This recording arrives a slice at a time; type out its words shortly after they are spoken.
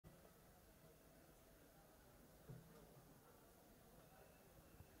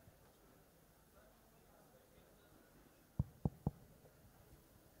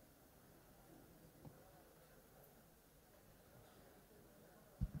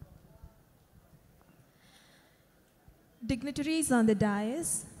Dignitaries on the dais,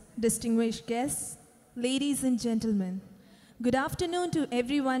 distinguished guests, ladies and gentlemen, good afternoon to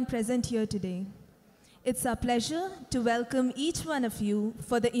everyone present here today. It's our pleasure to welcome each one of you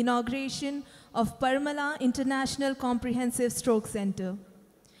for the inauguration of Parumala International Comprehensive Stroke Center.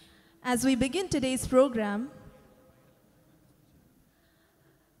 As we begin today's program,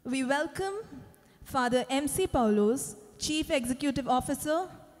 we welcome Father M.C. Paulos, Chief Executive Officer,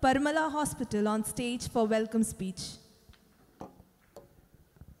 Parumala Hospital, on stage for welcome speech.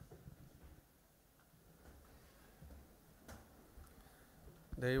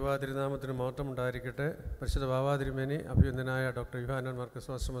 ദൈവാതിരുനാമത്തിന് മാത്രം ഉണ്ടായിരിക്കട്ടെ. പരിശുദ്ധ ബാവാതിരുമേനി, അഭിനന്ദനായ doctor Yuhanon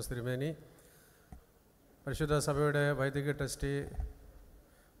Marcus തിരുമേനി, പരിശുദ്ധ സഭയുടെ വൈദിക trustee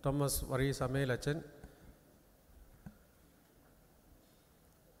Thomas Varghese അമ്മയിലച്ചൻ,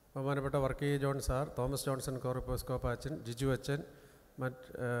 ബഹുമാനപ്പെട്ട Varkey John sir, Thomas Johnson കോർപ്പോസ്കോപ്പ അച്ഛൻ, ജിജു അച്ഛൻ,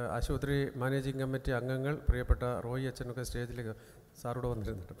 ആശുപത്രി മാനേജിംഗ് കമ്മിറ്റി അംഗങ്ങൾ, പ്രിയപ്പെട്ട റോയി അച്ഛനൊക്കെ സ്റ്റേജിലേക്ക് സാറോട്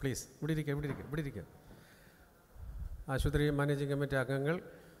വന്നിരുന്നുണ്ട്. പ്ലീസ് ഇവിടെ ഇരിക്കുക. ആശുപത്രി മാനേജിംഗ് കമ്മിറ്റി അംഗങ്ങൾ,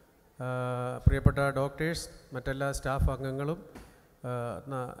 പ്രിയപ്പെട്ട ഡോക്ടേഴ്സ്, മറ്റെല്ലാ സ്റ്റാഫ് അംഗങ്ങളും,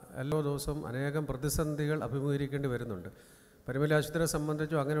 എല്ലാ ദിവസവും അനേകം പ്രതിസന്ധികൾ അഭിമുഖീകരിക്കേണ്ടി വരുന്നുണ്ട്. പരുമല ആശുപത്രിയെ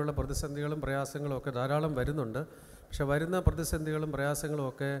സംബന്ധിച്ചും അങ്ങനെയുള്ള പ്രതിസന്ധികളും പ്രയാസങ്ങളും ഒക്കെ ധാരാളം വരുന്നുണ്ട്. പക്ഷെ വരുന്ന പ്രതിസന്ധികളും പ്രയാസങ്ങളും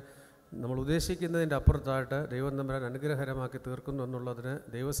ഒക്കെ നമ്മൾ ഉദ്ദേശിക്കുന്നതിൻ്റെ അപ്പുറത്തായിട്ട് ദൈവം തമ്പുരാൻ അനുഗ്രഹകരമാക്കി തീർക്കുന്നു എന്നുള്ളതിന്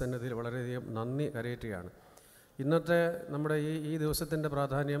ദൈവസന്നിധിയിൽ വളരെയധികം നന്ദി കരയറ്റുകയാണ്. ഇന്നത്തെ നമ്മുടെ ഈ ദിവസത്തിൻ്റെ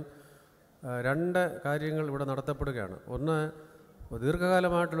പ്രാധാന്യം രണ്ട് കാര്യങ്ങൾ ഇവിടെ നടത്തപ്പെടുകയാണ്. ഒന്ന്,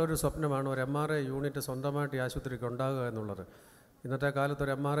 ദീർഘകാലമായിട്ടുള്ളൊരു സ്വപ്നമാണ് ഒരു MRI യൂണിറ്റ് സ്വന്തമായിട്ട് ഈ ആശുപത്രിക്ക് ഉണ്ടാകുക എന്നുള്ളത്. ഇന്നത്തെ കാലത്ത്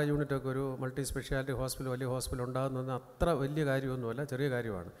ഒരു MRI യൂണിറ്റൊക്കെ ഒരു മൾട്ടി സ്പെഷ്യാലിറ്റി ഹോസ്പിറ്റൽ, വലിയ ഹോസ്പിറ്റൽ ഉണ്ടാകുന്നത് അത്ര വലിയ കാര്യമൊന്നുമല്ല, ചെറിയ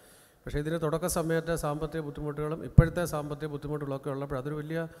കാര്യമാണ്. പക്ഷേ ഇതിന് തുടക്ക സമയത്തെ സാമ്പത്തിക ബുദ്ധിമുട്ടുകളും ഇപ്പോഴത്തെ സാമ്പത്തിക ബുദ്ധിമുട്ടുകളൊക്കെ ഉള്ളപ്പോൾ അതൊരു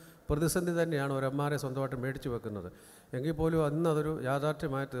വലിയ പ്രതിസന്ധി തന്നെയാണ് ഒരു MRI സ്വന്തമായിട്ട് മേടിച്ച് വെക്കുന്നത്. എങ്കിൽ പോലും അന്ന് അതൊരു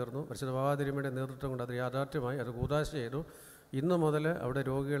യാഥാർത്ഥ്യമായി തീർന്നു. പരിശുദ്ധ ബാവാതിരുമയുടെ നേതൃത്വം കൊണ്ട് അത് യാഥാർത്ഥ്യമായി, അത് കൂദാശ ചെയ്തു. ഇന്ന് മുതൽ അവിടെ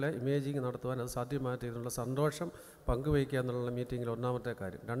രോഗികളെ ഇമേജിങ് നടത്തുവാൻ അത് സാധ്യമായി തീർന്നുള്ള സന്തോഷം പങ്കുവയ്ക്കുക എന്നുള്ള മീറ്റിങ്ങിൽ ഒന്നാമത്തെ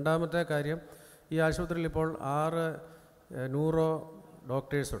കാര്യം. രണ്ടാമത്തെ കാര്യം, ഈ ആശുപത്രിയിൽ ഇപ്പോൾ 6 ന്യൂറോ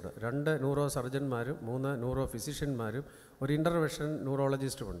ഡോക്ടേഴ്സുണ്ട്, 2 ന്യൂറോ സർജന്മാരും 3 ന്യൂറോ ഫിസിഷ്യന്മാരും ഒരു ഇൻ്റർവെൻഷൻ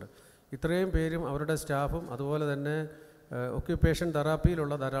ന്യൂറോളജിസ്റ്റുമുണ്ട്. ഇത്രയും പേരും അവരുടെ സ്റ്റാഫും അതുപോലെ തന്നെ ഒക്യുപ്പേഷൻ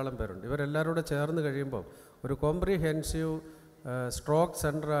തെറാപ്പിയിലുള്ള ധാരാളം പേരുണ്ട്. ഇവരെല്ലാവരും കൂടെ ചേർന്ന് കഴിയുമ്പോൾ ഒരു കോംപ്രിഹെൻസീവ് സ്ട്രോക്ക്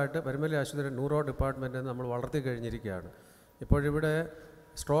സെൻ്ററായിട്ട് പരുമല ആശുപത്രി ന്യൂറോ ഡിപ്പാർട്ട്മെൻറ്റ് നമ്മൾ വളർത്തി കഴിഞ്ഞിരിക്കുകയാണ്. ഇപ്പോഴിവിടെ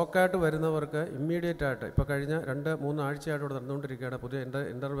സ്ട്രോക്കായിട്ട് വരുന്നവർക്ക് ഇമ്മീഡിയറ്റായിട്ട് ഇപ്പോൾ കഴിഞ്ഞ 2-3 ആഴ്ചയായിട്ട് ഇവിടെ നടന്നുകൊണ്ടിരിക്കുകയാണ്. പുതിയ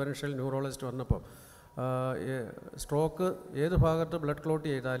ഇൻ്റർവെൻഷണൽ ന്യൂറോളജിസ്റ്റ് വന്നപ്പോൾ സ്ട്രോക്ക് ഏത് ഭാഗത്ത് ബ്ലഡ് ക്ലോട്ട്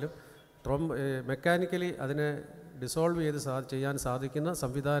ചെയ്താലും മെക്കാനിക്കലി അതിനെ ഡിസോൾവ് ചെയ്ത് ചെയ്യാൻ സാധിക്കുന്ന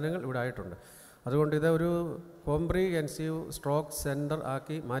സംവിധാനങ്ങൾ ഇവിടെ ആയിട്ടുണ്ട്. അതുകൊണ്ട് ഇത് ഒരു കോംപ്രിഹെൻസീവ് സ്ട്രോക്ക് സെൻറ്റർ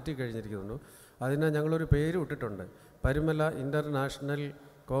ആക്കി മാറ്റിക്കഴിഞ്ഞിരിക്കുന്നു. അതിന് ഞങ്ങളൊരു പേര് ഇട്ടിട്ടുണ്ട്, Parumala international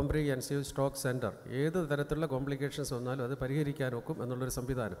comprehensive stroke centre. ഏത് തരത്തിലുള്ള കോംപ്ലിക്കേഷൻസ് വന്നാലും അത് പരിഹരിക്കാൻ ഒക്കും എന്നുള്ളൊരു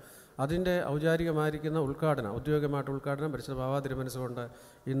സംവിധാനം. അതിൻ്റെ ഔദ്യോഗികമായിരിക്കുന്ന ഔദ്യോഗികമായിട്ട് ഉദ്ഘാടനം പരിശുദ്ധ ബാവാതിരുമനസ്സുകൊണ്ട്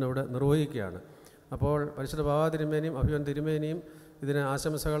ഇന്നിവിടെ നിർവഹിക്കുകയാണ്. അപ്പോൾ പരിശുദ്ധ ബാവാതിരുമേനിയും അഭിവൻ തിരുമേനിയും ഇതിന്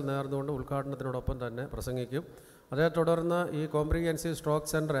ആശംസകൾ നേർന്നുകൊണ്ട് ഉദ്ഘാടനത്തിനോടൊപ്പം തന്നെ പ്രസംഗിക്കും. അതേ തുടർന്ന് ഈ കോംപ്രിഹെൻസീവ്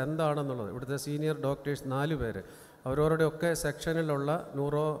സ്ട്രോക്ക് സെൻറ്റർ എന്താണെന്നുള്ളത് ഇവിടുത്തെ സീനിയർ ഡോക്ടേഴ്സ് 4 പേര് അവരവരുടെയൊക്കെ സെക്ഷനിലുള്ള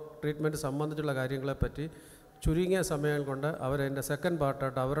ന്യൂറോ ട്രീറ്റ്മെൻറ്റ് സംബന്ധിച്ചുള്ള കാര്യങ്ങളെപ്പറ്റി ചുരുങ്ങിയ സമയം കൊണ്ട് അവരതിൻ്റെ സെക്കൻഡ്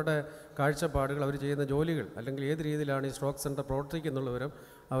പാർട്ടായിട്ട് അവരുടെ കാഴ്ചപ്പാടുകൾ, അവർ ചെയ്യുന്ന ജോലികൾ, അല്ലെങ്കിൽ ഏത് രീതിയിലാണ് ഈ സ്ട്രോക്ക് സെൻറ്റർ പ്രവർത്തിക്കുന്നുള്ള വിവരം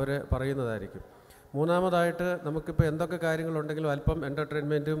അവർ പറയുന്നതായിരിക്കും. മൂന്നാമതായിട്ട് നമുക്കിപ്പോൾ എന്തൊക്കെ കാര്യങ്ങളുണ്ടെങ്കിലും അല്പം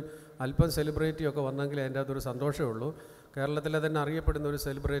എൻ്റർടൈൻമെൻറ്റും അല്പം സെലിബ്രിറ്റിയും ഒക്കെ വന്നെങ്കിൽ അതിൻ്റെ അകത്തൊരു സന്തോഷമേ ഉള്ളൂ. കേരളത്തിലെ തന്നെ അറിയപ്പെടുന്ന ഒരു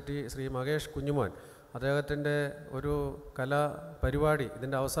സെലിബ്രിറ്റി ശ്രീ മഹേഷ് കുഞ്ഞുമോൻ, അദ്ദേഹത്തിൻ്റെ ഒരു കലാപരിപാടി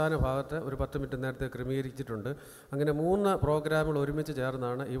ഇതിൻ്റെ അവസാന ഭാഗത്ത് ഒരു 10 മിനിറ്റ് നേരത്തെ ക്രമീകരിച്ചിട്ടുണ്ട്. അങ്ങനെ 3 പ്രോഗ്രാമുകൾ ഒരുമിച്ച്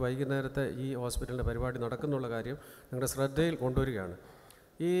ചേർന്നാണ് ഈ വൈകുന്നേരത്തെ ഈ ഹോസ്പിറ്റലിൻ്റെ പരിപാടി നടക്കുന്നുള്ള കാര്യം നിങ്ങളുടെ ശ്രദ്ധയിൽ കൊണ്ടുവരികയാണ്.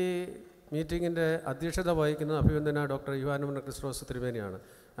 ഈ മീറ്റിങ്ങിൻ്റെ അധ്യക്ഷത വഹിക്കുന്ന അഭിനന്ദന ഡോക്ടർ യുഹാനൻ മാർക്കസ് തിരുമേനിയാണ്.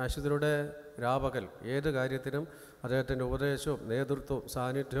 ആശുപത്രിയുടെ രാപകൽ ഏത് കാര്യത്തിനും അദ്ദേഹത്തിൻ്റെ ഉപദേശവും നേതൃത്വവും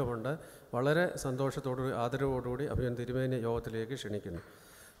സാന്നിധ്യവുമുണ്ട്. വളരെ സന്തോഷത്തോടുകൂടി ആദരവോടുകൂടി അഭിനന്ദൻ തിരുമേനി യോഗത്തിലേക്ക് ക്ഷണിക്കുന്നു.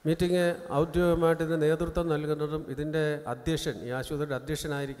 മീറ്റിംഗ് ഔദ്യോഗികമായിട്ട് ഇതിന് നേതൃത്വം നൽകുന്നതും ഇതിൻ്റെ അധ്യക്ഷൻ, ഈ ആശുപത്രിയുടെ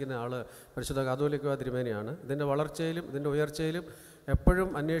അധ്യക്ഷനായിരിക്കുന്ന ആൾ പരിശുദ്ധ കാതോലിക്ക തിരുമേനിയാണ്. ഇതിൻ്റെ വളർച്ചയിലും ഇതിൻ്റെ ഉയർച്ചയിലും എപ്പോഴും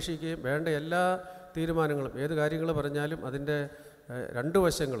അന്വേഷിക്കുകയും വേണ്ട എല്ലാ തീരുമാനങ്ങളും, ഏത് കാര്യങ്ങൾ പറഞ്ഞാലും അതിൻ്റെ 2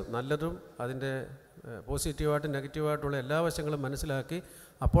 വശങ്ങളും, നല്ലതും അതിൻ്റെ പോസിറ്റീവായിട്ടും നെഗറ്റീവായിട്ടുള്ള എല്ലാ വശങ്ങളും മനസ്സിലാക്കി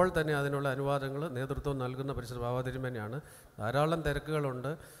അപ്പോൾ തന്നെ അതിനുള്ള അനുവാദങ്ങൾ നേതൃത്വം നൽകുന്ന പരിശുദ്ധ ബാവാതിരുമേനിയാണ്. ധാരാളം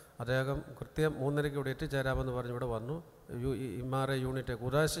തിരക്കുകളുണ്ട്. അദ്ദേഹം കൃത്യം 3:30 ഇവിടെ എത്തിച്ചേരാമെന്ന് പറഞ്ഞ് ഇവിടെ വന്നു. MRI യൂണിറ്റ്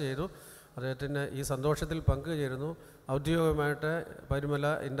കൂദാശ ചെയ്തു. അദ്ദേഹത്തിന് ഈ സന്തോഷത്തിൽ പങ്കുചേരുന്നു. ഔദ്യോഗികമായിട്ട് Parumala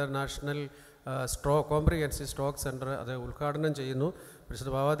international comprehensive stroke centre അത് ഉദ്ഘാടനം ചെയ്യുന്നു.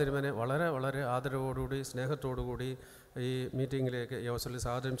 പരിശുദ്ധ ബാവാതിരുമേനെ വളരെ ആദരവോടുകൂടി സ്നേഹത്തോടുകൂടി ഈ മീറ്റിങ്ങിലേക്ക് ഈ അവസരത്തിൽ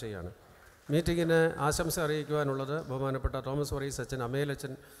സ്വാഗതം ചെയ്യാണ്. മീറ്റിങ്ങിന് ആശംസ അറിയിക്കുവാനുള്ളത് ബഹുമാനപ്പെട്ട തോമസ് വർഗീസ് അച്ഛൻ,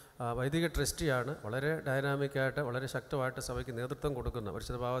 അമേലച്ഛൻ, വൈദിക ട്രസ്റ്റിയാണ്. വളരെ ഡൈനാമിക്കായിട്ട് വളരെ ശക്തമായിട്ട് സഭയ്ക്ക് നേതൃത്വം കൊടുക്കുന്ന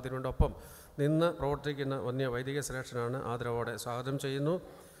പരിശുദ്ധ ഭാവത്തിനോടൊപ്പം നിന്ന് പ്രവർത്തിക്കുന്ന വന്യ വൈദിക ശ്രേഷ്ഠനാണ്. ആദരവോടെ സ്വാഗതം ചെയ്യുന്നു.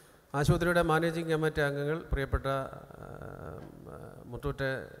 ആശുപത്രിയുടെ മാനേജിംഗ് കമ്മിറ്റി അംഗങ്ങൾ പ്രിയപ്പെട്ട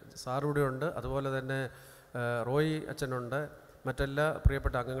മുത്തൂറ്റ് സാറൂടെ ഉണ്ട്, അതുപോലെ തന്നെ റോയി അച്ഛനുണ്ട്, മറ്റെല്ലാ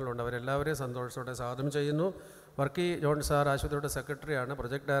പ്രിയപ്പെട്ട അംഗങ്ങളുണ്ട്. അവരെല്ലാവരെയും സന്തോഷത്തോടെ സ്വാഗതം ചെയ്യുന്നു. വർക്കി ജോൺ സാർ ആശുപത്രിയുടെ സെക്രട്ടറിയാണ്,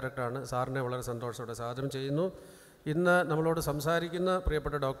 പ്രൊജക്ട് ഡയറക്ടറാണ്. സാറിനെ വളരെ സന്തോഷത്തോടെ സ്വാഗതം ചെയ്യുന്നു. ഇന്ന് നമ്മളോട് സംസാരിക്കുന്ന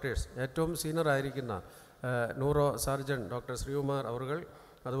പ്രിയപ്പെട്ട ഡോക്ടേഴ്സ്, ഏറ്റവും സീനിയർ ആയിരിക്കുന്ന ന്യൂറോ സർജൻ ഡോക്ടർ ശ്രീകുമാർ അവറുകൾ,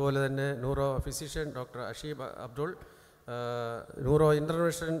 അതുപോലെ തന്നെ neuro physician doctor Asheeb Abdul, neuro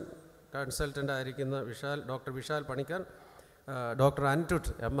intervention consultant ആയിരിക്കുന്ന doctor Vishal Panicker, doctor അൻറ്റുട്ട്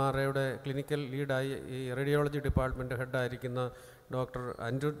MRIയുടെ clinical ലീഡായി ഈ റേഡിയോളജി ഡിപ്പാർട്ട്മെൻറ്റ് ഹെഡായിരിക്കുന്ന ഡോക്ടർ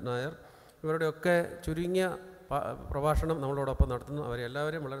അൻറ്റുട്ട് നായർ, ഇവരുടെയൊക്കെ ചുരുങ്ങിയ പ്രഭാഷണം നമ്മളോടൊപ്പം നടത്തുന്നു.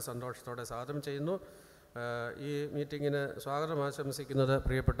 അവരെല്ലാവരെയും വളരെ സന്തോഷത്തോടെ സ്വാഗതം ചെയ്യുന്നു. ഈ മീറ്റിങ്ങിന് സ്വാഗതം ആശംസിക്കുന്നത്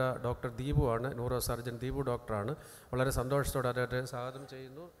പ്രിയപ്പെട്ട ഡോക്ടർ ദീപു ആണ്, ന്യൂറോ സർജൻ ദീപു ഡോക്ടറാണ്. വളരെ സന്തോഷത്തോടെ അദ്ദേഹത്തെ സ്വാഗതം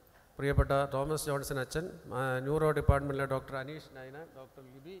ചെയ്യുന്നു. പ്രിയപ്പെട്ട തോമസ് ജോൺസൺ അച്ഛൻ, neuro ഡിപ്പാർട്ട്മെൻറ്റിലെ doctor Aneesh Naina, doctor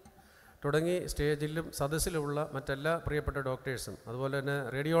Libi തുടങ്ങി സ്റ്റേജിലും സദസ്സിലുമുള്ള മറ്റെല്ലാ പ്രിയപ്പെട്ട ഡോക്ടേഴ്സും, അതുപോലെ തന്നെ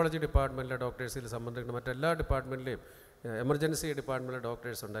റേഡിയോളജി ഡിപ്പാർട്ട്മെൻറ്റിലെ ഡോക്ടേഴ്സിൽ സംബന്ധിക്കുന്ന മറ്റെല്ലാ ഡിപ്പാർട്ട്മെൻറ്റിലെയും എമർജൻസി ഡിപ്പാർട്ട്മെൻറ്റിലെ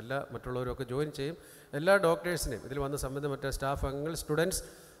ഡോക്ടേഴ്സുണ്ട്. മറ്റുള്ളവരൊക്കെ ജോയിൻ ചെയ്യും. എല്ലാ ഡോക്ടേഴ്സിനെയും ഇതിൽ വന്ന് സംബന്ധിച്ച മറ്റേ സ്റ്റാഫ് അംഗങ്ങൾ, സ്റ്റുഡൻസ്,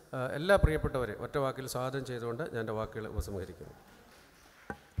 എല്ലാ പ്രിയപ്പെട്ടവരെ ഒറ്റ വാക്കിൽ സ്വാഗതം ചെയ്തുകൊണ്ട് ഞാൻ എൻ്റെ വാക്കുകൾ ഉപസംഹരിക്കുന്നു.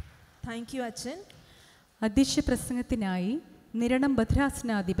 താങ്ക് യു അച്ഛൻ. അധ്യക്ഷ പ്രസംഗത്തിനായി നിരണം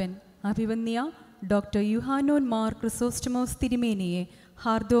ഭദ്രാസനാധിപൻ അഭിവന്യ ഡോക്ടർ യുഹാനോൻ മാർ ക്രിസോസ്റ്റമോസ് തിരുമേനിയെ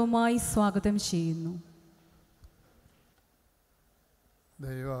ഹാർദവമായി സ്വാഗതം ചെയ്യുന്നു.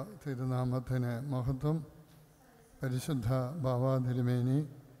 ദൈവ തിരുനാമത്തിന് മഹത്വം. പരിശുദ്ധ ബാവാ തിരുമേനി,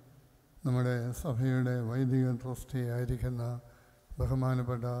 നമ്മുടെ സഭയുടെ വൈദിക ട്രസ്റ്റി ആയിരിക്കുന്ന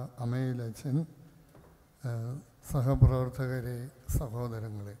ബഹുമാനപ്പെട്ട അമേലച്ഛൻ, സഹപ്രവർത്തകരെ,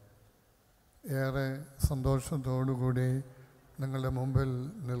 സഹോദരങ്ങളെ, ഏറെ സന്തോഷത്തോടുകൂടി നിങ്ങളുടെ മുമ്പിൽ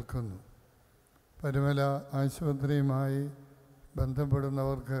നിൽക്കുന്നു. പരുമല ആശുപത്രിയുമായി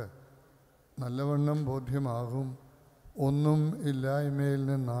ബന്ധപ്പെടുന്നവർക്ക് നല്ലവണ്ണം ബോധ്യമാകും, ഒന്നും ഇല്ലായ്മയിൽ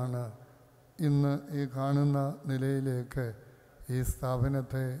നിന്നാണ് ഇന്ന് ഈ കാണുന്ന നിലയിലേക്ക് ഈ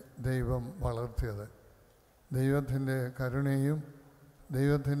സ്ഥാപനത്തെ ദൈവം വളർത്തിയത്. ദൈവത്തിൻ്റെ കരുണയും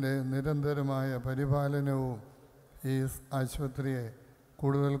ദൈവത്തിൻ്റെ നിരന്തരമായ പരിപാലനവും ഈ ആശുപത്രിയെ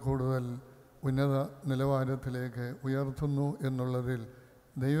കൂടുതൽ കൂടുതൽ ഉന്നത നിലവാരത്തിലേക്ക് ഉയർത്തുന്നു എന്നുള്ളതിൽ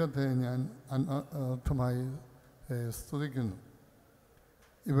ദൈവത്തെ ഞാൻ അർത്ഥമായി സ്തുതിക്കുന്നു.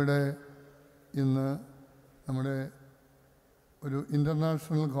 ഇവിടെ ഇന്ന് നമ്മുടെ ഒരു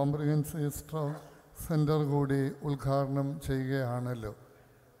ഇൻ്റർനാഷണൽ കോംപ്രിഹെൻസീവ് സ്ട്രോക്ക് സെൻറ്റർ കൂടി ഉദ്ഘാടനം ചെയ്യുകയാണല്ലോ.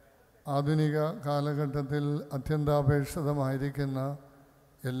 ആധുനിക കാലഘട്ടത്തിൽ അത്യന്താപേക്ഷിതമായിരിക്കുന്ന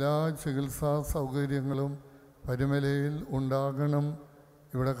എല്ലാ ചികിത്സാ സൗകര്യങ്ങളും പരുമലയിൽ ഉണ്ടാകണം,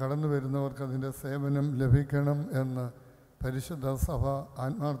 ഇവിടെ കടന്നു വരുന്നവർക്ക് അതിൻ്റെ സേവനം ലഭിക്കണം എന്ന് പരിശുദ്ധ സഭ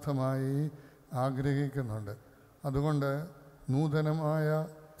ആത്മാർത്ഥമായി ആഗ്രഹിക്കുന്നുണ്ട്. അതുകൊണ്ട് നൂതനമായ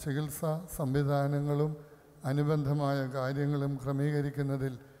ചികിത്സാ സംവിധാനങ്ങളും അനുബന്ധമായ കാര്യങ്ങളും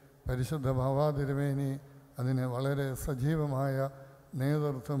ക്രമീകരിക്കുന്നതിൽ പരിശുദ്ധ ബാവാ തിരുമേനി അതിന് വളരെ സജീവമായ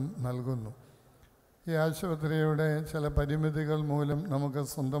നേതൃത്വം നൽകുന്നു. ഈ ആശുപത്രിയുടെ ചില പരിമിതികൾ മൂലം നമുക്ക്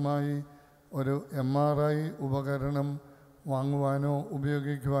സ്വന്തമായി ഒരു MRI ഉപകരണം വാങ്ങുവാനോ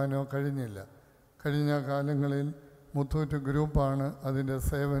ഉപയോഗിക്കുവാനോ കഴിഞ്ഞില്ല. കഴിഞ്ഞ കാലങ്ങളിൽ മുത്തൂറ്റ് ഗ്രൂപ്പാണ് അതിൻ്റെ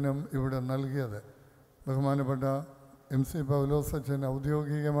സേവനം ഇവിടെ നൽകിയത്. ബഹുമാനപ്പെട്ട MC പൗലോസ് അച്ഛൻ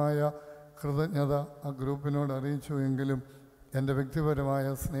ഔദ്യോഗികമായ കൃതജ്ഞത ആ ഗ്രൂപ്പിനോട് അറിയിച്ചു എങ്കിലും എൻ്റെ വ്യക്തിപരമായ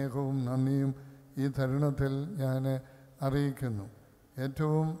സ്നേഹവും നന്ദിയും ഈ തരുണത്തിൽ ഞാൻ അറിയിക്കുന്നു.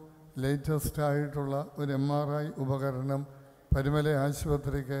 ഏറ്റവും ലേറ്റസ്റ്റായിട്ടുള്ള ഒരു MRI ഉപകരണം പരുമല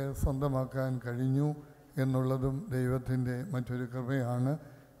ആശുപത്രിക്ക് സ്വന്തമാക്കാൻ കഴിഞ്ഞു എന്നുള്ളതും ദൈവത്തിൻ്റെ മറ്റൊരു കൃപയാണ്.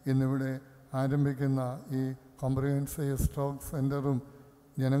 ഇന്നിവിടെ ആരംഭിക്കുന്ന ഈ കോംപ്രിഹെൻസീവ് സ്ട്രോക്ക് സെൻറ്ററും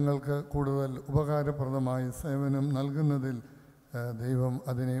ജനങ്ങൾക്ക് കൂടുതൽ ഉപകാരപ്രദമായി സേവനം നൽകുന്നതിൽ ദൈവം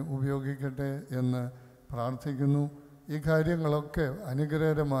അതിനെ ഉപയോഗിക്കട്ടെ എന്ന് പ്രാർത്ഥിക്കുന്നു. ഈ കാര്യങ്ങളൊക്കെ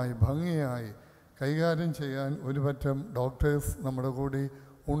അനുഗ്രഹകരമായി ഭംഗിയായി കൈകാര്യം ചെയ്യാൻ ഒരുപറ്റം ഡോക്ടേഴ്സ് നമ്മുടെ കൂടി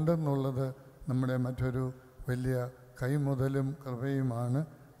ഉണ്ടെന്നുള്ളത് നമ്മുടെ മറ്റൊരു വലിയ കൈമുതലും കൃപയുമാണ്.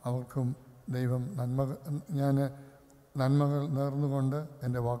 അവർക്കും ദൈവം നന്മകൾ നേർന്നുകൊണ്ട്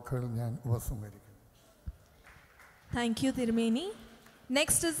എൻ്റെ വാക്കുകൾ ഞാൻ ഉപസംഹരിക്കുന്നു. Thank you, Tirumeni.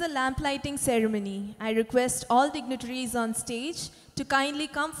 Next is the lamp lighting ceremony. I request all dignitaries on stage to kindly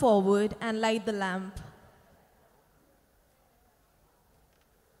come forward and light the lamp.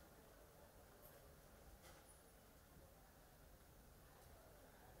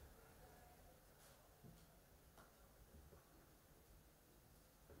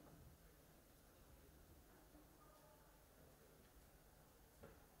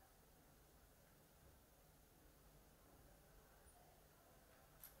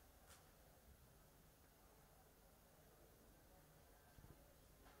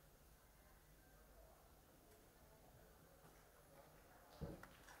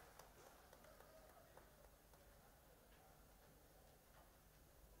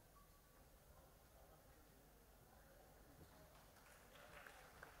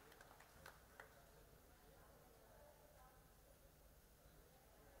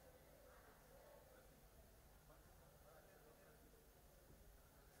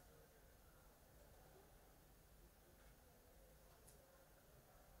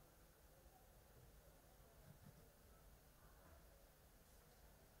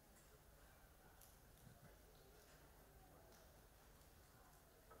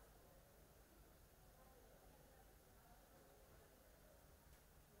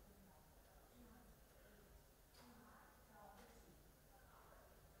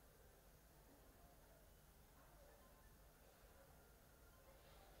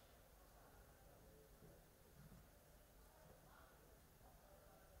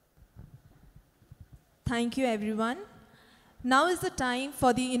 Thank you, everyone. Now is the time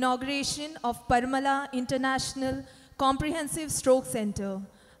for the inauguration of Parumala International Comprehensive Stroke Center.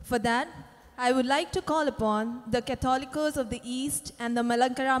 For that, I would like to call upon the Catholicos of the East and the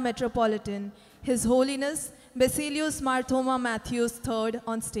Malankara Metropolitan, His Holiness Basilius Marthoma Matthews III,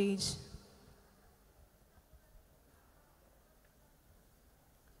 on stage.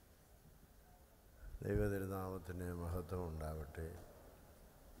 ദൈവതിരുനാമത്തിന് മഹത്വം ഉണ്ടാവട്ടെ.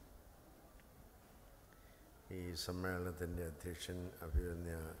 ഈ സമ്മേളനത്തിൻ്റെ അധ്യക്ഷൻ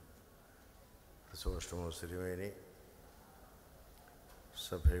അഭിവന്യ ക്രിസോസ്റ്റമോസ് തിരുമേനി,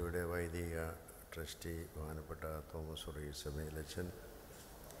 സഭയുടെ വൈദിക trustee ബഹുമാനപ്പെട്ട Thomas Varghese അമീലച്ചൻ,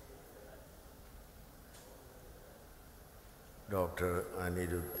 doctor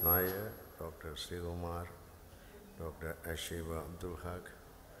Anirudh Nair, doctor Sreekumar, doctor അഷീബ Abdul ഹഖ്,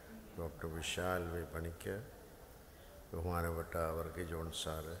 ഡോക്ടർ വിശാൽ വി പണിക്കർ, ബഹുമാനപ്പെട്ട Varghese John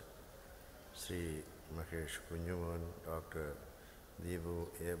sir, Shri Mahesh Kunjumon, doctor Deepu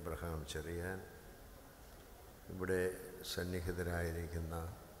Abraham Cherian, ഇവിടെ സന്നിഹിതരായിരിക്കുന്ന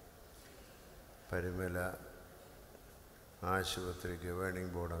പരുമല ആശുപത്രി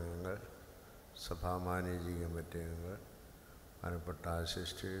ഗവേണിംഗ് ബോർഡ് അംഗങ്ങൾ, സഭാ മാനേജിംഗ് കമ്മിറ്റി അംഗങ്ങൾ, ബഹുമാനപ്പെട്ട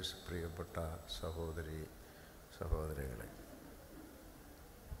സിസ്റ്റേഴ്സ്, പ്രിയപ്പെട്ട സഹോദരികളെ,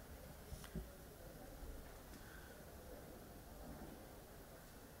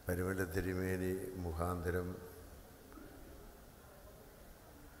 പരുമല തിരുമേനി മുഖാന്തരം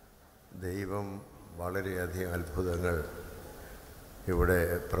ദൈവം വളരെയധികം അത്ഭുതങ്ങൾ ഇവിടെ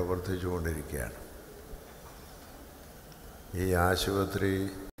പ്രവർത്തിച്ചുകൊണ്ടിരിക്കുകയാണ്. ഈ ആശുപത്രി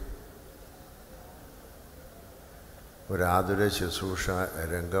ഒരാതുര ശുശ്രൂഷ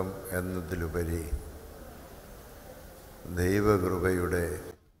രംഗം എന്നതിലുപരി ദൈവകൃപയുടെ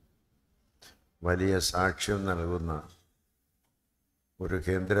വലിയ സാക്ഷ്യം നൽകുന്ന ഒരു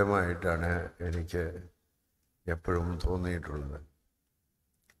കേന്ദ്രമായിട്ടാണ് എനിക്ക് എപ്പോഴും തോന്നിയിട്ടുള്ളത്.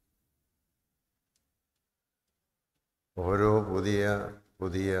 ഓരോ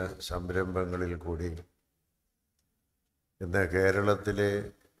പുതിയ സംരംഭങ്ങളിൽ കൂടി ഇന്ന് കേരളത്തിലെ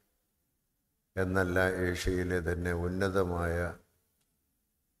എന്നല്ല ഏഷ്യയിലെ തന്നെ ഉന്നതമായ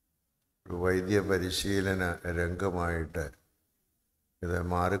ഒരു വൈദ്യ പരിശീലന രംഗമായിട്ട് ഇത്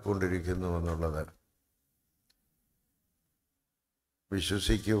മാറിക്കൊണ്ടിരിക്കുന്നു എന്നുള്ളത്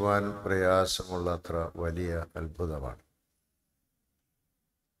വിശ്വസിക്കുവാൻ പ്രയാസമുള്ളത്ര വലിയ അത്ഭുതമാണ്.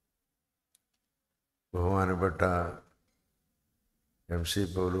 ബഹുമാനപ്പെട്ട MC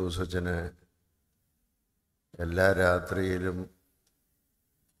പൗലൂസച്ചന് എല്ലാ രാത്രിയിലും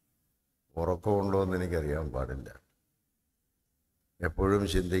ഉറക്കമുണ്ടോ എന്ന് എനിക്കറിയാൻ പാടില്ല. എപ്പോഴും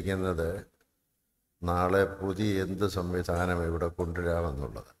ചിന്തിക്കുന്നത് നാളെ പുതിയ എന്ത് സംവിധാനം ഇവിടെ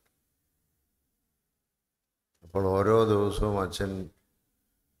കൊണ്ടുവരാമെന്നുള്ളത്. അപ്പോൾ ഓരോ ദിവസവും അച്ഛൻ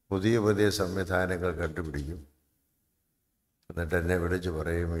പുതിയ സംവിധാനങ്ങൾ കണ്ടുപിടിക്കും. എന്നിട്ട് എന്നെ വിളിച്ച്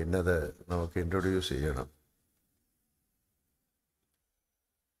പറയും, ഇന്നത് നമുക്ക് ഇൻട്രൊഡ്യൂസ് ചെയ്യണം.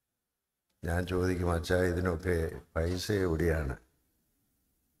 ഞാൻ ചോദിക്കും, അച്ഛാ ഇതിനൊക്കെ പൈസ എവിടെയാണ്?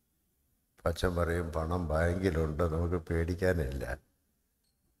 അച്ഛൻ പറയും, പണം ബാങ്കിലുണ്ട്, നമുക്ക് പേടിക്കാനില്ല.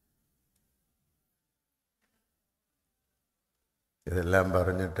 ഇതെല്ലാം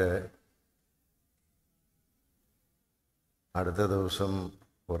പറഞ്ഞിട്ട് അടുത്ത ദിവസം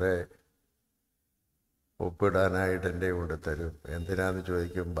കുറേ ഒപ്പിടാനായിട്ട് എൻ്റെ കൊണ്ട് തരും. എന്തിനാന്ന്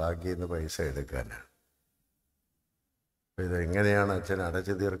ചോദിക്കും, ബാങ്കിൽ നിന്ന് പൈസ എടുക്കാനാണ്. അപ്പോൾ ഇതെങ്ങനെയാണ് അച്ഛൻ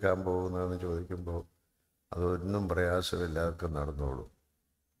അടച്ചു തീർക്കാൻ പോകുന്നതെന്ന് ചോദിക്കുമ്പോൾ അതൊന്നും പ്രയാസമില്ലാതെ നടന്നോളും.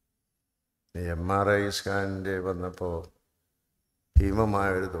 ഈ MRI സ്കാനിൻ്റെ വന്നപ്പോൾ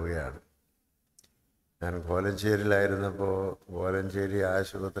ഭീമമായൊരു തുകയാണ്. ഞാൻ കോലഞ്ചേരിയിലായിരുന്നപ്പോൾ കോലഞ്ചേരി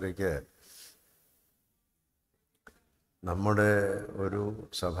ആശുപത്രിക്ക് നമ്മുടെ ഒരു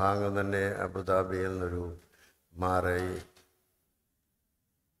സഭാംഗം തന്നെ അബുദാബിയിൽ നിന്നൊരു MRI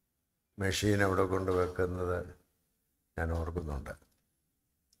മെഷീൻ അവിടെ കൊണ്ടുവെക്കുന്നത് ഞാൻ ഓർക്കുന്നുണ്ട്.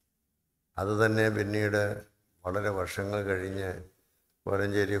 അത് തന്നെ പിന്നീട് വളരെ വർഷങ്ങൾ കഴിഞ്ഞ്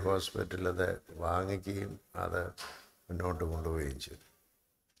കോലഞ്ചേരി ഹോസ്പിറ്റലിൽ അത് വാങ്ങിക്കുകയും അത് മുന്നോട്ട് കൊണ്ടുപോവുകയും ചെയ്തു.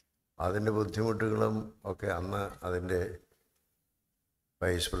 അതിൻ്റെ ബുദ്ധിമുട്ടുകളും ഒക്കെ അന്ന് അതിൻ്റെ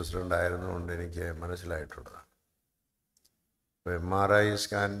വൈസ് പ്രസിഡൻ്റ് ആയിരുന്നുകൊണ്ട് എനിക്ക് മനസ്സിലായിട്ടുള്ളതാണ്. ഇപ്പോൾ MRI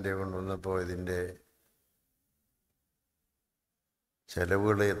സ്കാനിൻ്റെ കൊണ്ടുവന്നപ്പോൾ ഇതിൻ്റെ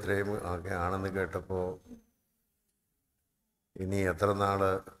ചിലവുകൾ എത്രയും ഒക്കെ ആണെന്ന് കേട്ടപ്പോൾ ഇനി എത്ര നാൾ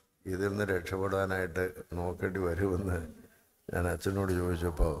ഇതിൽ നിന്ന് രക്ഷപ്പെടാനായിട്ട് നോക്കേണ്ടി വരുമെന്ന് ഞാൻ അച്ഛനോട്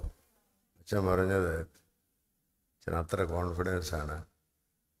ചോദിച്ചപ്പോൾ അച്ഛൻ പറഞ്ഞത്, അച്ഛൻ അത്ര കോൺഫിഡൻസാണ്,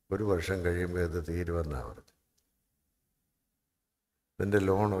 1 വർഷം കഴിയുമ്പോൾ ഇത് തീരുമെന്നാണ് പറഞ്ഞത്. ഇതിൻ്റെ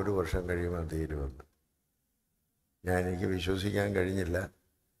ലോൺ 1 വർഷം കഴിയുമ്പോൾ തീരുമെന്ന്. എനിക്ക് വിശ്വസിക്കാൻ കഴിഞ്ഞില്ല.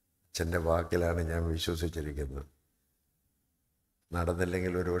 അച്ഛൻ്റെ വാക്കിലാണ് ഞാൻ വിശ്വസിച്ചിരിക്കുന്നത്.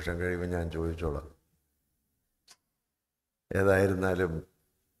 നടന്നില്ലെങ്കിൽ ഒരു വർഷം കഴിയുമ്പോൾ ഞാൻ ചോദിച്ചോളാം. ഏതായിരുന്നാലും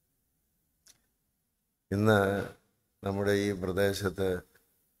ഇന്ന് നമ്മുടെ ഈ പ്രദേശത്ത്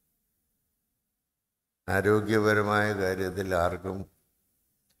ആരോഗ്യപരമായ കാര്യത്തിൽ ആർക്കും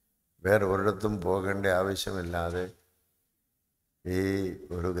വേറെ ഒരിടത്തും പോകേണ്ട ആവശ്യമില്ലാതെ ഈ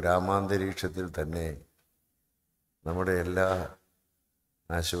ഒരു ഗ്രാമാന്തരീക്ഷത്തിൽ തന്നെ നമ്മുടെ എല്ലാ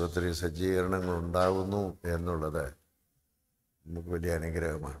ആശുപത്രി സജ്ജീകരണങ്ങളും ഉണ്ടാകുന്നു എന്നുള്ളത് നമുക്ക് വലിയ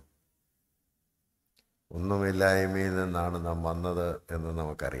അനുഗ്രഹമാണ്. ഒന്നുമില്ലായ്മയിൽ നിന്നാണ് നാം വന്നത് എന്ന്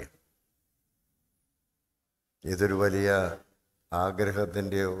നമുക്കറിയാം. ഇതൊരു വലിയ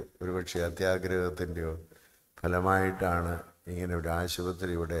ആഗ്രഹത്തിൻ്റെയോ ഒരുപക്ഷെ അത്യാഗ്രഹത്തിൻ്റെയോ ഫലമായിട്ടാണ് ഇങ്ങനെ ഒരു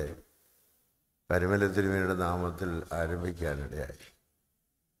ആശുപത്രി ഇവിടെ പരുമല തിരുമേനിയുടെ നാമത്തിൽ ആരംഭിക്കാനിടയായി.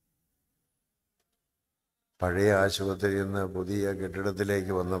 പഴയ ആശുപത്രിയിൽ നിന്ന് പുതിയ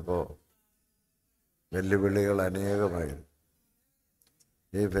കെട്ടിടത്തിലേക്ക് വന്നപ്പോൾ വെല്ലുവിളികൾ അനേകമായിരുന്നു.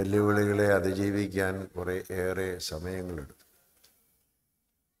 ഈ വെല്ലുവിളികളെ അതിജീവിക്കാൻ ഏറെ സമയങ്ങളെടുത്തു.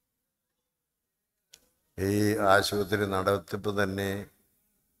 ഈ ആശുപത്രി നടത്തിപ്പ് തന്നെ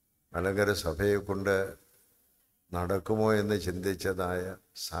മലങ്കര സഭയെ കൊണ്ട് നടക്കുമോ എന്ന് ചിന്തിച്ചതായ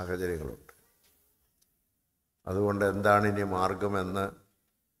സാഹചര്യങ്ങളുണ്ട്. അതുകൊണ്ട് എന്താണ് ഇനി മാർഗമെന്ന്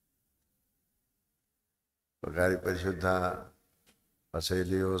പരിശുദ്ധ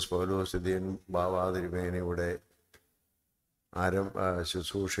ബസേലിയോസ് പൗലോസിദീൻ ബാവാ തിരുമേനിയുടെ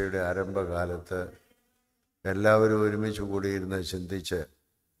ശുശ്രൂഷയുടെ ആരംഭകാലത്ത് എല്ലാവരും ഒരുമിച്ച് കൂടിയിരുന്ന് ചിന്തിച്ച്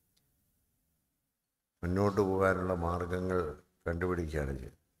മുന്നോട്ട് പോകാനുള്ള മാർഗങ്ങൾ കണ്ടുപിടിക്കുകയാണ്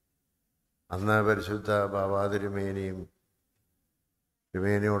ചെയ്തത്. അന്ന് പരിശുദ്ധ ബാവാ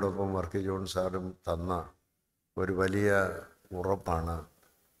തിരുമേനിയോടൊപ്പം വർക്കി ജോൺ സാറും തന്ന ഒരു വലിയ ഉറപ്പാണ്,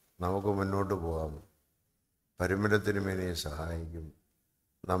 നമുക്ക് മുന്നോട്ട് പോകാം, പരുമല തിരുമേനിയെ സഹായിക്കും,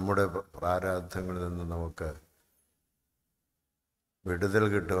 നമ്മുടെ പ്രാരാബ്ധങ്ങളിൽ നിന്ന് നമുക്ക് വിടുതൽ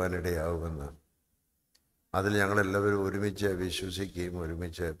കിട്ടുവാനിടയാവുമെന്ന്. അതിൽ ഞങ്ങളെല്ലാവരും ഒരുമിച്ച് വിശ്വസിക്കുകയും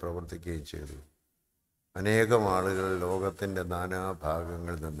ഒരുമിച്ച് പ്രവർത്തിക്കുകയും ചെയ്തു. അനേകം ആളുകൾ ലോകത്തിൻ്റെ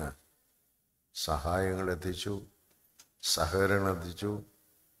നാനാഭാഗങ്ങളിൽ നിന്ന് സഹായങ്ങൾ എത്തിച്ചു, സഹകരണം എത്തിച്ചു.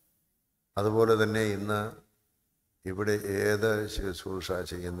 അതുപോലെ തന്നെ ഇന്ന് ഇവിടെ ഏത് ശുശ്രൂഷ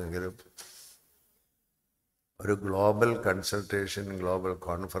ചെയ്യുന്നെങ്കിലും ഒരു ഗ്ലോബൽ കൺസൾട്ടേഷൻ, ഗ്ലോബൽ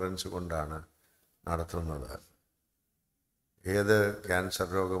കോൺഫറൻസ് കൊണ്ടാണ് നടത്തുന്നത്. ഏത് ക്യാൻസർ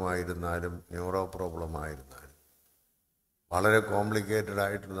രോഗമായിരുന്നാലും ന്യൂറോ പ്രോബ്ലം ആയിരുന്നാലും വളരെ കോംപ്ലിക്കേറ്റഡ്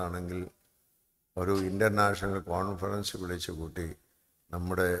ആയിട്ടുള്ളതാണെങ്കിൽ ഒരു ഇൻ്റർനാഷണൽ കോൺഫറൻസ് വിളിച്ചു കൂട്ടി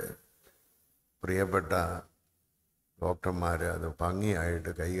നമ്മുടെ പ്രിയപ്പെട്ട ഡോക്ടർമാർ അത്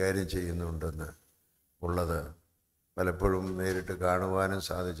ഭംഗിയായിട്ട് കൈകാര്യം ചെയ്യുന്നുണ്ടെന്ന് ഉള്ളത് പലപ്പോഴും നേരിട്ട് കാണുവാനും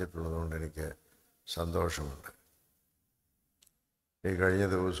സാധിച്ചിട്ടുള്ളതുകൊണ്ട് എനിക്ക് സന്തോഷമുണ്ട്. ഈ കഴിഞ്ഞ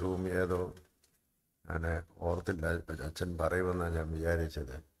ദിവസവും ഏതോ ഞാൻ ഓർത്തില്ല, അച്ഛൻ പറയുമെന്നാണ് ഞാൻ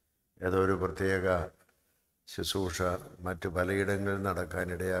വിചാരിച്ചത്, ഏതോ ഒരു പ്രത്യേക ശുശ്രൂഷ മറ്റ് പലയിടങ്ങളിൽ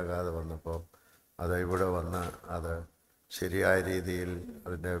നടക്കാനിടയാകാതെ വന്നപ്പോൾ അത് ഇവിടെ വന്ന് അത് ശരിയായ രീതിയിൽ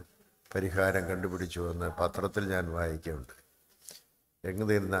അതിൻ്റെ പരിഹാരം കണ്ടുപിടിച്ചുവെന്ന് പത്രത്തിൽ ഞാൻ വായിക്കുന്നുണ്ട്.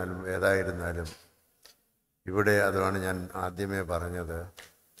 എങ്ങനെയിരുന്നാലും ഏതായിരുന്നാലും ഇവിടെ അതാണ് ഞാൻ ആദ്യമേ പറഞ്ഞത്,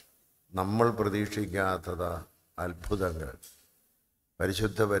 നമ്മൾ പ്രതീക്ഷിക്കാത്തത് അത്ഭുതങ്ങൾ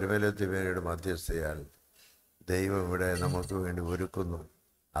പരിശുദ്ധ പരുമല തിരുമേനിയുടെ മധ്യസ്ഥയാൽ ദൈവം ഇവിടെ നമുക്ക് വേണ്ടി ഒരുക്കുന്നു.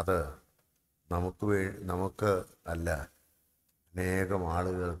 അത് നമുക്ക് അല്ല, അനേകം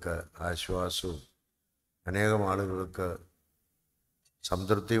ആളുകൾക്ക് ആശ്വാസവും അനേകം ആളുകൾക്ക്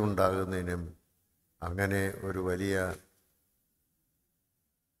സംതൃപ്തി ഉണ്ടാകുന്നതിനും അങ്ങനെ ഒരു വലിയ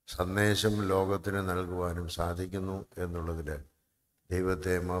സന്ദേശം ലോകത്തിന് നൽകുവാനും സാധിക്കുന്നു എന്നുള്ളതിൽ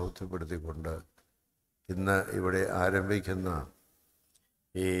ദൈവത്തെ മഹത്വപ്പെടുത്തിക്കൊണ്ട് ഇന്ന് ഇവിടെ ആരംഭിക്കുന്ന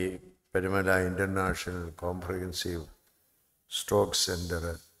ഈ Parumala international comprehensive stroke centre,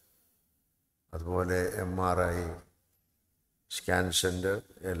 അതുപോലെ MRI സ്കാൻ സെൻറ്റർ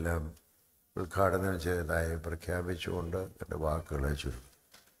എല്ലാം ഉദ്ഘാടനം ചെയ്തതായി പ്രഖ്യാപിച്ചുകൊണ്ട് എൻ്റെ വാക്കുകളെ ചുരുക്കും.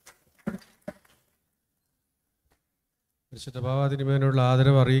 പരിശുദ്ധ ബാവാ തിരുമേനിയോടുള്ള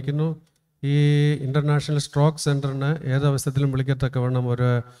ആദരവ് അറിയിക്കുന്നു. ഈ ഇൻ്റർനാഷണൽ സ്ട്രോക്ക് സെൻറ്ററിന് ഏതവസരത്തിലും വിളിക്കത്തക്കവണ്ണം ഒരു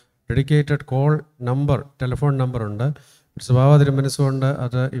ഡെഡിക്കേറ്റഡ് കോൾ നമ്പർ, ടെലിഫോൺ നമ്പറുണ്ട്. പരിശുദ്ധ ബാവാ തിരുമനസ്സുകൊണ്ട്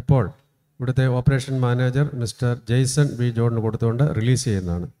അത് ഇപ്പോൾ ഇവിടുത്തെ operation manager mister Jason B ജോണിന് കൊടുത്തുകൊണ്ട് റിലീസ്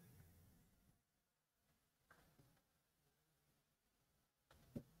ചെയ്യുന്നതാണ്.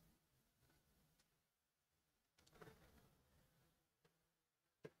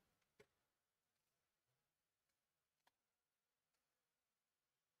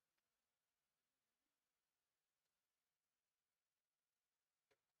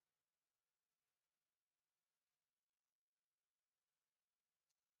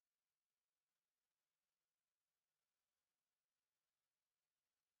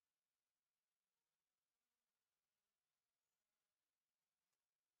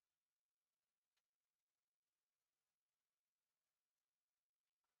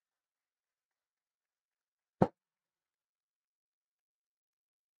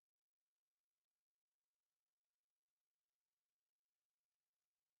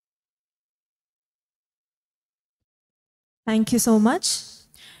 Thank you so much.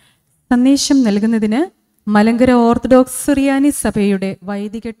 സന്ദേശം നൽകുന്നതിന് മലങ്കര ഓർത്തഡോക്സ് സുറിയാനി സഭയുടെ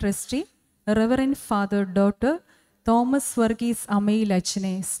വൈദിക trustee Reverend father doctor Thomas Varghese Amayil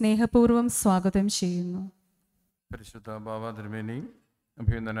അച്ഛനെ സ്നേഹപൂർവ്വം സ്വാഗതം ചെയ്യുന്നു. പരിശുദ്ധ ബാബ തിരുമേനി,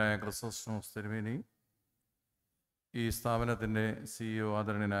 അഭിനന്ദനായ ക്രിസോസ്റ്റമോസ് തിരുമേനി, ഈ സ്ഥാപനത്തിൻ്റെ CEO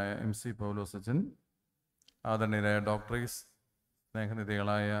ആദരണീയനായ MC പൗലോസ് അച്ഛൻ, ആദരണീയരായ ഡോക്ടറീസ്,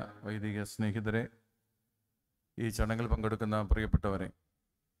 സ്നേഹനിധികളായ വൈദിക സ്നേഹിതരെ, ഈ ചടങ്ങിൽ പങ്കെടുക്കുന്ന പ്രിയപ്പെട്ടവരെ,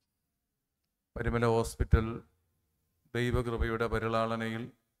 പരിമല ഹോസ്പിറ്റൽ ദൈവകൃപയുടെ പരിലാളനയിൽ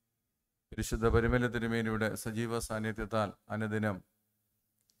പരിശുദ്ധ പരിമല തിരുമേനിയുടെ സജീവ സാന്നിധ്യത്താൽ അനുദിനം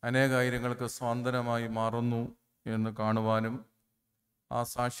അനേകായിരങ്ങൾക്ക് സ്വാന്തനമായി മാറുന്നു എന്ന് കാണുവാനും ആ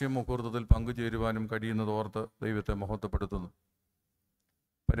സാക്ഷ്യ മുഹൂർത്തത്തിൽ പങ്കുചേരുവാനും കഴിയുന്നതോർത്ത് ദൈവത്തെ മഹത്വപ്പെടുത്തുന്നു.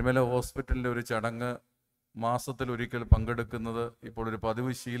 പരിമല ഹോസ്പിറ്റലിൻ്റെ ഒരു ചടങ്ങ് മാസത്തിലൊരിക്കൽ പങ്കെടുക്കുന്നത് ഇപ്പോൾ ഒരു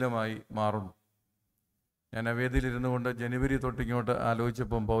പതിവ് ശീലമായി മാറുന്നു. ഞാൻ ആ വേദിയിലിരുന്നു കൊണ്ട് ജനുവരി തൊട്ടിങ്ങോട്ട്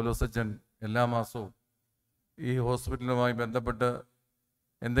ആലോചിച്ചപ്പം പൗലോസച്ചൻ എല്ലാ മാസവും ഈ ഹോസ്പിറ്റലുമായി ബന്ധപ്പെട്ട്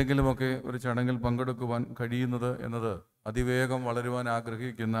എന്തെങ്കിലുമൊക്കെ ഒരു ചടങ്ങിൽ പങ്കെടുക്കുവാൻ കഴിയുന്നത് എന്നത് അതിവേഗം വളരുവാൻ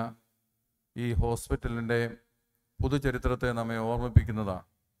ആഗ്രഹിക്കുന്ന ഈ ഹോസ്പിറ്റലിൻ്റെ പുതുചരിത്രത്തെ നമ്മെ ഓർമ്മിപ്പിക്കുന്നതാണ്.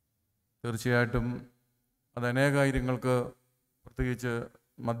 തീർച്ചയായിട്ടും അത് അനേകായിരങ്ങൾക്ക്, പ്രത്യേകിച്ച്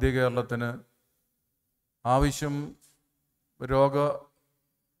മധ്യ കേരളത്തിന് ആവശ്യം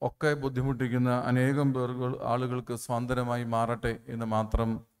ഒക്കെ ബുദ്ധിമുട്ടിക്കുന്ന അനേകം ആളുകൾക്ക് സ്വാതന്ത്ര്യമായി മാറട്ടെ എന്ന് മാത്രം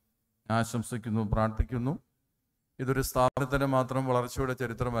ആശംസിക്കുന്നു, പ്രാർത്ഥിക്കുന്നു. ഇതൊരു സ്ഥാപനത്തിൻ്റെ മാത്രം വളർച്ചയുടെ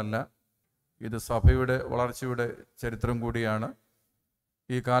ചരിത്രമല്ല, ഇത് സഭയുടെ വളർച്ചയുടെ ചരിത്രം കൂടിയാണ്.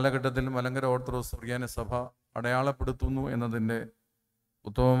 ഈ കാലഘട്ടത്തിൽ മലങ്കര ഓർത്തഡോക്സ് സുറിയാനി സഭ അടയാളപ്പെടുത്തുന്നു എന്നതിൻ്റെ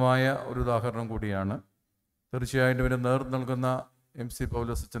ഉത്തമമായ ഒരു ഉദാഹരണം കൂടിയാണ്. തീർച്ചയായിട്ടും ഇതിന് നേതൃത്വം നൽകുന്ന MC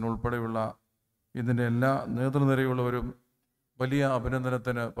പൗലോസ് അച്ഛൻ ഉൾപ്പെടെയുള്ള ഇതിൻ്റെ എല്ലാ നേതൃനിരയുള്ളവരും വലിയ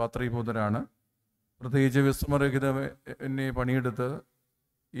അഭിനന്ദനത്തിന് പാത്രീഭൂതരാണ്. പ്രത്യേകിച്ച് വിസ്മരഹിതനെ പണിയെടുത്ത്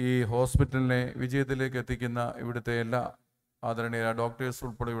ഈ ഹോസ്പിറ്റലിനെ വിജയത്തിലേക്ക് എത്തിക്കുന്ന ഇവിടുത്തെ എല്ലാ ആദരണീയ ഡോക്ടേഴ്സ്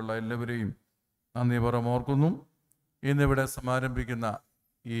ഉൾപ്പെടെയുള്ള എല്ലാവരെയും നന്ദിപൂർവ്വം ഓർക്കുന്നു. ഇന്നിവിടെ സമാരംഭിക്കുന്ന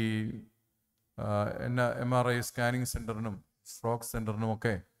ഈ MRI സ്കാനിങ് സെൻറ്ററിനും സ്ട്രോക്ക്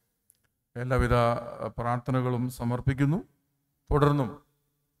സെൻറ്ററിനുമൊക്കെ എല്ലാവിധ പ്രാർത്ഥനകളും സമർപ്പിക്കുന്നു. തുടർന്നും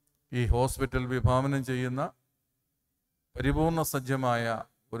ഈ ഹോസ്പിറ്റൽ വിഭാവനം ചെയ്യുന്ന പരിപൂർണ സജ്ജമായ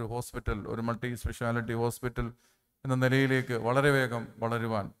ഒരു ഹോസ്പിറ്റൽ, ഒരു മൾട്ടി സ്പെഷ്യാലിറ്റി ഹോസ്പിറ്റൽ എന്ന നിലയിലേക്ക് വളരെ വേഗം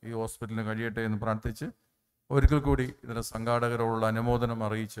വളരുവാൻ ഈ ഹോസ്പിറ്റലിന് കഴിയട്ടെ എന്ന് പ്രാർത്ഥിച്ച് ഒരിക്കൽ കൂടി ഇതിൻ്റെ സംഘാടകരോടുള്ള അനുമോദനം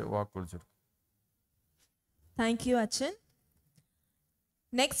അറിയിച്ച് വാക്കുകൾ ചേർക്കും. Thank you, Achan.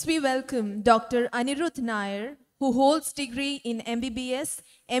 Next, we welcome Dr. Anirudh Nair, who holds degree in MBBS,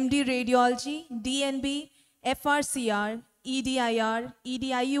 MD Radiology, DNB, FRCR, EDIR,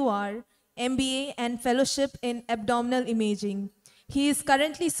 EDIUR, MBA and Fellowship in Abdominal Imaging. He is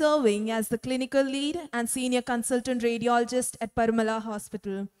currently serving as the clinical lead and senior consultant radiologist at Parumala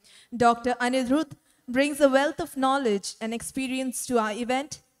Hospital. Dr. Anirudh brings a wealth of knowledge and experience to our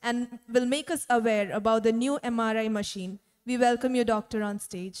event and will make us aware about the new MRI machine. We welcome you, Doctor, on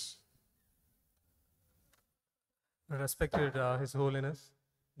stage. Respected His Holiness,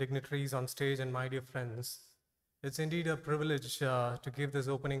 dignitaries on stage, and my dear friends, it's indeed a privilege to give this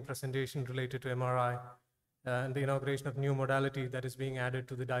opening presentation related to MRI and the inauguration of new modality that is being added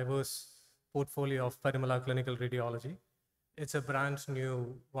to the diverse portfolio of Parumala Clinical Radiology. It's a brand new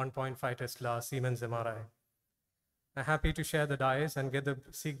 1.5 Tesla Siemens MRI. I'm happy to share the dais and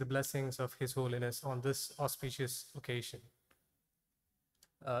seek the blessings of His Holiness on this auspicious occasion.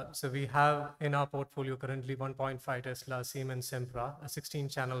 So we have in our portfolio currently 1.5 Tesla Siemens Sempra, a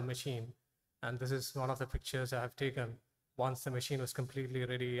 16-channel machine. And this is one of the pictures I have taken once the machine was completely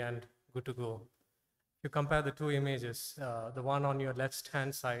ready and good to go. If you compare the two images, the one on your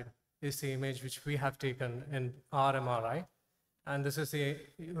left-hand side is the image which we have taken in our MRI. And this is the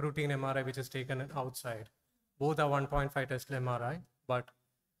routine MRI which is taken outside. Both are 1.5 Tesla MRI, but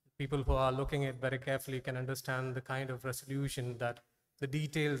people who are looking at it very carefully can understand the kind of resolution that the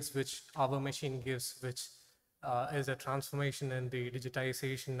details which our machine gives, which is a transformation in the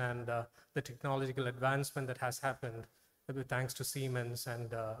digitization and the technological advancement that has happened thanks to Siemens, and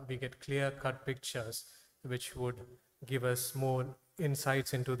we get clear-cut pictures which would give us more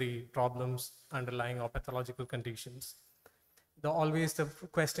insights into the problems underlying our pathological conditions. Always the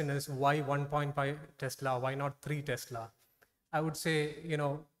question is, why 1.5 Tesla? Why not 3 Tesla? I would say,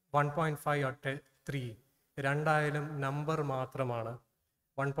 1.5 or 3. രണ്ടായാലും number മാത്രമാണ്.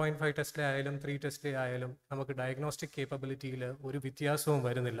 1.5 Tesla ആയാലും 3 Tesla ആയാലും നമുക്ക് diagnostic കേപ്പബിലിറ്റിയിൽ ഒരു വ്യത്യാസവും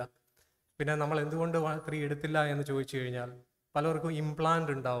വരുന്നില്ല. പിന്നെ നമ്മൾ എന്തുകൊണ്ട് 3 എടുത്തില്ല എന്ന് ചോദിച്ചു കഴിഞ്ഞാൽ, പലർക്കും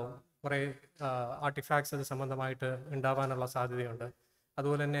ഇംപ്ലാന്റ് ഉണ്ടാവും, കുറേ ആർട്ടിഫാക്ട്സ് അത് സംബന്ധമായിട്ട് ഉണ്ടാവാനുള്ള സാധ്യതയുണ്ട്.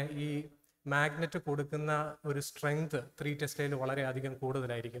 അതുപോലെ തന്നെ ഈ മാഗ്നറ്റ് കൊടുക്കുന്ന ഒരു സ്ട്രെങ്ത് 3 ടെസ്ലയിൽ വളരെയധികം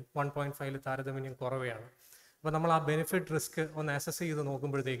കൂടുതലായിരിക്കും. 1.5 താരതമ്യം കുറവാണ്. അപ്പോൾ നമ്മൾ ആ ബെനിഫിറ്റ് റിസ്ക് ഒന്ന് അസസ് ചെയ്ത്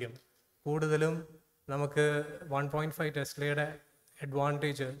നോക്കുമ്പോഴത്തേക്കും കൂടുതലും നമുക്ക് 1.5 ടെസ്ലയുടെ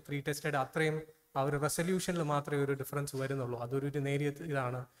അഡ്വാൻറ്റേജ് 3 ടെസ്ലയുടെ അത്രയും ആ ഒരു റെസൊല്യൂഷനിൽ മാത്രമേ ഒരു ഡിഫറൻസ് വരുന്നുള്ളൂ. അതൊരു നേരിയ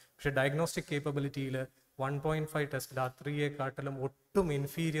ഇതാണ്. പക്ഷേ ഡയഗ്നോസ്റ്റിക് കേപ്പബിലിറ്റിയിൽ 1.5 ടെസ്ല 3യെക്കാട്ടിലും ഒട്ടും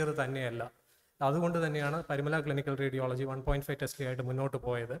ഇൻഫീരിയർ തന്നെയല്ല. അതുകൊണ്ട് തന്നെയാണ് പരിമല ക്ലിനിക്കൽ റേഡിയോളജി 1.5 ടെസ്ലയായിട്ട് മുന്നോട്ട്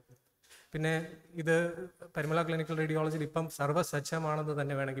പോയത്. പിന്നെ ഇത് പരിമല ക്ലിനിക്കൽ റേഡിയോളജിയിൽ ഇപ്പം സർവ്വസജ്ജമാണെന്ന്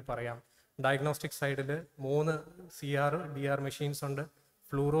തന്നെ വേണമെങ്കിൽ പറയാം. ഡയഗ്നോസ്റ്റിക് സൈഡിൽ 3 CR DR മെഷീൻസ് ഉണ്ട്,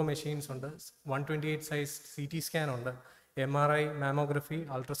 ഫ്ലൂറോ മെഷീൻസ് ഉണ്ട്, 128 സൈസ് CT സ്കാൻ ഉണ്ട്, MRI, മാമോഗ്രഫി,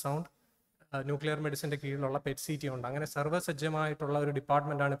 അൾട്രാസൗണ്ട്, ന്യൂക്ലിയർ മെഡിസിൻ്റെ കീഴിലുള്ള PET CT ഉണ്ട്. അങ്ങനെ സർവ്വസജ്ജമായിട്ടുള്ള ഒരു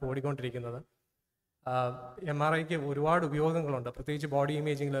ഡിപ്പാർട്ട്മെൻറ്റാണ് ഇപ്പോൾ ഓടിക്കൊണ്ടിരിക്കുന്നത്. MRIക്ക് ഒരുപാട് ഉപയോഗങ്ങളുണ്ട്. പ്രത്യേകിച്ച് ബോഡി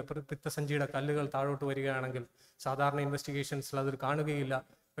ഇമേജിങ്ങിൽ പിത്തസഞ്ചിയുടെ കല്ലുകൾ താഴോട്ട് വരികയാണെങ്കിൽ സാധാരണ ഇൻവെസ്റ്റിഗേഷൻസിൽ അതിൽ കാണുകയില്ല.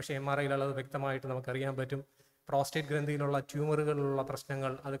 പക്ഷേ MRIയിൽ അത് വ്യക്തമായിട്ട് നമുക്കറിയാൻ പറ്റും. പ്രോസ്റ്റേറ്റ് ഗ്രന്ഥിയിലുള്ള ട്യൂമറുകളിലുള്ള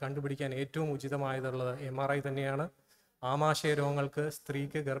പ്രശ്നങ്ങൾ അത് കണ്ടുപിടിക്കാൻ ഏറ്റവും ഉചിതമായതുള്ളത് MRI തന്നെയാണ്. ആമാശയ രോഗങ്ങൾക്ക്,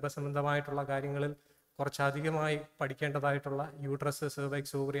 സ്ത്രീക്ക് ഗർഭസംബന്ധമായിട്ടുള്ള കാര്യങ്ങളിൽ കുറച്ചധികമായി പഠിക്കേണ്ടതായിട്ടുള്ള യൂട്രസ്,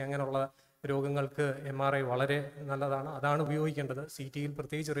 സെർവൈക്സ്, ഓവറി അങ്ങനെയുള്ള രോഗങ്ങൾക്ക് MRI വളരെ നല്ലതാണ്. അതാണ് ഉപയോഗിക്കേണ്ടത്. CTയിൽ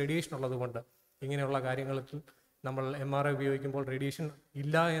പ്രത്യേകിച്ച് റേഡിയേഷൻ ഉള്ളതുകൊണ്ട് ഇങ്ങനെയുള്ള കാര്യങ്ങൾക്ക് നമ്മൾ MRI ഉപയോഗിക്കുമ്പോൾ റേഡിയേഷൻ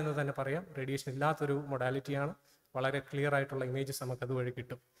ഇല്ല എന്ന് തന്നെ പറയാം. റേഡിയേഷൻ ഇല്ലാത്തൊരു മൊഡാലിറ്റിയാണ്. വളരെ ക്ലിയർ ആയിട്ടുള്ള ഇമേജസ് നമുക്ക് അതുവഴി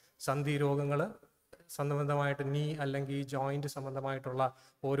കിട്ടും. സന്ധി രോഗങ്ങൾ സംബന്ധമായിട്ട് നീ അല്ലെങ്കിൽ ജോയിൻറ്റ് സംബന്ധമായിട്ടുള്ള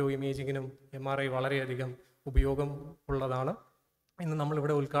ഓരോ ഇമേജിങ്ങിനും MRI വളരെയധികം ഉപയോഗം ഉള്ളതാണ്. ഇന്ന്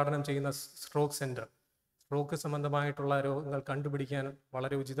നമ്മളിവിടെ ഉദ്ഘാടനം ചെയ്യുന്ന സ്ട്രോക്ക് സെൻറ്റർ, സ്ട്രോക്ക് സംബന്ധമായിട്ടുള്ള രോഗങ്ങൾ കണ്ടുപിടിക്കാൻ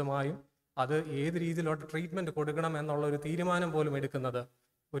വളരെ ഉചിതമായും അത് ഏത് രീതിയിലുള്ള ട്രീറ്റ്മെൻറ്റ് കൊടുക്കണം എന്നുള്ള ഒരു തീരുമാനം പോലും എടുക്കുന്നത്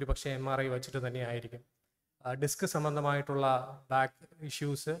ഒരു പക്ഷേ MRI വെച്ചിട്ട് തന്നെയായിരിക്കും. ഡിസ്ക് സംബന്ധമായിട്ടുള്ള ബാക്ക്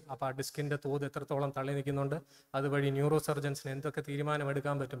ഇഷ്യൂസ്, അപ്പോൾ ആ ഡിസ്കിൻ്റെ തോത് എത്രത്തോളം തള്ളി നിൽക്കുന്നുണ്ട്, അതുവഴി ന്യൂറോ സർജൻസിന് എന്തൊക്കെ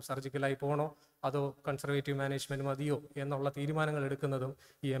തീരുമാനമെടുക്കാൻ പറ്റും, സർജിക്കലായി പോകണോ അതോ കൺസർവേറ്റീവ് മാനേജ്മെൻറ്റ് മതിയോ എന്നുള്ള തീരുമാനങ്ങൾ എടുക്കുന്നതും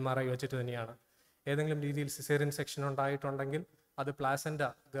ഈ MRI വെച്ചിട്ട് തന്നെയാണ്. ഏതെങ്കിലും രീതിയിൽ സിസേറിയൻ സെക്ഷൻ ഉണ്ടായിട്ടുണ്ടെങ്കിൽ അത് പ്ലാസൻ്റ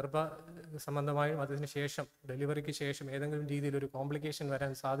ഗർഭ സംബന്ധമായും അതിന് ശേഷം ഡെലിവറിക്ക് ശേഷം ഏതെങ്കിലും രീതിയിൽ ഒരു കോംപ്ലിക്കേഷൻ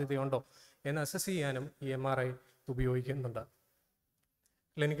വരാൻ സാധ്യതയുണ്ടോ എന്ന് അസസ് ചെയ്യാനും ഈ MRI ഉപയോഗിക്കുന്നുണ്ട്.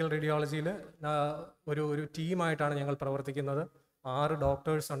 ക്ലിനിക്കൽ റേഡിയോളജിയിൽ ഒരു ടീമായിട്ടാണ് ഞങ്ങൾ പ്രവർത്തിക്കുന്നത്. 6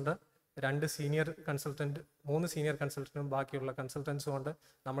 ഡോക്ടേഴ്സ് ഉണ്ട്, 2 സീനിയർ കൺസൾട്ടൻറ്റ്, 3 സീനിയർ കൺസൾട്ടൻറ്റും ബാക്കിയുള്ള കൺസൾട്ടൻസും ഉണ്ട്.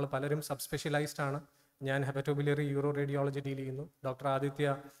 നമ്മൾ പലരും സബ് സ്പെഷ്യലൈസ്ഡ് ആണ്. ഞാൻ ഹെപ്പറ്റോബിലിയറി യൂറോ റേഡിയോളജി ഡീൽ ചെയ്യുന്നു. Doctor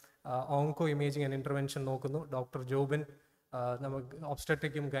Aditya onco imaging and intervention നോക്കുന്നു. ഡോക്ടർ ജോബിൻ നമുക്ക്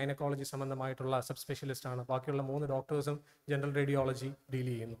ഒബ്സ്റ്ററ്റിക്കും ഗൈനക്കോളജി സംബന്ധമായിട്ടുള്ള സബ് സ്പെഷ്യലിസ്റ്റ് ആണ്. ബാക്കിയുള്ള 3 ഡോക്ടേഴ്സും ജനറൽ റേഡിയോളജി ഡീൽ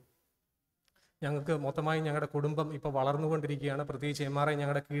ചെയ്യുന്നു. ഞങ്ങൾക്ക് മൊത്തമായി ഞങ്ങളുടെ കുടുംബം ഇപ്പോൾ വളർന്നുകൊണ്ടിരിക്കുകയാണ്. പ്രത്യേകിച്ച് MRI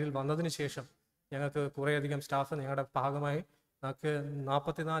ഞങ്ങളുടെ കീഴിൽ വന്നതിന് ശേഷം ഞങ്ങൾക്ക് കുറേയധികം സ്റ്റാഫ് ഞങ്ങളുടെ ഭാഗമായി ഞങ്ങൾക്ക്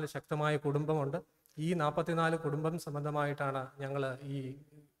 44 ശക്തമായ കുടുംബമുണ്ട്. ഈ 44 കുടുംബം സംബന്ധമായിട്ടാണ് ഞങ്ങൾ ഈ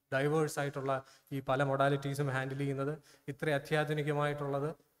ഡൈവേഴ്സ് ആയിട്ടുള്ള ഈ പല മൊഡാലിറ്റീസും ഹാൻഡിൽ ചെയ്യുന്നത്. ഇത്ര അത്യാധുനികമായിട്ടുള്ളത്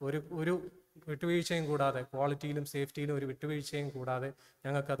ഒരു വിട്ടുവീഴ്ചയും കൂടാതെ, ക്വാളിറ്റിയിലും സേഫ്റ്റിയിലും ഒരു വിട്ടുവീഴ്ചയും കൂടാതെ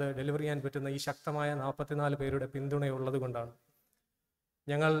ഞങ്ങൾക്കത് ഡെലിവർ ചെയ്യാൻ പറ്റുന്ന ഈ ശക്തമായ 44 പേരുടെ പിന്തുണയുള്ളത് കൊണ്ടാണ്.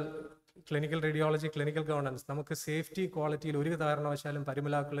 ഞങ്ങൾ ക്ലിനിക്കൽ റേഡിയോളജി, ക്ലിനിക്കൽ ഗവർണൻസ്, നമുക്ക് സേഫ്റ്റി ക്വാളിറ്റിയിൽ ഒരു കാരണവശാലും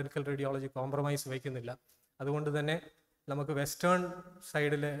പരിമല ക്ലിനിക്കൽ റേഡിയോളജി കോംപ്രമൈസ് വയ്ക്കുന്നില്ല. അതുകൊണ്ട് തന്നെ നമുക്ക് വെസ്റ്റേൺ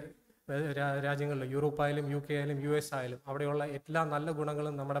സൈഡിലെ രാജ്യങ്ങളിൽ, യൂറോപ്പായാലും UK ആയാലും US ആയാലും അവിടെയുള്ള എല്ലാ നല്ല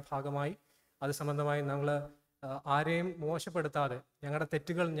ഗുണങ്ങളും നമ്മുടെ ഭാഗമായി അത് സംബന്ധമായി ഞങ്ങൾ ആരെയും മോശപ്പെടുത്താതെ ഞങ്ങളുടെ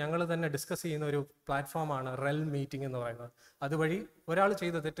തെറ്റുകൾ ഞങ്ങൾ തന്നെ ഡിസ്കസ് ചെയ്യുന്ന ഒരു പ്ലാറ്റ്ഫോമാണ് റെൽ മീറ്റിംഗ് എന്ന് പറയുന്നത്. അതുവഴി ഒരാൾ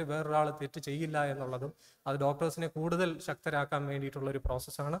ചെയ്ത തെറ്റ് വേറൊരാൾ തെറ്റ് ചെയ്യില്ല എന്നുള്ളതും അത് ഡോക്ടേഴ്സിനെ കൂടുതൽ ശക്തരാക്കാൻ വേണ്ടിയിട്ടുള്ള ഒരു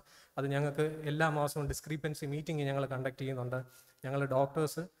പ്രോസസ്സാണ്. അത് ഞങ്ങൾക്ക് എല്ലാ മാസവും ഡിസ്ക്രിപ്പൻസി മീറ്റിംഗ് ഞങ്ങൾ കണ്ടക്ട് ചെയ്യുന്നുണ്ട്. ഞങ്ങൾ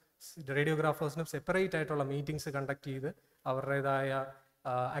ഡോക്ടേഴ്സ്, റേഡിയോഗ്രാഫേഴ്സിനും സെപ്പറേറ്റ് ആയിട്ടുള്ള മീറ്റിംഗ്സ് കണ്ടക്ട് ചെയ്ത് അവരുടേതായ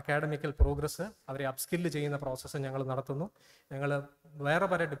അക്കാഡമിക്കൽ പ്രോഗ്രസ് അവരെ അപ്സ്കില്ല് ചെയ്യുന്ന പ്രോസസ്സ് ഞങ്ങൾ നടത്തുന്നു. ഞങ്ങൾ വേറെ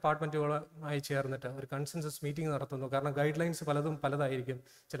പല ഡിപ്പാർട്ട്മെൻറ്റുകളുമായി ചേർന്നിട്ട് ഒരു കൺസെൻസസ് മീറ്റിംഗ് നടത്തുന്നു. കാരണം ഗൈഡ് ലൈൻസ് പലതായിരിക്കും.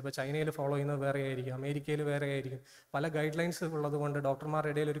 ചിലപ്പോൾ ചൈനയിൽ ഫോളോ ചെയ്യുന്നത് വേറെ ആയിരിക്കും, അമേരിക്കയിൽ വേറെ ആയിരിക്കും. പല ഗൈഡ് ലൈൻസ് ഉള്ളതുകൊണ്ട്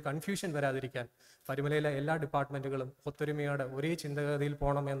ഡോക്ടർമാരുടെ ഇടയിൽ ഒരു കൺഫ്യൂഷൻ വരാതിരിക്കാൻ പരിമലയിലെ എല്ലാ ഡിപ്പാർട്ട്മെൻറ്റുകളും ഒത്തൊരുമയോടെ ഒരേ ചിന്തഗതിയിൽ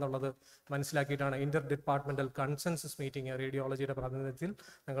പോകണം എന്നുള്ളത് മനസ്സിലാക്കിയിട്ടാണ് ഇന്റർ ഡിപ്പാർട്ട്മെൻറ്റൽ കൺസെൻസസ് മീറ്റിംഗ് റേഡിയോളജിയുടെ പ്രാതിനിധ്യത്തിൽ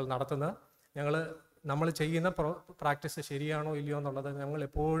ഞങ്ങൾ നടത്തുന്നത്. നമ്മൾ ചെയ്യുന്ന പ്രാക്ടീസ് ശരിയാണോ ഇല്ലയോ എന്നുള്ളത് ഞങ്ങൾ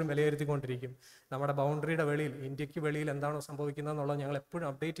എപ്പോഴും വിലയിരുത്തിക്കൊണ്ടിരിക്കും. നമ്മുടെ ബൗണ്ടറിയുടെ വെളിയിൽ, ഇന്ത്യക്ക് വെളിയിൽ എന്താണോ സംഭവിക്കുന്നത് എന്നുള്ളത് ഞങ്ങൾ എപ്പോഴും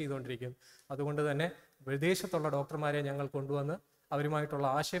അപ്ഡേറ്റ് ചെയ്തുകൊണ്ടിരിക്കും. അതുകൊണ്ട് തന്നെ വിദേശത്തുള്ള ഡോക്ടർമാരെ ഞങ്ങൾ കൊണ്ടുവന്ന് അവരുമായിട്ടുള്ള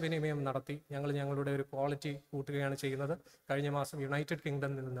ആശയവിനിമയം നടത്തി ഞങ്ങളുടെ ഒരു ക്വാളിറ്റി കൂട്ടുകയാണ് ചെയ്യുന്നത്. കഴിഞ്ഞ മാസം യുണൈറ്റഡ്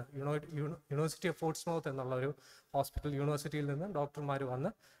കിങ്ഡമിൽ നിന്ന് യൂണിവേഴ്സിറ്റി ഓഫ് പോർട്സ്മൗത്ത് എന്നുള്ള ഒരു യൂണിവേഴ്സിറ്റിയിൽ നിന്ന് ഡോക്ടർമാർ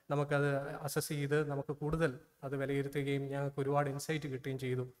വന്ന് നമുക്കത് അസസ് ചെയ്ത് നമുക്ക് കൂടുതൽ അത് വിലയിരുത്തുകയും ഞങ്ങൾക്ക് ഒരുപാട് ഇൻസൈറ്റ് കിട്ടുകയും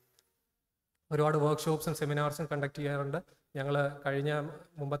ചെയ്തു. ഒരുപാട് വർക്ക്ഷോപ്സും സെമിനാർസും കണ്ടക്ട് ചെയ്യാറുണ്ട്. ഞങ്ങൾ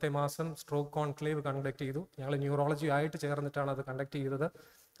മുമ്പത്തെ മാസം സ്ട്രോക്ക് കോൺക്ലേവ് കണ്ടക്ട് ചെയ്തു. ഞങ്ങൾ ന്യൂറോളജി ആയിട്ട് ചേർന്നിട്ടാണ് അത് കണ്ടക്ട് ചെയ്തത്.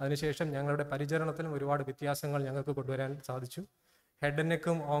 അതിനുശേഷം ഞങ്ങളുടെ പരിചരണത്തിലും ഒരുപാട് വ്യത്യാസങ്ങൾ ഞങ്ങൾക്ക് കൊണ്ടുവരാൻ സാധിച്ചു. Head and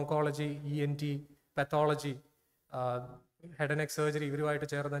നെക്കും oncology, ENT, pathology, head and neck surgery ഇവരുമായിട്ട്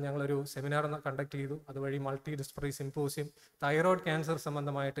ചേർന്ന് ഞങ്ങളൊരു സെമിനാർ കണ്ടക്ട് ചെയ്തു. അതുവഴി മൾട്ടി ഡിസ്പ്ലറി സിംപോസിയം, തൈറോയ്ഡ് ക്യാൻസർ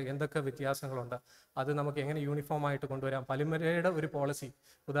സംബന്ധമായിട്ട് എന്തൊക്കെ വ്യത്യാസങ്ങളുണ്ട്, അത് നമുക്ക് എങ്ങനെ യൂണിഫോം ആയിട്ട് കൊണ്ടുവരാം, പരുമലയുടെ ഒരു പോളിസി.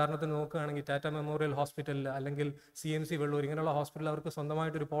 ഉദാഹരണത്തിന് നോക്കുകയാണെങ്കിൽ ടാറ്റ മെമ്മോറിയൽ ഹോസ്പിറ്റലിൽ അല്ലെങ്കിൽ CMC വെള്ളൂർ ഇങ്ങനെയുള്ള ഹോസ്പിറ്റലിൽ അവർക്ക്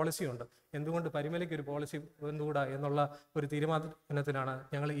സ്വന്തമായിട്ടൊരു പോളിസി ഉണ്ട്. എന്തുകൊണ്ട് പരുമലയ്ക്ക് ഒരു പോളിസി എന്തുകൂടാ എന്നുള്ള ഒരു തീരുമാനത്തിനാണ്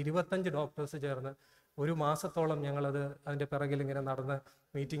ഞങ്ങൾ 25 ഡോക്ടേഴ്സ് ചേർന്ന് ഒരു മാസത്തോളം ഞങ്ങളത് അതിൻ്റെ പിറകിൽ ഇങ്ങനെ നടന്ന്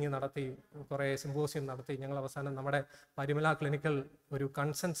മീറ്റിംഗ് നടത്തി, കുറേ സിമ്പോസിയം നടത്തി. ഞങ്ങൾ അവസാനം നമ്മുടെ പരുമല ക്ലിനിക്കൽ ഒരു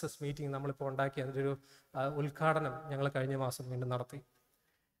കൺസെൻസസ് മീറ്റിംഗ് നമ്മളിപ്പോൾ ഉണ്ടാക്കി. അതിൻ്റെ ഒരു ഉദ്ഘാടനം ഞങ്ങൾ കഴിഞ്ഞ മാസം വീണ്ടും നടത്തി.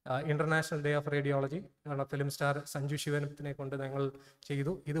 International day of radiology film star Sanju ശിവനത്തിനെ കൊണ്ട് ഞങ്ങൾ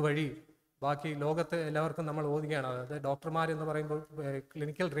ചെയ്തു. ഇതുവഴി ബാക്കി ലോകത്ത് എല്ലാവർക്കും നമ്മൾ ഓതുകയാണ്. അതായത് ഡോക്ടർമാർ എന്ന് പറയുമ്പോൾ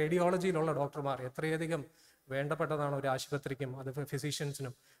ക്ലിനിക്കൽ റേഡിയോളജിയിലുള്ള ഡോക്ടർമാർ എത്രയധികം വേണ്ടപ്പെട്ടതാണ് ഒരു ആശുപത്രിക്കും അത്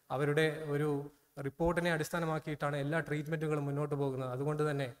ഫിസിഷ്യൻസിനും. അവരുടെ ഒരു റിപ്പോർട്ടിനെ അടിസ്ഥാനമാക്കിയിട്ടാണ് എല്ലാ ട്രീറ്റ്മെൻറ്റുകളും മുന്നോട്ട് പോകുന്നത്. അതുകൊണ്ട്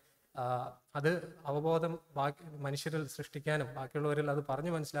തന്നെ അത് അവബോധം മനുഷ്യരിൽ സൃഷ്ടിക്കാനും ബാക്കിയുള്ളവരിൽ അത്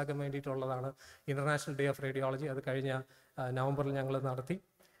പറഞ്ഞു മനസ്സിലാക്കാൻ വേണ്ടിയിട്ടുള്ളതാണ് ഇൻ്റർനാഷണൽ ഡേ ഓഫ് റേഡിയോളജി. അത് കഴിഞ്ഞ നവംബറിൽ ഞങ്ങൾ നടത്തി.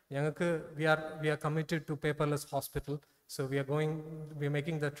 ഞങ്ങൾക്ക് V are committed to paperless hospital. So we are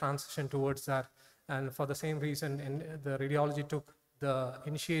making the transition towards that, and for the same reason, the radiology took the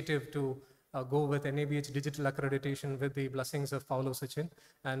initiative to go with NABH digital accreditation with the blessings of Paulo Sachin,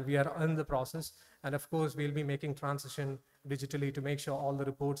 and we are in the process. And of course, we'll be making transition digitally to make sure all the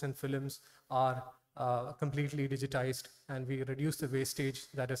reports and films are completely digitized, and we reduce the wastage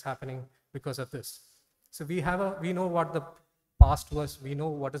that is happening because of this. So we know what the past was, we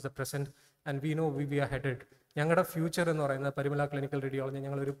know what is the present, and we know we are headed. ഞങ്ങളുടെ future എന്ന് പറയുന്നത് Parumala clinical radiology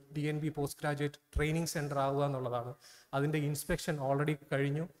ഞങ്ങളൊരു DNB post graduate training centre ആവുക എന്നുള്ളതാണ്. അതിൻ്റെ inspection already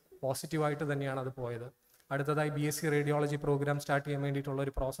കഴിഞ്ഞു, പോസിറ്റീവായിട്ട് തന്നെയാണ് അത് പോയത്. അടുത്തതായി BSc റേഡിയോളജി പ്രോഗ്രാം സ്റ്റാർട്ട് ചെയ്യാൻ വേണ്ടിയിട്ടുള്ള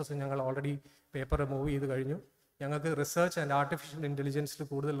ഒരു പ്രോസസ്സ് ഞങ്ങൾ ഓൾറെഡി പേപ്പർ മൂവ് ചെയ്ത് കഴിഞ്ഞു. ഞങ്ങൾക്ക് റിസർച്ച് ആൻഡ് ആർട്ടിഫിഷ്യൽ ഇൻ്റലിജൻസിൽ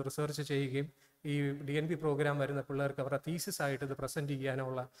കൂടുതൽ റിസർച്ച് ചെയ്യുകയും ഈ DNB പ്രോഗ്രാം വരുന്ന പിള്ളേർക്ക് അവരുടെ തീസിസ് ആയിട്ട് ഇത് പ്രസൻറ്റ്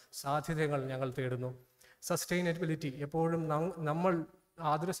ചെയ്യാനുള്ള സാധ്യതകൾ ഞങ്ങൾ തേടുന്നു. സസ്റ്റൈനബിലിറ്റി എപ്പോഴും നമ്മൾ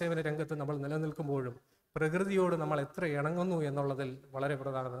ആതുര സേവന രംഗത്ത് നമ്മൾ നിലനിൽക്കുമ്പോഴും പ്രകൃതിയോട് നമ്മൾ എത്ര ഇണങ്ങുന്നു എന്നുള്ളതിൽ വളരെ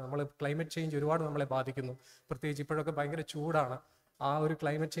പ്രധാനമാണ്. നമ്മൾ ക്ലൈമറ്റ് ചേഞ്ച് ഒരുപാട് നമ്മളെ ബാധിക്കുന്നു. പ്രത്യേകിച്ച് ഇപ്പോഴൊക്കെ ഭയങ്കര ചൂടാണ്. ആ ഒരു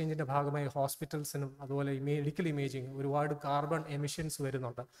ക്ലൈമറ്റ് ചേഞ്ചിൻ്റെ ഭാഗമായി ഹോസ്പിറ്റൽസിനും അതുപോലെ മെഡിക്കൽ ഇമേജിങ് ഒരുപാട് കാർബൺ എമിഷൻസ്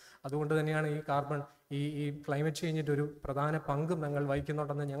വരുന്നുണ്ട്. അതുകൊണ്ട് തന്നെയാണ് ഈ ക്ലൈമറ്റ് ചേഞ്ചിൻ്റെ ഒരു പ്രധാന പങ്കും ഞങ്ങൾ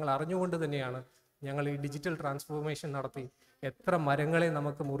വഹിക്കുന്നുണ്ടെന്ന് ഞങ്ങൾ അറിഞ്ഞുകൊണ്ട് തന്നെയാണ് ഞങ്ങൾ ഈ ഡിജിറ്റൽ ട്രാൻസ്ഫോർമേഷൻ നടത്തി എത്ര മരങ്ങളെ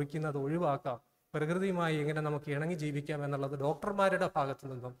നമുക്ക് മുറിക്കുന്നത് ഒഴിവാക്കാം, പ്രകൃതിയുമായി എങ്ങനെ നമുക്ക് ഇണങ്ങി ജീവിക്കാം എന്നുള്ളത് ഡോക്ടർമാരുടെ ഭാഗത്തു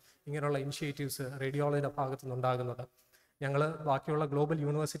നിന്നും ഇങ്ങനെയുള്ള ഇനിഷ്യേറ്റീവ്സ് റേഡിയോളജിയുടെ ഭാഗത്തു നിന്നുണ്ടാകുന്നത്. ഞങ്ങൾ ബാക്കിയുള്ള ഗ്ലോബൽ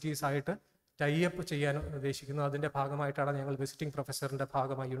യൂണിവേഴ്സിറ്റീസായിട്ട് ടൈഅപ്പ് ചെയ്യാൻ ഉദ്ദേശിക്കുന്നു. അതിൻ്റെ ഭാഗമായിട്ടാണ് ഞങ്ങൾ വിസിറ്റിംഗ് പ്രൊഫസറിൻ്റെ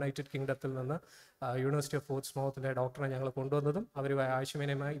ഭാഗമായി യുണൈറ്റഡ് കിങ്ഡത്തിൽ നിന്ന് യൂണിവേഴ്സിറ്റി ഓഫ് പോർട്സ്മൗത്തിലെ ഡോക്ടറെ ഞങ്ങൾ കൊണ്ടുവന്നതും അവരുമായി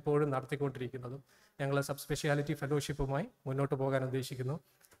ആശയവിനിമയം ഇപ്പോഴും നടത്തിക്കൊണ്ടിരിക്കുന്നതും. ഞങ്ങൾ സബ് സ്പെഷ്യാലിറ്റി ഫെലോഷിപ്പുമായി മുന്നോട്ട് പോകാൻ ഉദ്ദേശിക്കുന്നു.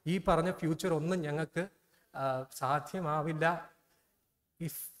 ഈ പറഞ്ഞ ഫ്യൂച്ചർ ഒന്നും ഞങ്ങൾക്ക് സാധ്യമാവില്ല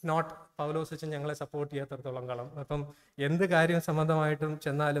ഇഫ് നോട്ട് പൗലോ സച്ചിൻ ഞങ്ങളെ സപ്പോർട്ട് ചെയ്യാത്തടത്തോളം കാലം. അപ്പം എന്ത് കാര്യം സംബന്ധമായിട്ടും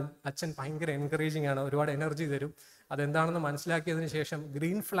ചെന്നാലും അച്ഛൻ ഭയങ്കര എൻകറേജിങ് ആണ്, ഒരുപാട് എനർജി തരും. അതെന്താണെന്ന് മനസ്സിലാക്കിയതിന് ശേഷം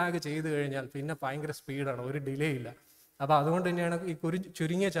ഗ്രീൻ ഫ്ലാഗ് ചെയ്ത് കഴിഞ്ഞാൽ പിന്നെ ഭയങ്കര സ്പീഡാണ്, ഒരു ഡിലേ ഇല്ല. അപ്പോൾ അതുകൊണ്ട് തന്നെയാണ് ഈ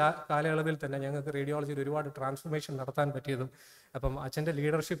ചുരുങ്ങിയ കാലയളവിൽ തന്നെ ഞങ്ങൾക്ക് റേഡിയോളജിയിൽ ഒരുപാട് ട്രാൻസ്ഫോർമേഷൻ നടത്താൻ പറ്റിയതും. അപ്പം അച്ഛൻ്റെ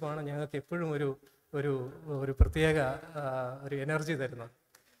ലീഡർഷിപ്പാണ് ഞങ്ങൾക്ക് എപ്പോഴും ഒരു പ്രത്യേക ഒരു എനർജി തരുന്നത്.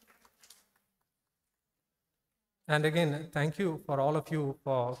 And again, thank you for all of you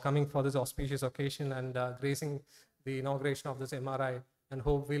for coming for this auspicious occasion and gracing the inauguration of this MRI, and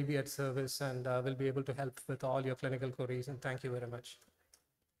hope we'll be at service and will be able to help with all your clinical queries, and thank you very much.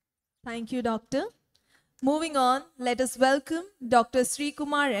 Thank you, Doctor. Moving on, let us welcome Dr. Sri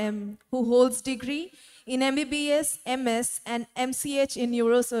Kumar M, who holds degree in MBBS, MS and MCH in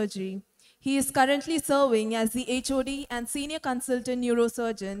neurosurgery. He is currently serving as the HOD and Senior Consultant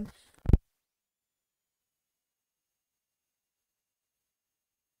Neurosurgeon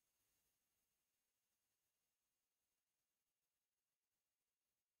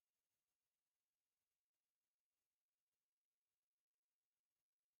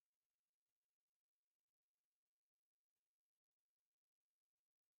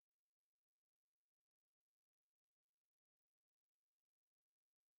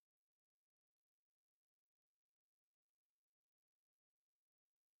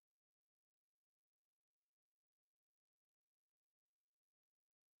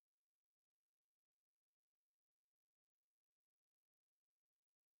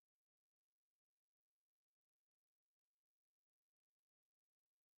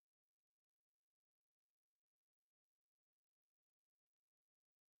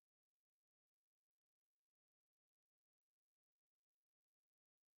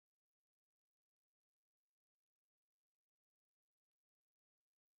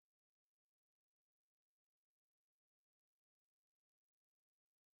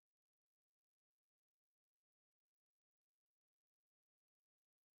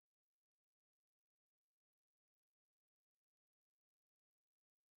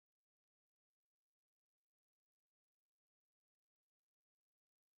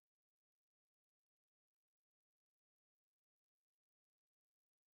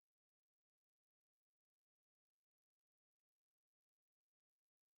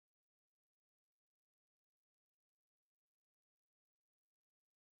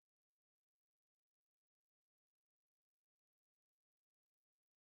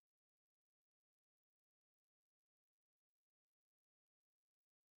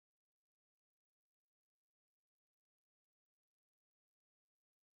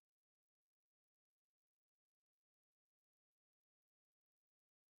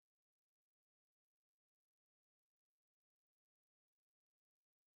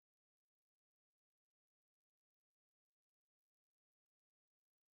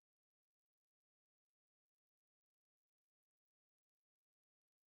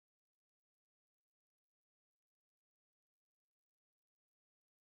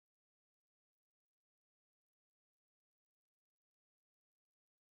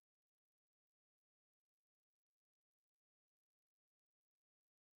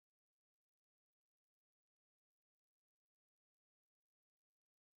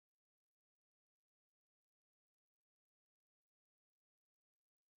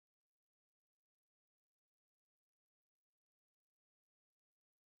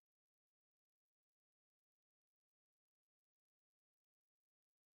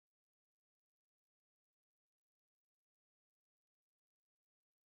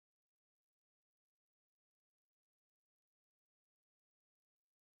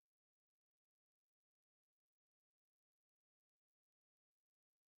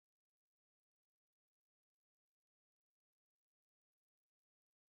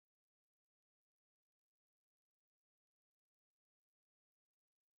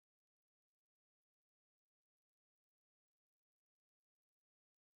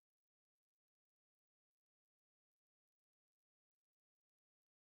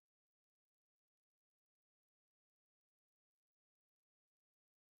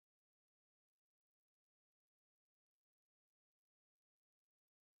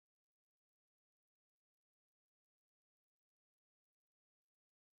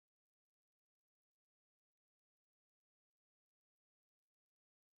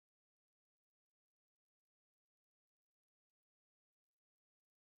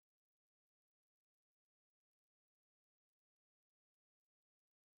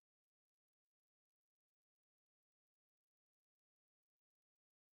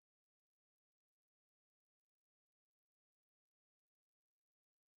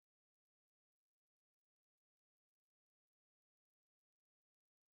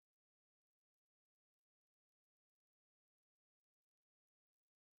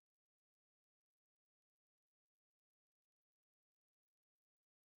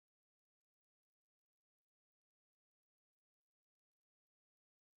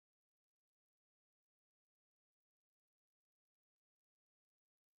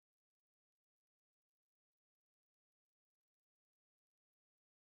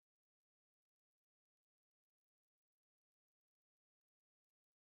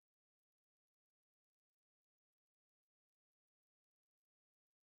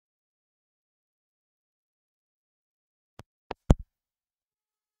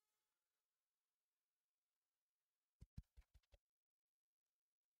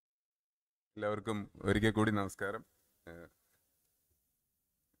എല്ലാവർക്കും ഒരിക്കൽ കൂടി നമസ്കാരം.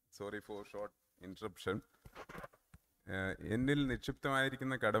 Sorry for short interruption. എന്നിൽ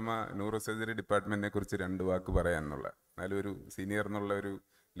നിക്ഷിപ്തമായിരിക്കുന്ന കടമ neuro surgery ഡിപ്പാർട്ട്മെൻറ്റിനെ കുറിച്ച് 2 വാക്ക് പറയാമെന്നുള്ള, എന്നാലും ഒരു senior എന്നുള്ള ഒരു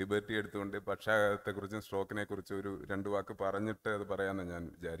ലിബർട്ടി എടുത്തുകൊണ്ട് പക്ഷാഘാതത്തെക്കുറിച്ചും സ്ട്രോക്കിനെ കുറിച്ചും ഒരു 2 വാക്ക് പറഞ്ഞിട്ട് അത് പറയാമെന്ന് ഞാൻ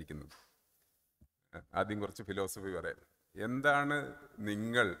വിചാരിക്കുന്നത്. ആദ്യം കുറച്ച് ഫിലോസഫി പറയാം. എന്താണ്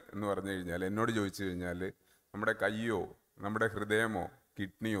നിങ്ങൾ എന്ന് പറഞ്ഞു കഴിഞ്ഞാൽ, എന്നോട് ചോദിച്ചു കഴിഞ്ഞാൽ, നമ്മുടെ കയ്യോ നമ്മുടെ ഹൃദയമോ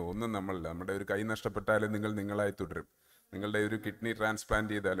കിഡ്നിയോ ഒന്നും നമ്മളല്ല. നമ്മുടെ ഒരു കൈ നഷ്ടപ്പെട്ടാലും നിങ്ങൾ നിങ്ങളായി തുടരും. നിങ്ങളുടെ ഒരു കിഡ്നി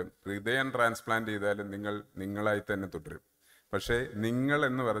ട്രാൻസ്പ്ലാന്റ് ചെയ്താലും ഹൃദയം ട്രാൻസ്പ്ലാന്റ് ചെയ്താലും നിങ്ങൾ നിങ്ങളായി തന്നെ തുടരും. പക്ഷേ നിങ്ങൾ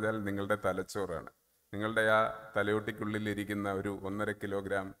എന്ന് പറഞ്ഞാൽ നിങ്ങളുടെ തലച്ചോറാണ്. നിങ്ങളുടെ ആ തലയോട്ടിക്കുള്ളിലിരിക്കുന്ന ഒരു 1.5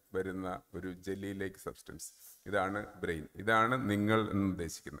 കിലോഗ്രാം വരുന്ന ഒരു ജെല്ലി ലേക്ക് സബ്സ്റ്റൻസ്, ഇതാണ് ബ്രെയിൻ. ഇതാണ് നിങ്ങൾ എന്ന്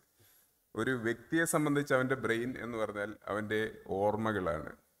ഉദ്ദേശിക്കുന്നത്. ഒരു വ്യക്തിയെ സംബന്ധിച്ച് അവൻ്റെ ബ്രെയിൻ എന്ന് പറഞ്ഞാൽ അവൻ്റെ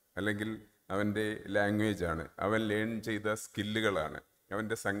ഓർമ്മകളാണ്, അല്ലെങ്കിൽ അവൻ്റെ ലാംഗ്വേജ് ആണ്, അവൻ ലേൺ ചെയ്ത സ്കില്ലുകളാണ്,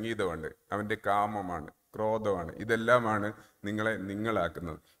 അവൻ്റെ സംഗീതമാണ്, അവൻ്റെ കാമമാണ്, ക്രോധമാണ്. ഇതെല്ലാമാണ് നിങ്ങളെ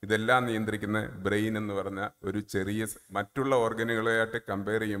നിങ്ങളാക്കുന്നത്. ഇതെല്ലാം നിയന്ത്രിക്കുന്ന ബ്രെയിൻ എന്ന് പറഞ്ഞ ഒരു ചെറിയ, മറ്റുള്ള ഓർഗനുകളായിട്ട്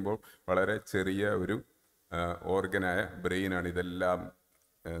കമ്പയർ ചെയ്യുമ്പോൾ വളരെ ചെറിയ ഒരു ഓർഗനായ ബ്രെയിനാണ് ഇതെല്ലാം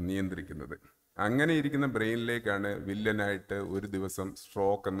നിയന്ത്രിക്കുന്നത്. അങ്ങനെ ഇരിക്കുന്ന ബ്രെയിനിലേക്കാണ് വില്ലനായിട്ട് ഒരു ദിവസം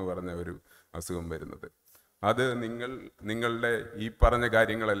സ്ട്രോക്ക് എന്ന് പറഞ്ഞ ഒരു അസുഖം വരുന്നത്. അത് നിങ്ങളുടെ ഈ പറഞ്ഞ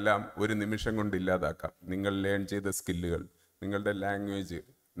കാര്യങ്ങളെല്ലാം ഒരു നിമിഷം കൊണ്ട് ഇല്ലാതാക്കാം. നിങ്ങൾ ലേൺ ചെയ്ത സ്കില്ലുകൾ, നിങ്ങളുടെ ലാംഗ്വേജ്,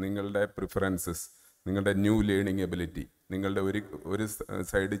 നിങ്ങളുടെ പ്രിഫറൻസസ്, നിങ്ങളുടെ ന്യൂ ലേണിംഗ് എബിലിറ്റി, നിങ്ങളുടെ ഒരു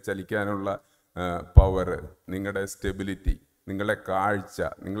സൈഡിൽ ചലിക്കാനുള്ള പവർ, നിങ്ങളുടെ സ്റ്റെബിലിറ്റി, നിങ്ങളുടെ കാഴ്ച,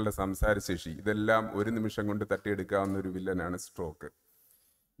 നിങ്ങളുടെ സംസാരശേഷി, ഇതെല്ലാം ഒരു നിമിഷം കൊണ്ട് തട്ടിയെടുക്കാവുന്ന ഒരു വില്ലനാണ് സ്ട്രോക്ക്.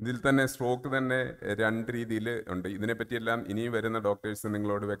 ഇതിൽ തന്നെ സ്ട്രോക്ക് തന്നെ 2 രീതിയിൽ ഉണ്ട്. ഇതിനെപ്പറ്റിയെല്ലാം ഇനിയും വരുന്ന ഡോക്ടേഴ്സ്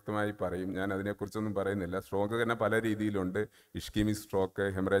നിങ്ങളോട് വ്യക്തമായി പറയും. ഞാൻ അതിനെക്കുറിച്ചൊന്നും പറയുന്നില്ല. സ്ട്രോക്ക് തന്നെ പല രീതിയിലുണ്ട്. Ischaemic stroke,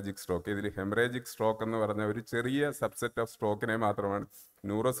 haemorrhagic stroke. ഇതിൽ ഹെമറാജിക് സ്ട്രോക്ക് എന്ന് പറഞ്ഞ ഒരു ചെറിയ സബ്സെറ്റ് ഓഫ് സ്ട്രോക്കിനെ മാത്രമാണ്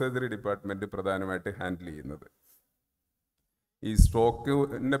ന്യൂറോ സർജറി ഡിപ്പാർട്ട്മെൻറ്റ് പ്രധാനമായിട്ട് ഹാൻഡിൽ ചെയ്യുന്നത്. ഈ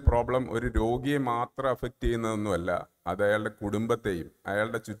സ്ട്രോക്കിൻ്റെ പ്രോബ്ലം ഒരു രോഗിയെ മാത്രം അഫക്റ്റ് ചെയ്യുന്നതൊന്നുമല്ല, അത് അയാളുടെ കുടുംബത്തെയും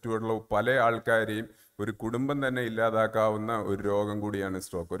അയാളുടെ ചുറ്റുമുള്ള പല ആൾക്കാരെയും, ഒരു കുടുംബം തന്നെ ഇല്ലാതാക്കാവുന്ന ഒരു രോഗം കൂടിയാണ്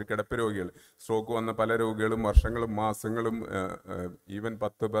സ്ട്രോക്ക്. ഒരു കിടപ്പ് രോഗികൾ, സ്ട്രോക്ക് വന്ന പല രോഗികളും വർഷങ്ങളും മാസങ്ങളും ഈവൻ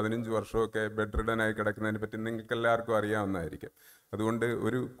 10-15 വർഷമൊക്കെ ബെഡ് റിഡനായി കിടക്കുന്നതിനെ പറ്റി നിങ്ങൾക്ക് എല്ലാവർക്കും അറിയാവുന്നതായിരിക്കും. അതുകൊണ്ട്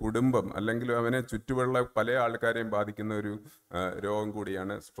ഒരു കുടുംബം അല്ലെങ്കിൽ അവനെ ചുറ്റുമുള്ള പല ആൾക്കാരെയും ബാധിക്കുന്ന ഒരു രോഗം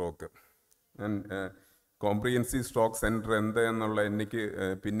കൂടിയാണ് സ്ട്രോക്ക്. ഞാൻ കോംപ്രിഹെൻസീവ് സ്ട്രോക്ക് സെൻറ്റർ എന്ത് എന്നുള്ള എനിക്ക്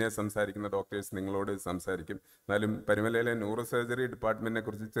പിന്നെ സംസാരിക്കുന്ന ഡോക്ടേഴ്സ് നിങ്ങളോട് സംസാരിക്കും. എന്നാലും പരുമലയിലെ ന്യൂറോ സർജറി ഡിപ്പാർട്ട്മെൻറ്റിനെ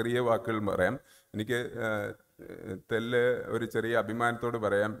കുറിച്ച് ചെറിയ വാക്കുകൾ പറയാം. എനിക്ക് ഒരു ചെറിയ അഭിമാനത്തോട്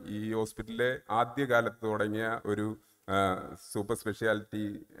പറയാം, ഈ ഹോസ്പിറ്റലിലെ ആദ്യകാലത്ത് തുടങ്ങിയ ഒരു സൂപ്പർ സ്പെഷ്യാലിറ്റി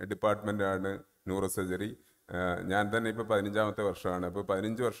ഡിപ്പാർട്ട്മെൻറ്റാണ് ന്യൂറോ സർജറി. ഞാൻ തന്നെ ഇപ്പോൾ 15ാമത്തെ വർഷമാണ്. അപ്പോൾ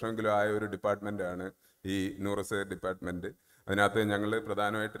 15 വർഷമെങ്കിലും ആയ ഒരു ഡിപ്പാർട്ട്മെൻറ്റാണ് ഈ ന്യൂറോ സർജറി ഡിപ്പാർട്ട്മെൻറ്റ്. അതിനകത്ത് ഞങ്ങൾ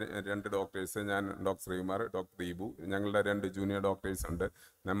പ്രധാനമായിട്ട് 2 ഡോക്ടേഴ്സ്, ഞാൻ ഡോക്ടർ ശ്രീകുമാർ, ഡോക്ടർ ദീപു, ഞങ്ങളുടെ 2 ജൂനിയർ ഡോക്ടേഴ്സ് ഉണ്ട്.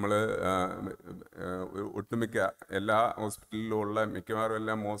 നമ്മൾ ഒട്ടുമിക്ക എല്ലാ ഹോസ്പിറ്റലിലും ഉള്ള മിക്കവാറും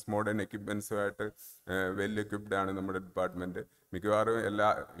എല്ലാം മോസ്റ്റ് മോഡേൺ എക്യുപ്മെൻസുമായിട്ട് വെൽ എക്യുപ്ഡ് ആണ് നമ്മുടെ ഡിപ്പാർട്ട്മെൻറ്റ്. മിക്കവാറും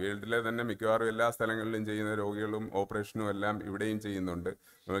വേൾഡിലെ തന്നെ മിക്കവാറും എല്ലാ സ്ഥലങ്ങളിലും ചെയ്യുന്ന രോഗികളും ഓപ്പറേഷനും എല്ലാം ഇവിടെയും ചെയ്യുന്നുണ്ട്.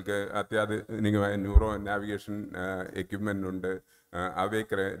 നമുക്ക് അത്യാധുനികമായ ന്യൂറോ നാവിഗേഷൻ എക്യുപ്മെൻ്റ് ഉണ്ട്.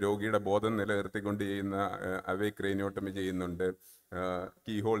 രോഗിയുടെ ബോധം നിലനിർത്തിക്കൊണ്ട് ചെയ്യുന്ന അവേക്ക് ക്രേനിയോട്ടമി ചെയ്യുന്നുണ്ട്.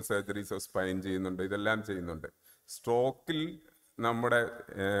 കീഹോൾ സർജറീസ് ഓഫ് സ്പൈൻ ചെയ്യുന്നുണ്ട്. ഇതെല്ലാം ചെയ്യുന്നുണ്ട്. സ്ട്രോക്കിൽ നമ്മുടെ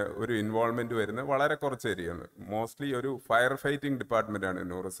ഒരു ഇൻവോൾവ്മെൻറ്റ് വരുന്നത് വളരെ കുറച്ച് ഏരിയയാണ്. മോസ്റ്റ്ലി ഒരു ഫയർ ഫൈറ്റിംഗ് ഡിപ്പാർട്ട്മെൻറ്റാണ്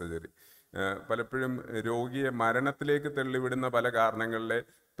ന്യൂറോ സർജറി. പലപ്പോഴും രോഗിയെ മരണത്തിലേക്ക് തള്ളിവിടുന്ന പല കാരണങ്ങളിലെ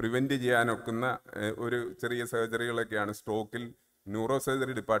പ്രിവെൻറ്റ് ചെയ്യാനൊക്കുന്ന ഒരു ചെറിയ സർജറികളൊക്കെയാണ് സ്ട്രോക്കിൽ ന്യൂറോ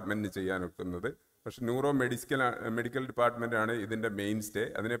സർജറി ഡിപ്പാർട്ട്മെൻറ്റിന് ചെയ്യാനൊക്കുന്നത്. പക്ഷെ മെഡിക്കൽ ഡിപ്പാർട്ട്മെൻറ്റാണ് ഇതിൻ്റെ മെയിൻ സ്റ്റേ.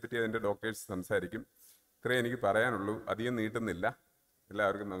 അതിനെപ്പറ്റി അതിൻ്റെ ഡോക്ടേഴ്സ് സംസാരിക്കും. ഇത്രേ എനിക്ക് പറയാനുള്ളൂ, അധികം നീട്ടുന്നില്ല.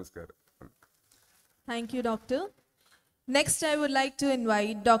 എല്ലാവർക്കും നമസ്കാരം. Thank you, Doctor. Next, I would like to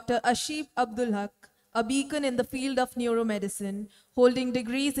invite Dr. Ashib Abdul Haq, a beacon in the field of neuromedicine, holding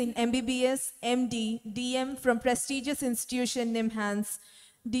degrees in MBBS, MD, DM from prestigious institution NIMHANS,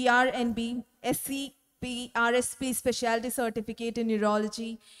 DRNB, SCP, RSP Specialty Certificate in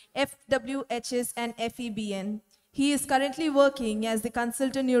Neurology, FWHS and FEBN. He is currently working as the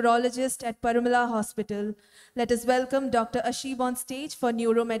consultant neurologist at Parumala Hospital. Let us welcome Dr. Ashib on stage for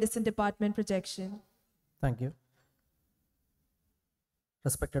Neuromedicine Department projection. Thank you.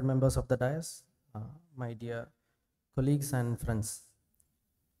 Respected members of the dais, my dear colleagues and friends.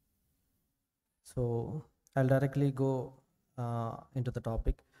 So I'll directly go into the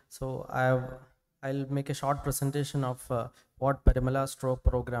topic. So I'll make a short presentation of what Parumala stroke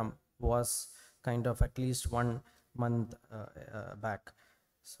program was kind of at least 1 month back.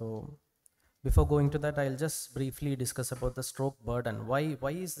 So before going to that, I'll just briefly discuss about the stroke burden. Why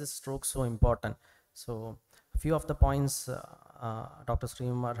is this stroke so important? So a few of the points Dr.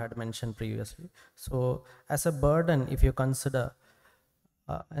 Srimar had mentioned previously. So as a burden, if you consider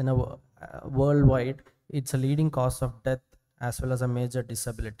worldwide, it's a leading cause of death as well as a major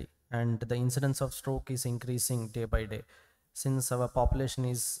disability. And the incidence of stroke is increasing day by day. Since our population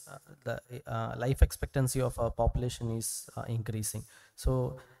is, the life expectancy of our population is increasing.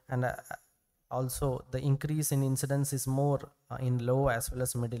 So, and also the increase in incidence is more in low as well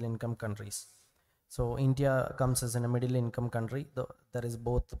as middle income countries. So India comes as in a middle income country. There is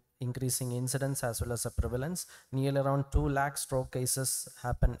both increasing incidence as well as a prevalence. Nearly around 2 lakh stroke cases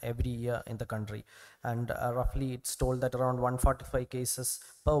happen every year in the country. And roughly it's told that around 145 cases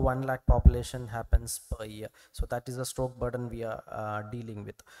per 1 lakh population happens per year. So that is the stroke burden we are dealing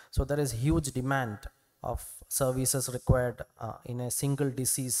with. So there is huge demand of services required in a single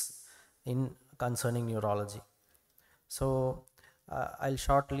disease in concerning neurology. So I'll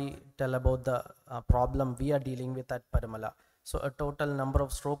shortly tell about the problem we are dealing with at Parumala. So a total number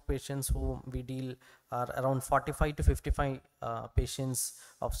of stroke patients whom we deal are around 45 to 55 patients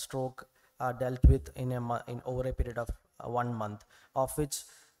of stroke are dealt with in over a period of 1 month, of which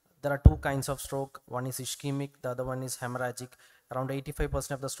there are 2 kinds of stroke. One is ischemic, the other one is hemorrhagic. Around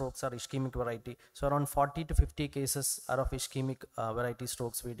 85% of the strokes are ischemic variety. So around 40 to 50 cases are of ischemic variety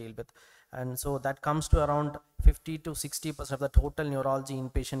strokes we deal with. And so that comes to around 50 to 60% of the total neurology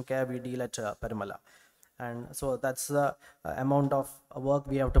inpatient care we deal at Parumala. And so that's the amount of work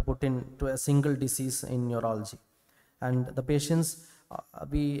we have to put into a single disease in neurology. And the patients,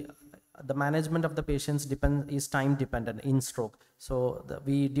 the management of the patients is time dependent in stroke. So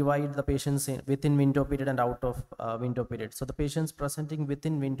we divide the patients within window period and out of window period. So the patients presenting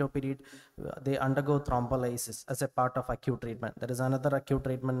within window period, they undergo thrombolysis as a part of acute treatment. There is another acute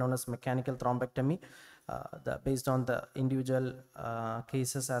treatment known as mechanical thrombectomy, based on the individual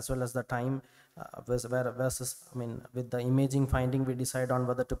cases as well as the time versus, I mean, with the imaging finding, we decide on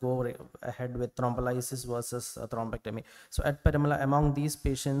whether to go ahead with thrombolysis versus thrombectomy. So at Parumala, among these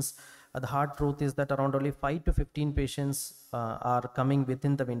patients, the hard truth is that around only 5 to 15 patients are coming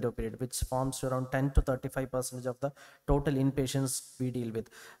within the window period, which forms around 10 to 35% of the total inpatients we deal with.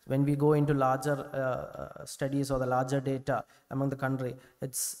 When we go into larger studies or the larger data among the country,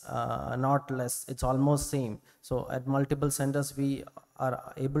 it's not less, it's almost same. So at multiple centers, we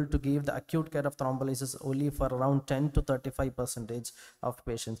are able to give the acute care of thrombolysis only for around 10 to 35% of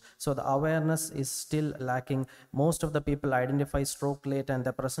patients. So the awareness is still lacking. Most of the people identify stroke late and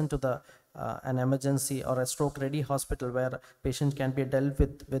they're present to the an emergency or a stroke ready hospital where patient can be dealt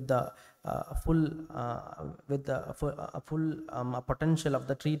with the full potential of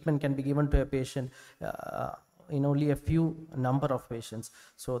the treatment can be given to a patient in only a few number of patients.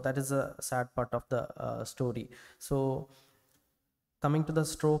 So that is a sad part of the story. So coming to the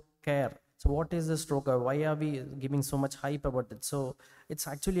stroke care. So what is the stroke? Why are we giving so much hype about it? So it's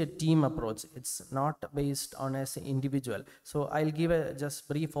actually a team approach. It's not based on an individual. So I'll give a just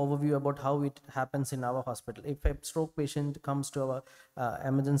brief overview about how it happens in our hospital. If a stroke patient comes to our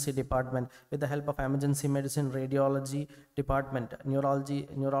emergency department, with the help of emergency medicine, radiology department,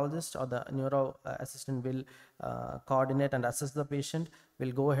 neurologist or the neuro assistant will coordinate and assess the patient.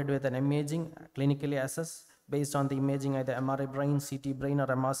 We'll go ahead with an imaging, clinically assess. Based on the imaging, either MRI brain, CT brain or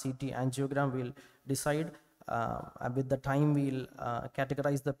MRCT angiogram, we'll decide with the time we'll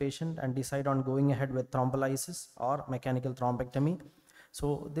categorize the patient and decide on going ahead with thrombolysis or mechanical thrombectomy.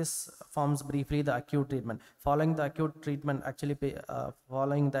 So this forms briefly the acute treatment. Following the acute treatment, actually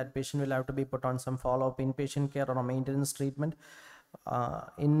following that, patient will have to be put on some follow-up inpatient care or a maintenance treatment,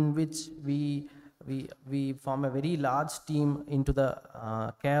 in which we form a very large team into the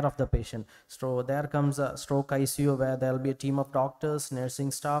care of the patient. So there comes a stroke ICU where there will be a team of doctors,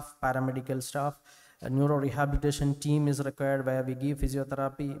 nursing staff, paramedical staff. A neurorehabilitation team is required where we give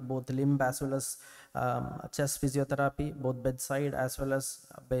physiotherapy, both limb as well as chest physiotherapy, both bedside as well as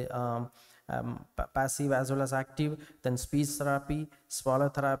passive as well as active. Then speech therapy, swallow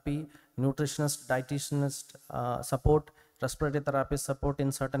therapy, nutritionist, dietitianist support, respiratory therapist support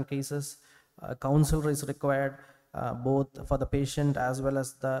in certain cases. Counselor is required both for the patient as well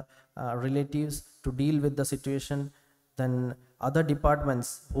as the relatives to deal with the situation. Then other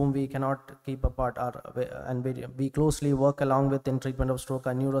departments whom we cannot keep apart and we closely work along with in treatment of stroke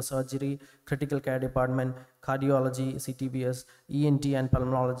are neurosurgery, critical care department, cardiology, CTBS, ENT and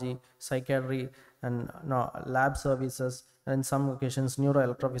pulmonology, psychiatry, and lab services, and in some occasions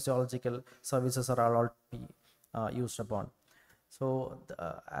neuroelectrophysiological services are all to be used upon. So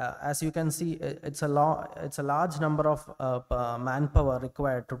as you can see, it's a large number of manpower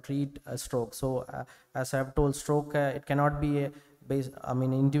required to treat a stroke. So as I have told, stroke it cannot be a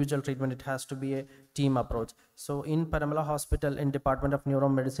individual treatment. It has to be a team approach. So in Parumala Hospital, in Department of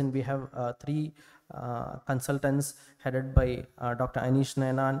Neuromedicine, we have 3 consultants headed by Dr. Anish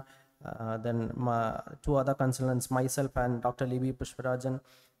Nayanan, then 2 other consultants, myself and Dr. Libby Pushparajan.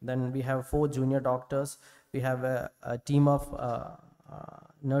 Then we have 4 junior doctors. We have a team of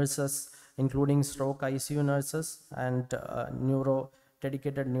nurses, including stroke ICU nurses and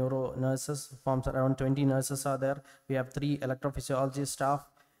dedicated neuro nurses. Forms around 20 nurses are there. We have 3 electrophysiology staff.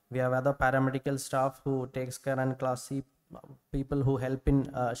 We have other paramedical staff who takes care and class C people who help in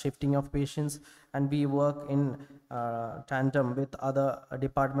shifting of patients, and we work in tandem with other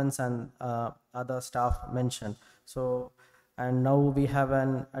departments and other staff mentioned. So, and now we have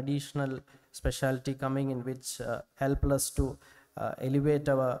an additional specialty coming in which help us to elevate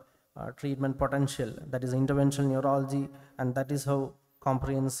our treatment potential, that is interventional neurology, and that is how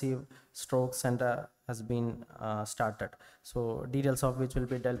comprehensive stroke center has been started. So details of which will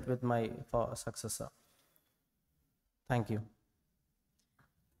be dealt with my successor. Thank you.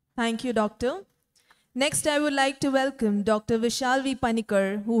 Thank you, Doctor. Next, I would like to welcome Dr. Vishal V.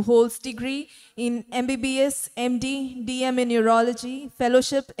 Panikar, who holds degree in MBBS, MD, DM in Neurology,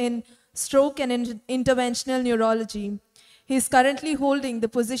 Fellowship in Stroke and Interventional Neurology. He is currently holding the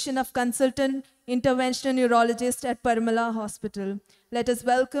position of Consultant Interventional Neurologist at Parumala Hospital. Let us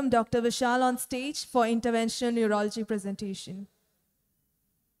welcome Dr. Vishal on stage for Interventional Neurology presentation.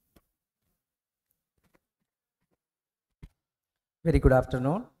 Very good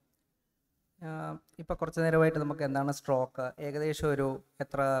afternoon. ഇപ്പോൾ കുറച്ച് നേരമായിട്ട് നമുക്ക് എന്താണ് stroke, ഏകദേശം ഒരു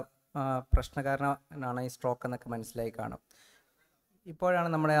എത്ര പ്രശ്നകാരനാണ് ഈ stroke എന്നൊക്കെ മനസ്സിലായി കാണും.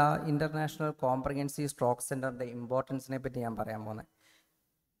 ഇപ്പോഴാണ് നമ്മുടെ ആ ഇൻ്റർനാഷണൽ കോംപ്രിഹെൻസീവ് സ്ട്രോക്ക് സെൻ്ററിൻ്റെ ഇമ്പോർട്ടൻസിനെ പറ്റി ഞാൻ പറയാൻ പോകുന്നത്.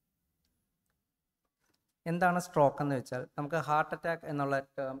 എന്താണ് സ്ട്രോക്ക് എന്ന് വെച്ചാൽ, നമുക്ക് ഹാർട്ട് അറ്റാക്ക് എന്നുള്ള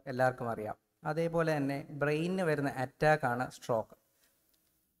ടേം എല്ലാവർക്കും അറിയാം. അതേപോലെ തന്നെ ബ്രെയിനിന് വരുന്ന അറ്റാക്കാണ് സ്ട്രോക്ക്.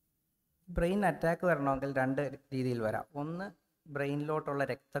 ബ്രെയിൻ അറ്റാക്ക് വരണമെങ്കിൽ 2 രീതിയിൽ വരാം. ഒന്ന്, ബ്രെയിനിലോട്ടുള്ള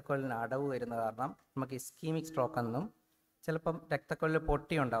രക്തക്കൊഴലിന് അടവ് വരുന്ന കാരണം നമുക്ക് ഇസ്കീമിക് സ്ട്രോക്ക് എന്നും, ചിലപ്പം രക്തക്കൊഴൽ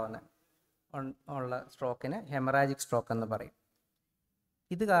പൊട്ടിയുണ്ടാവുന്ന ഉള്ള സ്ട്രോക്കിന് ഹെമറാജിക് സ്ട്രോക്ക് എന്ന് പറയും.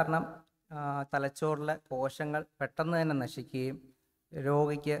 ഇത് കാരണം തലച്ചോറിലെ കോശങ്ങൾ പെട്ടെന്ന് തന്നെ നശിക്കുകയും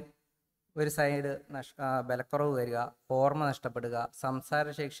രോഗിക്ക് ഒരു സൈഡ് ബലക്കുറവ് വരിക, ഓർമ്മ നഷ്ടപ്പെടുക,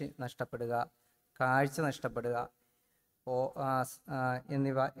 സംസാരശേഷി നഷ്ടപ്പെടുക, കാഴ്ച നഷ്ടപ്പെടുക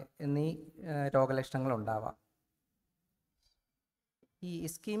എന്നീ രോഗലക്ഷണങ്ങൾ ഉണ്ടാവാം. ഈ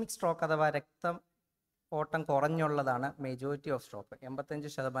ഇസ്കീമിക് സ്ട്രോക്ക് അഥവാ രക്തം ഓട്ടം കുറഞ്ഞുള്ളതാണ് മെജോറിറ്റി ഓഫ് സ്ട്രോക്ക്.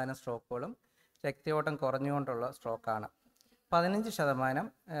 85% സ്ട്രോക്കുകളും രക്തയോട്ടം കുറഞ്ഞുകൊണ്ടുള്ള സ്ട്രോക്കാണ്. 15%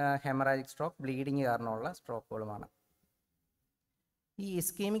 ഹെമറാജിക് സ്ട്രോക്ക്, ബ്ലീഡിങ് കാരണമുള്ള സ്ട്രോക്കുകളുമാണ്. ഈ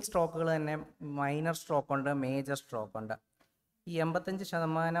ഇസ്കീമിക് സ്ട്രോക്കുകൾ തന്നെ മൈനർ സ്ട്രോക്ക് ഉണ്ട്, മേജർ സ്ട്രോക്ക് ഉണ്ട്. ഈ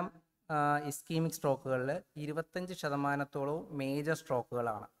 85% ഇസ്കീമിക് സ്ട്രോക്കുകളിൽ 25% മേജർ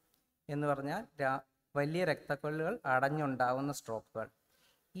സ്ട്രോക്കുകളാണ്. എന്ന് പറഞ്ഞാൽ വലിയ രക്തക്കൊഴലുകൾ അടഞ്ഞുണ്ടാവുന്ന സ്ട്രോക്കുകൾ.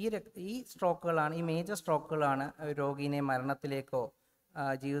 ഈ സ്ട്രോക്കുകളാണ്, ഈ മേജർ സ്ട്രോക്കുകളാണ് രോഗീനെ മരണത്തിലേക്കോ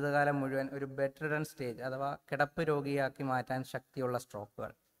ജീവിതകാലം മുഴുവൻ ഒരു ബെഡ് റിഡൻ സ്റ്റേജ് അഥവാ കിടപ്പ് രോഗിയാക്കി മാറ്റാൻ ശക്തിയുള്ള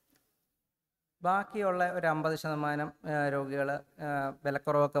സ്ട്രോക്കുകൾ. ബാക്കിയുള്ള ഒരു 50% രോഗികൾ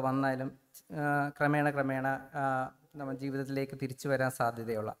ബലക്കുറവൊക്കെ വന്നാലും ക്രമേണ നമ്മൾ ജീവിതത്തിലേക്ക് തിരിച്ചു വരാൻ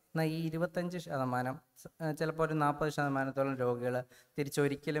സാധ്യതയുള്ള. എന്നാൽ ഈ 25%, ചിലപ്പോൾ ഒരു 40% രോഗികൾ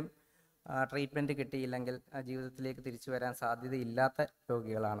തിരിച്ചൊരിക്കലും ട്രീറ്റ്മെൻറ്റ് കിട്ടിയില്ലെങ്കിൽ ജീവിതത്തിലേക്ക് തിരിച്ചു വരാൻ സാധ്യതയില്ലാത്ത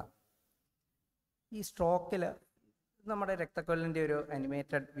രോഗികളാണ്. ഈ സ്ട്രോക്കിൽ നമ്മുടെ രക്തക്കൊഴലിൻ്റെ ഒരു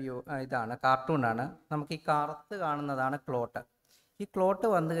അനിമേറ്റഡ് വ്യൂ ഇതാണ്, കാർട്ടൂണാണ്. നമുക്ക് ഈ കറുത്ത് കാണുന്നതാണ് ക്ലോട്ട്. ഈ ക്ലോട്ട്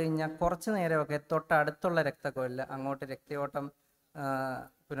വന്നു കഴിഞ്ഞാൽ കുറച്ച് നേരമൊക്കെ തൊട്ടടുത്തുള്ള രക്തക്കൊഴലിൽ അങ്ങോട്ട് രക്തയോട്ടം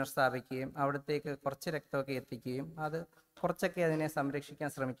പുനഃസ്ഥാപിക്കുകയും അവിടത്തേക്ക് കുറച്ച് രക്തമൊക്കെ എത്തിക്കുകയും അത് കുറച്ചൊക്കെ അതിനെ സംരക്ഷിക്കാൻ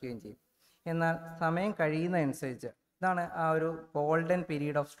ശ്രമിക്കുകയും ചെയ്യും. എന്നാൽ സമയം കഴിയുന്നതനുസരിച്ച്, ഇതാണ് ആ ഒരു ഗോൾഡൻ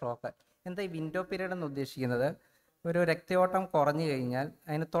പീരീഡ് ഓഫ് സ്ട്രോക്ക്. എന്താ ഈ വിൻഡോ പീരീഡ് എന്ന് ഉദ്ദേശിക്കുന്നത്? ഒരു രക്തയോട്ടം കുറഞ്ഞു കഴിഞ്ഞാൽ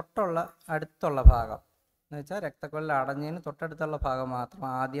അതിന് അടുത്തുള്ള ഭാഗം എന്ന് വെച്ചാൽ രക്തക്കൊഴൽ അടഞ്ഞതിന് തൊട്ടടുത്തുള്ള ഭാഗം മാത്രം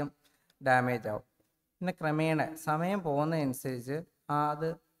ആദ്യം ഡാമേജ് ആവും. പിന്നെ ക്രമേണ സമയം പോകുന്നതനുസരിച്ച് അത്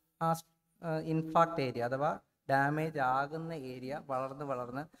ഇൻഫാക്റ്റ് ഏരിയ അഥവാ ഡാമേജ് ആകുന്ന ഏരിയ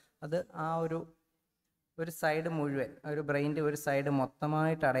വളർന്ന് അത് ആ ഒരു സൈഡ് മുഴുവൻ, ഒരു ബ്രെയിനിൻ്റെ ഒരു സൈഡ്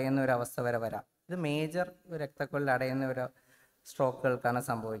മൊത്തമായിട്ട് അടയുന്ന ഒരു അവസ്ഥ വരെ വരാം. ഇത് മേജർ രക്തക്കൊഴൽ അടയുന്ന ഒരു സ്ട്രോക്കുകൾക്കാണ്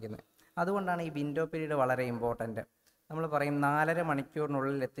സംഭവിക്കുന്നത്. അതുകൊണ്ടാണ് ഈ വിൻഡോ പീരീഡ് വളരെ ഇമ്പോർട്ടൻറ്റ്. നമ്മൾ പറയും 4.5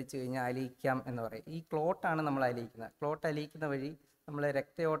 മണിക്കൂറിനുള്ളിൽ എത്തിച്ചു കഴിഞ്ഞാൽ അലിയിക്കാം എന്ന് പറയും. ഈ ക്ലോട്ടാണ് നമ്മൾ അലിയിക്കുന്നത്. ക്ലോട്ട് അലിയിക്കുന്ന വഴി നമ്മൾ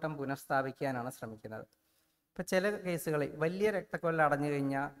രക്തയോട്ടം പുനഃസ്ഥാപിക്കാനാണ് ശ്രമിക്കുന്നത്. ഇപ്പോൾ ചില കേസുകളിൽ വലിയ രക്തക്കൊഴൽ അടഞ്ഞു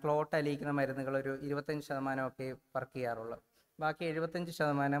കഴിഞ്ഞാൽ ക്ലോട്ട് അലിയിക്കുന്ന മരുന്നുകൾ ഒരു 25% വർക്ക് ചെയ്യാറുള്ളൂ. ബാക്കി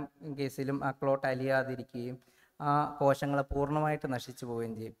 75% കേസിലും ആ ക്ലോട്ട് അലിയാതിരിക്കുകയും ആ കോശങ്ങൾ പൂർണ്ണമായിട്ട് നശിച്ചു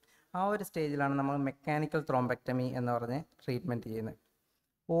പോവുകയും ചെയ്യും. ആ ഒരു സ്റ്റേജിലാണ് നമ്മൾ മെക്കാനിക്കൽ ത്രോംബെക്ടമി എന്ന് പറഞ്ഞ് ട്രീറ്റ്മെൻറ്റ് ചെയ്യുന്നത്.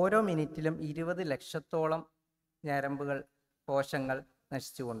 ഓരോ മിനിറ്റിലും 20 ലക്ഷത്തോളം ഞരമ്പുകൾ കോശങ്ങൾ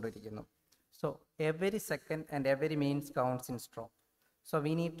നശിച്ചു കൊണ്ടിരിക്കുന്നു. So every second and every means counts in stroke. So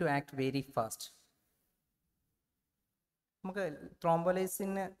we need to act very fast. നമുക്ക്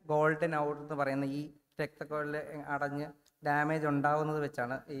ത്രോംബോലൈസിന് ഗോൾഡൻ ഔട്ട് എന്ന് പറയുന്ന ഈ രക്തക്കുഴലിൽ അടഞ്ഞ് ഡാമേജ് ഉണ്ടാകുന്നത്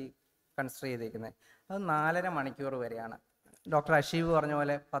വെച്ചാണ് ഈ കൺസിഡർ ചെയ്തിരിക്കുന്നത്. അത് 4.5 മണിക്കൂർ വരെയാണ്. ഡോക്ടർ അഷീവ് പറഞ്ഞ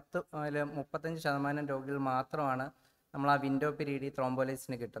പോലെ 35% രോഗികൾ മാത്രമാണ് നമ്മൾ ആ വിൻഡോ പീരീഡ് ഈ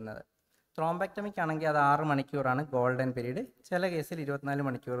ത്രോംബോലൈസിന് കിട്ടുന്നത്. ത്രോംബെക്ടമിക്ക് ആണെങ്കിൽ അത് 6 മണിക്കൂറാണ് ഗോൾഡൻ പീരീഡ്. ചില കേസിൽ 24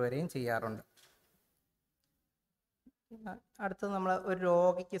 മണിക്കൂർ വരെയും ചെയ്യാറുണ്ട്. അടുത്തത് നമ്മൾ ഒരു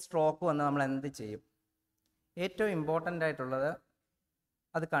രോഗിക്ക് സ്ട്രോക്ക് വന്ന് നമ്മൾ എന്ത് ചെയ്യും? ഏറ്റവും ഇമ്പോർട്ടൻ്റ് ആയിട്ടുള്ളത്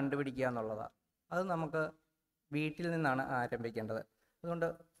അത് കണ്ടുപിടിക്കുക എന്നുള്ളതാണ്. അത് നമുക്ക് വീട്ടിൽ നിന്നാണ് ആരംഭിക്കേണ്ടത്. അതുകൊണ്ട്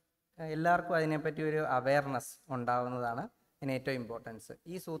എല്ലാവർക്കും അതിനെപ്പറ്റി ഒരു അവയർനെസ് ഉണ്ടാകുന്നതാണ് ഇതിന് ഏറ്റവും ഇമ്പോർട്ടൻസ്.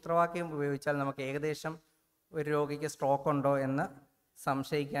 ഈ സൂത്രവാക്യം ഉപയോഗിച്ചാൽ നമുക്ക് ഏകദേശം ഒരു രോഗിക്ക് സ്ട്രോക്ക് ഉണ്ടോ എന്ന്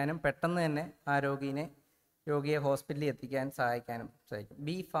സംശയിക്കാനും പെട്ടെന്ന് തന്നെ ആ രോഗിയെ ഹോസ്പിറ്റലിൽ എത്തിക്കാൻ സഹായിക്കാനും സാധിക്കും.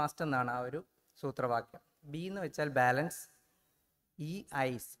 ബി ഫാസ്റ്റ് എന്നാണ് ആ ഒരു സൂത്രവാക്യം. ബി എന്ന് വെച്ചാൽ ബാലൻസ്, ഈ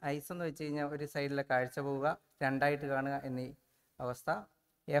ഐസ് എന്ന് വെച്ച് കഴിഞ്ഞാൽ ഒരു സൈഡിലെ കാഴ്ച പോവുക, രണ്ടായിട്ട് കാണുക എന്നീ അവസ്ഥ.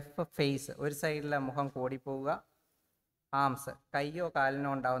 എഫ് ഫേസ്, ഒരു സൈഡിലെ മുഖം കൂടിപ്പോവുക. ആംസ്, കയ്യോ കാലിനോ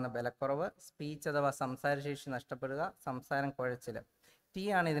ഉണ്ടാകുന്ന ബലക്കുറവ്. സ്പീച്ച് അഥവാ സംസാരശേഷി നഷ്ടപ്പെടുക, സംസാരം കുഴച്ചിൽ. ടി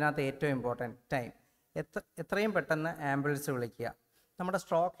ആണ് ഇതിനകത്ത് ഏറ്റവും ഇമ്പോർട്ടൻറ്റ്, ടൈം. എത്രയും പെട്ടെന്ന് ആംബുലൻസ് വിളിക്കുക. നമ്മുടെ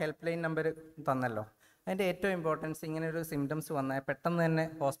സ്ട്രോക്ക് ഹെൽപ്പ് ലൈൻ നമ്പർ തന്നല്ലോ, അതിൻ്റെ ഏറ്റവും ഇമ്പോർട്ടൻസ് ഇങ്ങനെ ഒരു സിംറ്റംസ് വന്നാൽ പെട്ടെന്ന് തന്നെ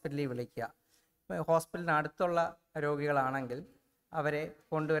ഹോസ്പിറ്റലിൽ വിളിക്കുക. ഹോസ്പിറ്റലിന് അടുത്തുള്ള രോഗികളാണെങ്കിൽ അവരെ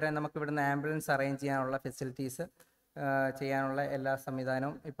കൊണ്ടുവരാൻ നമുക്ക് ഇവിടുന്ന് ആംബുലൻസ് അറേഞ്ച് ചെയ്യാനുള്ള ഫെസിലിറ്റീസ് ചെയ്യാനുള്ള എല്ലാ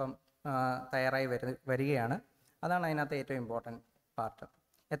സംവിധാനവും ഇപ്പം തയ്യാറായി വരികയാണ്. അതാണ് അതിനകത്ത് ഏറ്റവും ഇമ്പോർട്ടൻറ്റ് പാർട്ട്.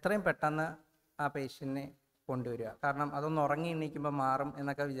 എത്രയും പെട്ടെന്ന് ആ പേഷ്യൻറ്റിനെ കൊണ്ടുവരിക. കാരണം അതൊന്ന് ഉറങ്ങി എണീക്കുമ്പോൾ മാറും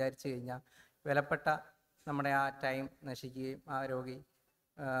എന്നൊക്കെ വിചാരിച്ചു കഴിഞ്ഞാൽ വിലപ്പെട്ട നമ്മുടെ ആ ടൈം നശിക്കുകയും ആ രോഗി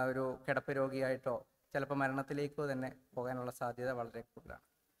ഒരു കിടപ്പ് രോഗിയായിട്ടോ ചിലപ്പോൾ മരണത്തിലേക്കോ തന്നെ പോകാനുള്ള സാധ്യത വളരെ കൂടുതലാണ്.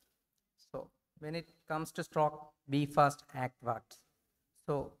 So when it comes two stroke, B fast, act fast.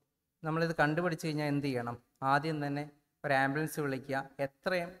 So നമ്മളിത് കണ്ടുപിടിച്ച് കഴിഞ്ഞാൽ എന്ത് ചെയ്യണം? ആദ്യം തന്നെ ഒരു ആംബുലൻസ് വിളിക്കുക,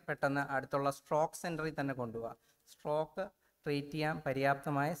 എത്രയും പെട്ടെന്ന് അടുത്തുള്ള സ്ട്രോക്ക് സെൻറ്ററിൽ തന്നെ കൊണ്ടുപോകുക. സ്ട്രോക്ക് ട്രീറ്റ് ചെയ്യാൻ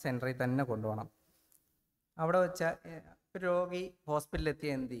പര്യാപ്തമായ സെൻറ്ററിൽ തന്നെ കൊണ്ടുപോകണം. അവിടെ വെച്ചാൽ ഒരു രോഗി ഹോസ്പിറ്റലിൽ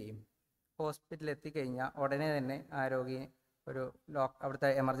എത്തിയാൽ എന്ത് ചെയ്യും? ഹോസ്പിറ്റലിൽ എത്തിക്കഴിഞ്ഞാൽ ഉടനെ തന്നെ ആ രോഗിയെ ഒരു അവിടുത്തെ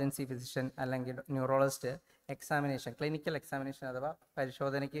എമർജൻസി ഫിസിഷ്യൻ അല്ലെങ്കിൽ ന്യൂറോളജിസ്റ്റ് എക്സാമിനേഷൻ, ക്ലിനിക്കൽ എക്സാമിനേഷൻ അഥവാ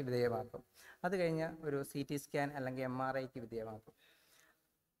പരിശോധനയ്ക്ക് വിധേയമാക്കും. അത് കഴിഞ്ഞ് ഒരു CT സ്കാൻ അല്ലെങ്കിൽ MRIക്ക് വിധേയമാക്കും.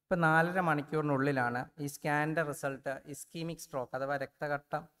 ഇപ്പോൾ 4.5 മണിക്കൂറിനുള്ളിലാണ് ഈ സ്കാനിൻ്റെ റിസൾട്ട് ഇസ്കീമിക് സ്ട്രോക്ക് അഥവാ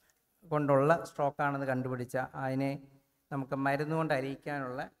രക്തകട്ടം കൊണ്ടുള്ള സ്ട്രോക്കാണെന്ന് കണ്ടുപിടിച്ച അതിനെ നമുക്ക് മരുന്ന് കൊണ്ട്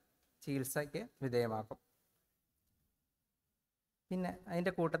അരിയിക്കാനുള്ള ചികിത്സയ്ക്ക് വിധേയമാക്കും. പിന്നെ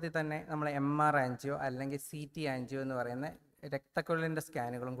അതിൻ്റെ കൂട്ടത്തിൽ തന്നെ നമ്മൾ MR ആൻജിയോ അല്ലെങ്കിൽ CT ആൻജിയോ എന്ന് പറയുന്ന രക്തക്കുഴലിൻ്റെ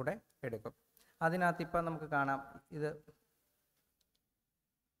സ്കാനുകളും കൂടെ എടുക്കും. അതിനകത്ത് ഇപ്പം നമുക്ക് കാണാം, ഇത്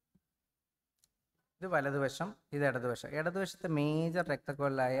വലതുവശം, ഇത് ഇടതുവശം. ഇടതുവശത്തെ മേജർ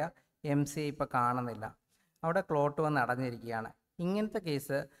രക്തക്കുഴലായ MCI ഇപ്പോൾ കാണുന്നില്ല, അവിടെ ക്ലോട്ട് വന്ന് അടഞ്ഞിരിക്കുകയാണ്. ഇങ്ങനത്തെ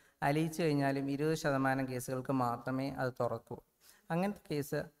കേസ് അലിയിച്ചു കഴിഞ്ഞാലും 20% കേസുകൾക്ക് മാത്രമേ അത് തുറക്കൂ. അങ്ങനത്തെ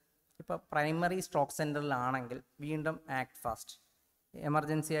കേസ് ഇപ്പോൾ പ്രൈമറി സ്ട്രോക്ക് സെൻറ്ററിലാണെങ്കിൽ വീണ്ടും ആക്ട് ഫാസ്റ്റ്,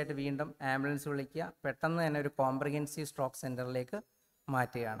 എമർജൻസി ആയിട്ട് വീണ്ടും ആംബുലൻസ് വിളിക്കുക, പെട്ടെന്ന് തന്നെ ഒരു കോംപ്രിഹെൻസീവ് സ്ട്രോക്ക് സെൻറ്ററിലേക്ക്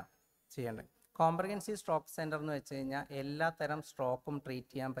മാറ്റുകയാണ് ചെയ്യേണ്ടത്. കോംപ്രിഹെൻസീവ് സ്ട്രോക്ക് സെൻറ്റർ എന്ന് വെച്ച് കഴിഞ്ഞാൽ എല്ലാ തരം സ്ട്രോക്കും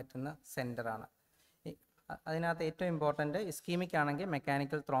ട്രീറ്റ് ചെയ്യാൻ പറ്റുന്ന സെൻറ്ററാണ്. അതിനകത്ത് ഏറ്റവും ഇമ്പോർട്ടൻ്റ് ഇസ്കീമിക് ആണെങ്കിൽ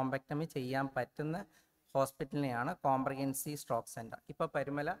മെക്കാനിക്കൽ ത്രോംബെക്ടമി ചെയ്യാൻ പറ്റുന്ന ഹോസ്പിറ്റലിനെയാണ് കോംപ്രിഹെൻസീവ് സ്ട്രോക്ക് സെൻറ്റർ. ഇപ്പോൾ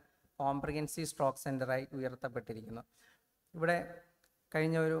പരുമല കോംപ്രിഹെൻസീവ് സ്ട്രോക്ക് സെൻറ്ററായി ഉയർത്തപ്പെട്ടിരിക്കുന്നു. ഇവിടെ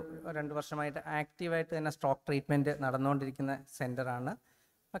കഴിഞ്ഞ ഒരു 2 വർഷമായിട്ട് ആക്റ്റീവായിട്ട് തന്നെ സ്ട്രോക്ക് ട്രീറ്റ്മെൻറ്റ് നടന്നുകൊണ്ടിരിക്കുന്ന സെൻറ്ററാണ്.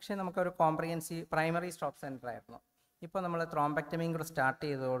 പക്ഷേ നമുക്കൊരു കോംപ്രിഹെൻസീവ് പ്രൈമറി സ്ട്രോക്ക് സെൻറ്റർ ആയിരുന്നു. ഇപ്പോൾ നമ്മൾ ത്രോംബെക്ടമിയും കൂടെ സ്റ്റാർട്ട്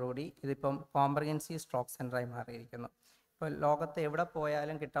ചെയ്തതോടുകൂടി ഇതിപ്പം കോംപ്രിഹെൻസീവ് സ്ട്രോക്ക് സെൻറ്ററായി മാറിയിരിക്കുന്നു. ഇപ്പോൾ ലോകത്ത് എവിടെ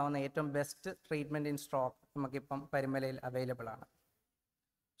പോയാലും കിട്ടാവുന്ന ഏറ്റവും ബെസ്റ്റ് ട്രീറ്റ്മെൻറ്റ് ഇൻ സ്ട്രോക്ക് നമുക്കിപ്പം പരുമലയിൽ അവൈലബിൾ ആണ്.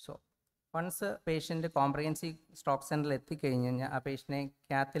 So once patient comprehensive stroke സെൻറ്ററിൽ എത്തിക്കഴിഞ്ഞ് കഴിഞ്ഞാൽ ആ പേഷ്യൻറ്റിനെ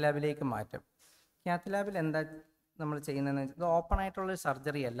കാത്ത് ലാബിലേക്ക് മാറ്റും. കാത്ത് ലാബിൽ എന്താ നമ്മൾ ചെയ്യുന്നതെന്ന് വെച്ചാൽ ഇത് ഓപ്പൺ ആയിട്ടുള്ളൊരു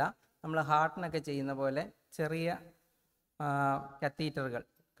സർജറി അല്ല. നമ്മൾ ഹാർട്ടിനൊക്കെ ചെയ്യുന്ന പോലെ ചെറിയ കത്തീറ്ററുകൾ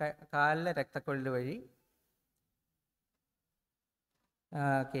കാലിലെ രക്തക്കുഴൽ വഴി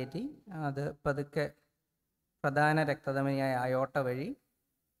കയറ്റി അത് പതുക്കെ പ്രധാന രക്തധമനിയായ അയോട്ട വഴി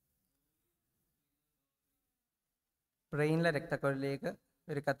ബ്രെയിനിലെ രക്തക്കുഴലിലേക്ക്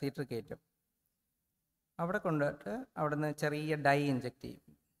ഒരു കത്തീറ്റർ കയറ്റും. അവിടെ കൊണ്ടിട്ട് അവിടെ നിന്ന് ചെറിയ ഡൈ ഇഞ്ചെക്റ്റ് ചെയ്യും.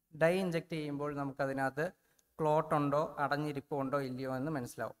 ഡൈ ഇഞ്ചെക്റ്റ് ചെയ്യുമ്പോൾ നമുക്കതിനകത്ത് ക്ലോട്ട് ഉണ്ടോ അടഞ്ഞിരിപ്പുണ്ടോ ഇല്ലയോ എന്ന്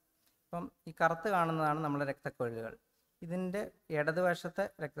മനസ്സിലാവും. അപ്പം ഈ കറുത്ത് കാണുന്നതാണ് നമ്മുടെ രക്തക്കൊഴലുകൾ. ഇതിൻ്റെ ഇടതുവശത്തെ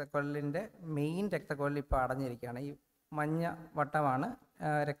രക്തക്കൊഴലിൻ്റെ മെയിൻ രക്തക്കൊഴൽ ഇപ്പോൾ അടഞ്ഞിരിക്കുകയാണ്. ഈ മഞ്ഞ വട്ടമാണ്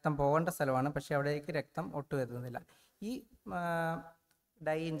രക്തം പോകേണ്ട സ്ഥലമാണ്, പക്ഷേ അവിടേക്ക് രക്തം ഒട്ടും എത്തുന്നില്ല. ഈ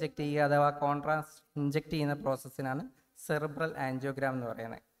ഡൈ ഇഞ്ചെക്ട് ചെയ്യുക അഥവാ കോൺട്രാസ്റ്റ് ഇഞ്ചെക്ട് ചെയ്യുന്ന പ്രോസസ്സിനാണ് സെറിബ്രൽ ആൻജിയോഗ്രാം എന്ന്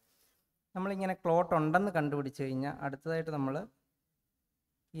പറയുന്നത്. നമ്മളിങ്ങനെ ക്ലോട്ട് ഉണ്ടെന്ന് കണ്ടുപിടിച്ച് കഴിഞ്ഞാൽ അടുത്തതായിട്ട് നമ്മൾ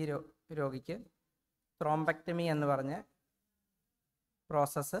ഈ രോഗിക്ക് ത്രോംബക്ടമി എന്ന് പറഞ്ഞ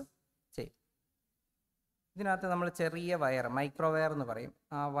പ്രോസസ്സ് ചെയ്യും. ഇതിനകത്ത് നമ്മൾ ചെറിയ വയർ, മൈക്രോ വയർ എന്ന് പറയും,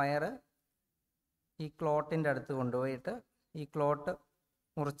 ആ വയർ ഈ ക്ലോട്ടിൻ്റെ അടുത്ത് കൊണ്ടുപോയിട്ട് ഈ ക്ലോട്ട്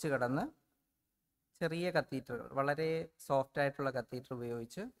മുറിച്ച് കിടന്ന് ചെറിയ കത്തീറ്ററുകൾ, വളരെ സോഫ്റ്റ് ആയിട്ടുള്ള കത്തീറ്റർ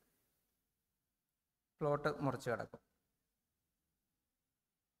ഉപയോഗിച്ച് ക്ലോട്ട് മുറിച്ച് കിടക്കും.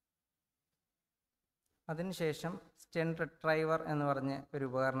 അതിനുശേഷം സ്റ്റെൻറ്റ് റിട്രൈവർ എന്ന് പറഞ്ഞ ഒരു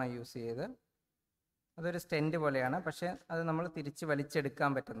ഉപകരണം യൂസ് ചെയ്ത്, അതൊരു സ്റ്റെൻറ്റ് പോലെയാണ്, പക്ഷേ അത് നമ്മൾ തിരിച്ച്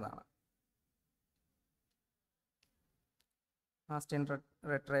വലിച്ചെടുക്കാൻ പറ്റുന്നതാണ്. ആ സ്റ്റെൻറ്റ്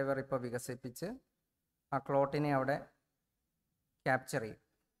റിട്രൈവർ ഇപ്പോൾ വികസിപ്പിച്ച് ആ ക്ലോട്ടിനെ അവിടെ ക്യാപ്ചർ ചെയ്യും.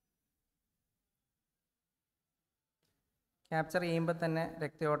 ക്യാപ്ചർ ചെയ്യുമ്പോൾ തന്നെ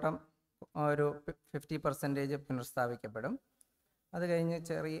രക്തയോട്ടം ഒരു 50% പുനഃസ്ഥാപിക്കപ്പെടും. അത് കഴിഞ്ഞ്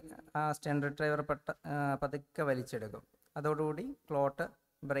ആ സ്റ്റെൻറ്റ് റിട്രൈവർ പതുക്കെ വലിച്ചെടുക്കും. അതോടുകൂടി ക്ലോട്ട്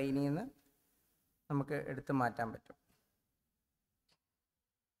ബ്രെയിനിൽ നിന്ന് നമുക്ക് എടുത്തു മാറ്റാൻ പറ്റും.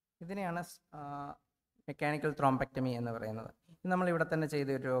 ഇതിനെയാണ് മെക്കാനിക്കൽ ത്രോംബക്ടമി എന്ന് പറയുന്നത്. ഇത് നമ്മളിവിടെ തന്നെ ചെയ്ത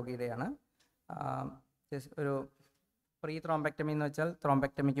ഒരു രോഗിയുടെയാണ്. ഒരു പ്രീ ത്രോംബക്ടമി എന്ന് വെച്ചാൽ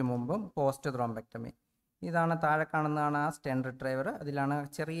ത്രോംബക്ടമിക്ക് മുമ്പും പോസ്റ്റ് ത്രോംബക്ടമി. ഇതാണ് താഴെ കാണുന്നതാണ് ആ സ്റ്റെൻറ്റ് റിട്രൈവർ. അതിലാണ്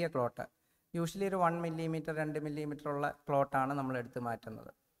ചെറിയ ക്ലോട്ട്, യൂഷ്വലി ഒരു 1 മില്ലിമീറ്റർ 2 മില്ലിമീറ്റർ ഉള്ള ക്ലോട്ടാണ് നമ്മൾ എടുത്ത്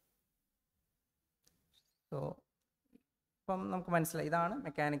മാറ്റുന്നത്. സോ ഇപ്പം നമുക്ക് മനസ്സിലായി, ഇതാണ്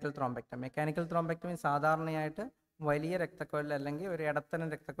മെക്കാനിക്കൽ ത്രോംബക്ടമി. മെക്കാനിക്കൽ ത്രോംബക്ടമി സാധാരണയായിട്ട് വലിയ രക്തക്കൊഴൽ അല്ലെങ്കിൽ ഒരു ഇടത്തരം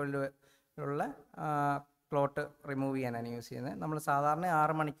രക്തക്കൊഴലുള്ള ക്ലോട്ട് റിമൂവ് ചെയ്യാനാണ് യൂസ് ചെയ്യുന്നത്. നമ്മൾ സാധാരണ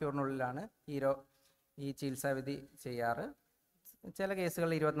 6 മണിക്കൂറിനുള്ളിലാണ് ഈ ചികിത്സാവിധി ചെയ്യാറ്. ചില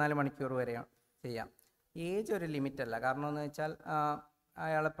കേസുകളിൽ 24 മണിക്കൂർ വരെ ചെയ്യാം. ഏജ് ഒരു ലിമിറ്റ് അല്ല. കാരണം എന്ന് വെച്ചാൽ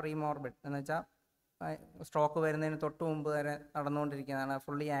അയാൾ പ്രീമോർബിഡ് എന്ന് വെച്ചാൽ സ്ട്രോക്ക് വരുന്നതിന് തൊട്ട് മുമ്പ് വരെ നടന്നുകൊണ്ടിരിക്കുന്നതാണ്.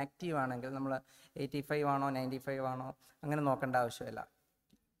 ഫുള്ളി ആക്റ്റീവ് ആണെങ്കിൽ നമ്മൾ 85 ആണോ 95 ആണോ അങ്ങനെ നോക്കേണ്ട ആവശ്യമില്ല.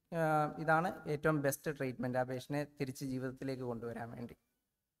 ഇതാണ് ഏറ്റവും ബെസ്റ്റ് ട്രീറ്റ്മെൻറ്റ് ആ പേഷ്യനെ തിരിച്ച് ജീവിതത്തിലേക്ക് കൊണ്ടുവരാൻ വേണ്ടി.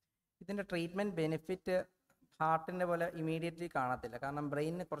 ഇതിൻ്റെ ട്രീറ്റ്മെൻറ്റ് ബെനിഫിറ്റ് ഹാർട്ടിൻ്റെ പോലെ ഇമീഡിയറ്റ്ലി കാണത്തില്ല. കാരണം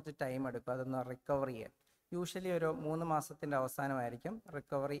ബ്രെയിനിന് കുറച്ച് ടൈം എടുക്കും അതൊന്ന് റിക്കവർ ചെയ്യാൻ. യൂഷ്വലി ഒരു 3 മാസത്തിൻ്റെ അവസാനമായിരിക്കും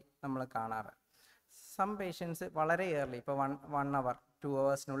റിക്കവറി നമ്മൾ കാണാറ്. സം പേഷ്യൻസ് വളരെ ഏർലി, ഇപ്പോൾ 1 hour 2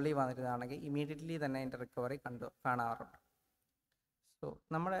 hours വന്നിരുന്നതാണെങ്കിൽ ഇമീഡിയറ്റ്ലി തന്നെ അതിൻ്റെ റിക്കവറി കാണാറുണ്ട്. സോ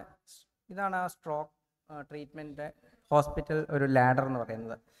ഇതാണ് ആ സ്ട്രോക്ക് ട്രീറ്റ്മെൻറ്റ് ഹോസ്പിറ്റൽ ഒരു ലാഡർ എന്ന്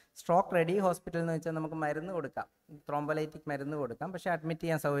പറയുന്നത്. സ്ട്രോക്ക് റെഡി ഹോസ്പിറ്റൽ എന്ന് വെച്ചാൽ നമുക്ക് മരുന്ന് കൊടുക്കാം, ത്രോംബോലൈറ്റിക് മരുന്ന് കൊടുക്കാം, പക്ഷേ അഡ്മിറ്റ്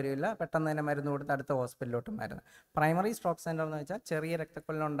ചെയ്യാൻ സൗകര്യമില്ല. പെട്ടെന്ന് തന്നെ മരുന്ന് കൊടുത്ത് അടുത്ത ഹോസ്പിറ്റലിലോട്ട് മരുന്ന്. പ്രൈമറി സ്ട്രോക്ക് സെൻ്റർ എന്ന് വെച്ചാൽ ചെറിയ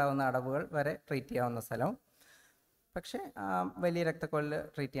രക്തക്കൊഴലിനുണ്ടാകുന്ന അടവുകൾ വരെ ട്രീറ്റ് ചെയ്യാവുന്ന സ്ഥലം, പക്ഷേ വലിയ രക്തക്കൊഴൽ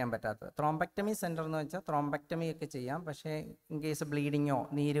ട്രീറ്റ് ചെയ്യാൻ പറ്റാത്തത്. ത്രോംബക്ടമി സെൻറ്റർ എന്ന് വെച്ചാൽ ത്രോംബക്ടമി ഒക്കെ ചെയ്യാം, പക്ഷേ ഇൻ കേസ് ബ്ലീഡിങ്ങോ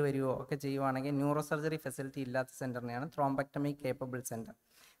നീര് വരുവോ ഒക്കെ ചെയ്യുവാണെങ്കിൽ ന്യൂറോ സർജറി ഫെസിലിറ്റി ഇല്ലാത്ത സെൻറ്ററിനെയാണ് ത്രോംബക്ടമി കേപ്പബിൾ സെൻറ്റർ.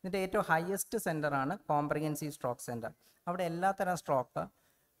 ഇതിൻ്റെ ഏറ്റവും ഹയസ്റ്റ് സെൻറ്ററാണ് കോംപ്രിഹെൻസീവ് സ്ട്രോക്ക് സെൻറ്റർ. അവിടെ എല്ലാത്തരം സ്ട്രോക്ക്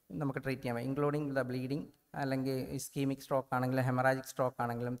നമുക്ക് ട്രീറ്റ് ചെയ്യാൻ പറ്റും, ഇൻക്ലൂഡിങ് ദ ബ്ലീഡിങ്, അല്ലെങ്കിൽ ഇസ്കീമിക് സ്ട്രോക്ക് ആണെങ്കിലും ഹെമറാജിക് സ്ട്രോക്ക്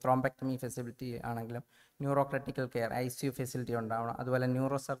ആണെങ്കിലും ത്രോംബക്ടമി ഫെസിലിറ്റി ആണെങ്കിലും neuro critical care ICU facility ഉണ്ടാവണം. അതുപോലെ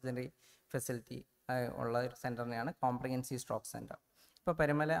ന്യൂറോ സർജറി ഫെസിലിറ്റി ഉള്ള ഒരു സെൻറ്ററിനെയാണ് കോംപ്രിഹെൻസീവ് സ്ട്രോക്ക് സെൻറ്റർ. ഇപ്പോൾ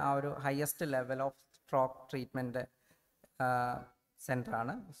പരുമല ആ ഒരു highest level of stroke treatment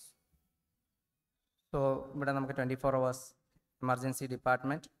സെൻറ്ററാണ്. So ഇവിടെ നമുക്ക് 24 hours emergency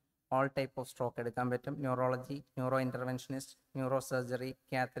department, all type of stroke എടുക്കാൻ പറ്റും. Neurology, neuro ഇൻ്റർവെൻഷനിസ്റ്റ്, neuro surgery,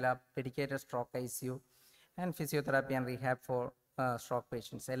 cath lab, dedicated stroke ICU and physiotherapy and rehab four stroke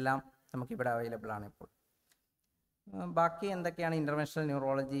patients എല്ലാം നമുക്കിവിടെ available ആണ് ഇപ്പോൾ. ബാക്കി എന്തൊക്കെയാണ് ഇൻ്റർവെൻഷണൽ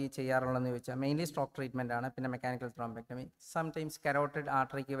ന്യൂറോളജി ചെയ്യാറുള്ളതെന്ന് ചോദിച്ചാൽ മെയിൻലി സ്ട്രോക്ക് ട്രീറ്റ്മെൻ്റ് ആണ്. പിന്നെ മെക്കാനിക്കൽ ത്രോംബക്ടമി, സംടൈംസ് കരോട്ടിഡ്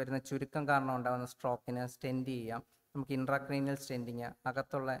ആർട്ടറിക്ക് വരുന്ന ചുരുക്കം കാരണം ഉണ്ടാകുന്ന സ്ട്രോക്കിന് സ്റ്റെൻറ്റ് ചെയ്യാം. നമുക്ക് ഇൻട്രാക്രീനിയൽ സ്റ്റെൻറ്റിങ്,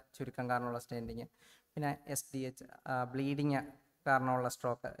 അകത്തുള്ള ചുരുക്കം കാരണമുള്ള സ്റ്റെൻറ്റിങ്. പിന്നെ SDH ബ്ലീഡിങ് കാരണമുള്ള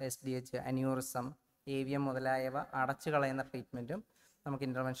സ്ട്രോക്ക്, SDH, അന്യൂറിസം, AVM മുതലായവ അടച്ചു കളയുന്ന ട്രീറ്റ്മെൻറ്റും നമുക്ക്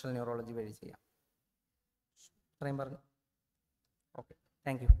ഇൻ്റർവെൻഷണൽ ന്യൂറോളജി വഴി ചെയ്യാം. ഇത്രയും പറഞ്ഞു. Okay,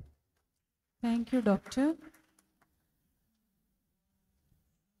 thank you. Thank you doctor.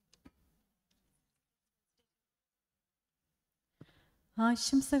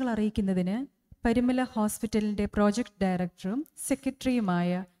 ആശംസകൾ അറിയിക്കുന്നതിന് പരുമല ഹോസ്പിറ്റലിൻ്റെ പ്രോജക്റ്റ് ഡയറക്ടറും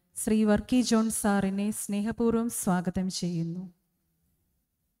സെക്രട്ടറിയുമായ ശ്രീ വർക്കി ജോൺ സാറിനെ സ്നേഹപൂർവ്വം സ്വാഗതം ചെയ്യുന്നു.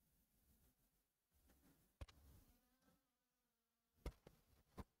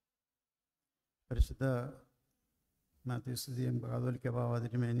 പരിശുദ്ധ മാത്യൂസ് ദിയം കാതോലിക്ക ബാവ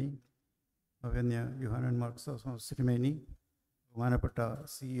തിരുമേനി, അവന്യ യുഹാനൻ മാർക്സോസ് തിരുമേനി, ബഹുമാനപ്പെട്ട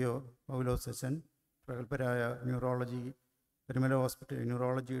CEO പൗലോസ് അച്ഛൻ, പ്രഗത്ഭരായ neurology Parumala hospital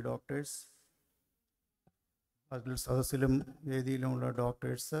neurology doctors, അതിൽ സദസ്സിലും വേദിയിലുമുള്ള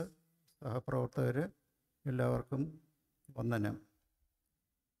ഡോക്ടേഴ്സ്, സഹപ്രവർത്തകർ, എല്ലാവർക്കും വന്ദനം.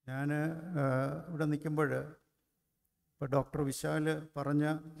 ഞാൻ ഇവിടെ നിൽക്കുമ്പോൾ ഇപ്പോൾ ഡോക്ടർ വിശാൽ പറഞ്ഞ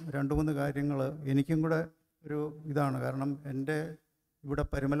 2-3 കാര്യങ്ങൾ എനിക്കും കൂടെ ഒരു ഇതാണ്. കാരണം എൻ്റെ ഇവിടെ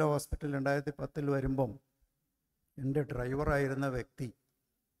പരുമല ഹോസ്പിറ്റൽ 2010 വരുമ്പം എൻ്റെ ഡ്രൈവറായിരുന്ന വ്യക്തി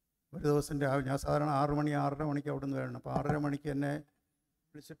ഒരു ദിവസം ഞാൻ സാധാരണ 6 മണി 6:30 മണിക്ക് അവിടെ നിന്ന് വരണം. അപ്പോൾ 6:30 മണിക്ക് എന്നെ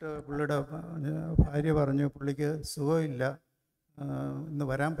വിളിച്ചിട്ട് പുള്ളിയുടെ ഭാര്യ പറഞ്ഞു പുള്ളിക്ക് സുഖമില്ല, ഇന്ന്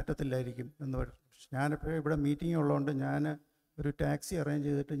വരാൻ പറ്റത്തില്ലായിരിക്കും എന്ന് പറഞ്ഞു. ഞാനിപ്പോൾ ഇവിടെ മീറ്റിംഗ് ഉള്ളതുകൊണ്ട് ഞാൻ ഒരു ടാക്സി അറേഞ്ച്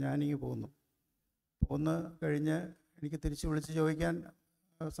ചെയ്തിട്ട് ഞാനിങ്ങ് പോന്ന് കഴിഞ്ഞ് എനിക്ക് തിരിച്ച് വിളിച്ച് ചോദിക്കാൻ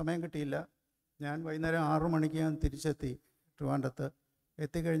സമയം കിട്ടിയില്ല. ഞാൻ വൈകുന്നേരം 6 മണിക്ക് ഞാൻ തിരിച്ചെത്തി ട്രിവാൻഡ്രത്ത്.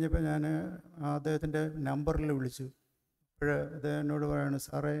 എത്തിക്കഴിഞ്ഞപ്പോൾ ഞാൻ അദ്ദേഹത്തിൻ്റെ നമ്പറിൽ വിളിച്ചു. അപ്പോൾ അദ്ദേഹം എന്നോട് പറയാണ്,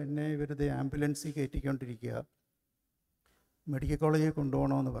 സാറേ എന്നെ ഇവരിത് ആംബുലൻസിൽ കയറ്റിക്കൊണ്ടിരിക്കുക, മെഡിക്കൽ കോളേജിൽ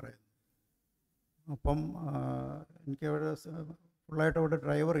കൊണ്ടുപോകണമെന്ന് പറയുന്നു. അപ്പം എനിക്കവിടെ ഫുള്ളായിട്ട് അവിടെ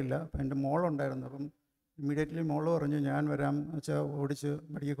ഡ്രൈവറില്ല. അപ്പം എൻ്റെ മോളുണ്ടായിരുന്നു. അപ്പം ഇമ്മീഡിയറ്റ്ലി മോള് പറഞ്ഞു ഞാൻ വരാം വെച്ചാൽ ഓടിച്ച്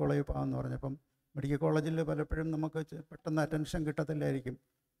മെഡിക്കൽ കോളേജിൽ പോകാമെന്ന് പറഞ്ഞപ്പം മെഡിക്കൽ കോളേജിൽ പലപ്പോഴും നമുക്ക് പെട്ടെന്ന് അറ്റൻഷൻ കിട്ടത്തില്ലായിരിക്കും.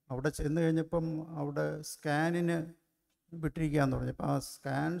 അവിടെ ചെന്ന് കഴിഞ്ഞപ്പം അവിടെ സ്കാനിന് വിട്ടിരിക്കുകയെന്ന് പറഞ്ഞു. അപ്പം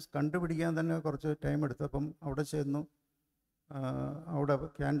ആ കണ്ടുപിടിക്കാൻ തന്നെ കുറച്ച് ടൈം എടുത്തു. അപ്പം അവിടെ ചെന്നു, അവിടെ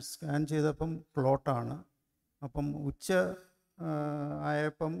സ്കാൻ ചെയ്തപ്പം ക്ലോട്ടാണ്. അപ്പം ഉച്ച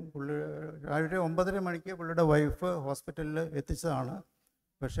ആയപ്പം രാവിലെ 9:30 മണിക്ക് പുള്ളിയുടെ വൈഫ് ഹോസ്പിറ്റലിൽ എത്തിച്ചതാണ്.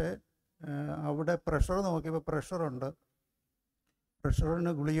 പക്ഷേ അവിടെ പ്രഷർ നോക്കിയപ്പോൾ പ്രഷറുണ്ട്.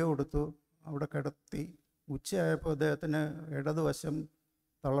 പ്രഷറിന് ഗുളിക കൊടുത്തു, അവിടെ കിടത്തി. ഉച്ചയായപ്പോൾ അദ്ദേഹത്തിന് ഇടതുവശം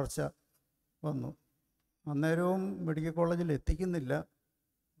തളർച്ച വന്നു. അന്നേരവും മെഡിക്കൽ കോളേജിൽ എത്തിക്കുന്നില്ല.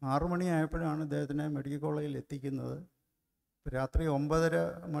 6 മണിയായപ്പോഴാണ് അദ്ദേഹത്തിനെ മെഡിക്കൽ കോളേജിൽ എത്തിക്കുന്നത്. രാത്രി 9:30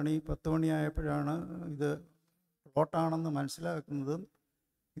 മണി 10 മണിയായപ്പോഴാണ് ഇത് ക്ലോട്ടാണെന്ന് മനസ്സിലാക്കുന്നതും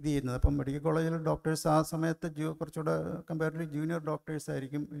ഇത് ചെയ്യുന്നത്. അപ്പം മെഡിക്കൽ കോളേജിലെ ഡോക്ടേഴ്സ് ആ സമയത്ത് കുറച്ചുകൂടെ കമ്പാരിറ്റീവ്ലി ജൂനിയർ ഡോക്ടേഴ്സ്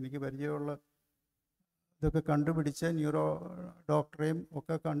ആയിരിക്കും. എനിക്ക് പരിചയമുള്ള ഇതൊക്കെ കണ്ടുപിടിച്ച് ന്യൂറോ ഡോക്ടറെയും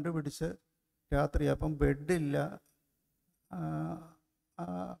ഒക്കെ കണ്ടുപിടിച്ച് രാത്രി അപ്പം ബെഡില്ല.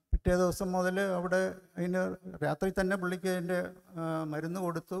 പിറ്റേ ദിവസം മുതൽ അവിടെ അതിന് രാത്രി തന്നെ പുള്ളിക്ക് അതിൻ്റെ മരുന്ന്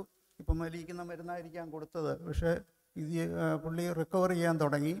കൊടുത്തു. ഇപ്പം മലിയിക്കുന്ന മരുന്നായിരിക്കാം കൊടുത്തത്. പക്ഷേ ഇത് പുള്ളി റിക്കവർ ചെയ്യാൻ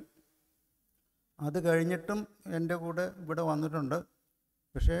തുടങ്ങി. അത് കഴിഞ്ഞിട്ടും എൻ്റെ കൂടെ ഇവിടെ വന്നിട്ടുണ്ട്.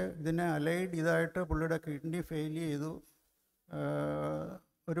 പക്ഷേ ഇതിനെ അലൈഡ് ഇതായിട്ട് പുള്ളിയുടെ കിഡ്നി ഫെയിൽ ചെയ്തു.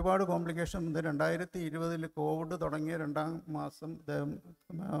 ഒരുപാട് കോംപ്ലിക്കേഷൻ. ഇത് 2020 കോവിഡ് തുടങ്ങിയ 2-ാം മാസം അദ്ദേഹം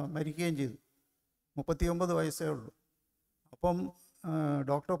മരിക്കുകയും ചെയ്തു. 39 വയസ്സേ ഉള്ളൂ. അപ്പം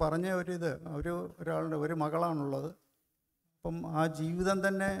ഡോക്ടർ പറഞ്ഞ ഒരാളുടെ ഒരു മകളാണുള്ളത്. അപ്പം ആ ജീവിതം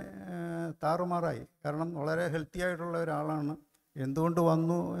തന്നെ താറുമാറായി. കാരണം വളരെ ഹെൽത്തി ആയിട്ടുള്ള ഒരാളാണ്. എന്തുകൊണ്ട്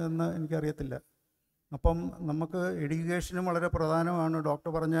വന്നു എന്ന് എനിക്കറിയത്തില്ല. അപ്പം നമുക്ക് എഡ്യൂക്കേഷനും വളരെ പ്രധാനമാണ്. ഡോക്ടർ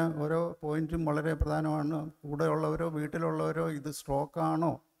പറഞ്ഞ ഓരോ പോയിൻറ്റും വളരെ പ്രധാനമാണ്. കൂടെയുള്ളവരോ വീട്ടിലുള്ളവരോ ഇത്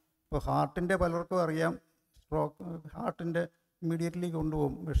സ്ട്രോക്കാണോ, ഇപ്പോൾ ഹാർട്ടിൻ്റെ പലർക്കും അറിയാം, ഹാർട്ടിൻ്റെ ഇമ്മീഡിയറ്റ്ലി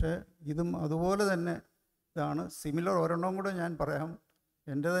കൊണ്ടുപോകും. പക്ഷേ ഇതും അതുപോലെ തന്നെ ഇതാണ്. സിമിലർ ഒരെണ്ണം കൂടെ ഞാൻ പറയാം.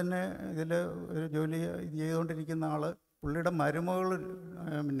 എൻ്റെ തന്നെ ഇതിൽ ഒരു ജോലി ചെയ്തുകൊണ്ടിരിക്കുന്ന ആൾ, പുള്ളിയുടെ മരുമകൾ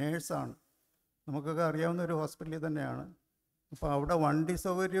നേഴ്സാണ്. നമുക്കൊക്കെ അറിയാവുന്ന ഒരു ഹോസ്പിറ്റലിൽ തന്നെയാണ്. അപ്പോൾ അവിടെ വണ്ടി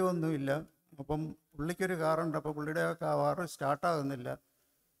സൗകര്യമൊന്നുമില്ല. അപ്പം പുള്ളിക്കൊരു കാറുണ്ട്. അപ്പോൾ പുള്ളിയുടെ ആ കാറ് സ്റ്റാർട്ടാകുന്നില്ല.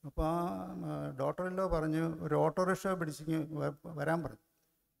 അപ്പോൾ ആ ഡോക്ടറിലോ പറഞ്ഞു ഒരു ഓട്ടോറിക്ഷ പിടിച്ച് വരാൻ പറഞ്ഞു.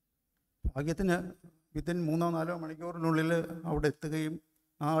 ഭാഗ്യത്തിന് വിത്തിൻ 3-4 മണിക്കൂറിനുള്ളിൽ അവിടെ എത്തുകയും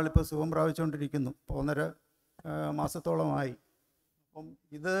ആ ആളിപ്പോൾ സുഖം പ്രാപിച്ചുകൊണ്ടിരിക്കുന്നു. 1.5 മാസത്തോളമായി. അപ്പം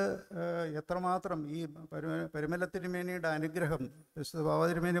ഇത് എത്രമാത്രം ഈ പരുമല തിരുമേനിയുടെ അനുഗ്രഹം, ബാബ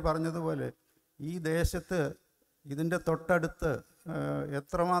തിരുമേനി പറഞ്ഞതുപോലെ ഈ ദേശത്ത് ഇതിൻ്റെ തൊട്ടടുത്ത്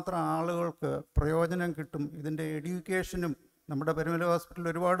എത്രമാത്രം ആളുകൾക്ക് പ്രയോജനം കിട്ടും. ഇതിൻ്റെ എഡ്യൂക്കേഷനും നമ്മുടെ പരുമല ഹോസ്പിറ്റലിൽ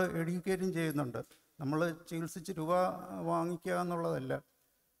ഒരുപാട് എഡ്യൂക്കേറ്റും ചെയ്യുന്നുണ്ട്. നമ്മൾ ചികിത്സിച്ച് രൂപ വാങ്ങിക്കുക എന്നുള്ളതല്ല.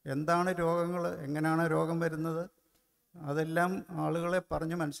 എന്താണ് രോഗങ്ങൾ, എങ്ങനെയാണ് രോഗം വരുന്നത്, അതെല്ലാം ആളുകളെ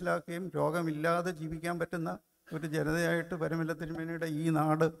പറഞ്ഞ് മനസ്സിലാക്കുകയും രോഗമില്ലാതെ ജീവിക്കാൻ പറ്റുന്ന ഒരു ജനതയായിട്ട് പരുമല തിരുമേനിയുടെ ഈ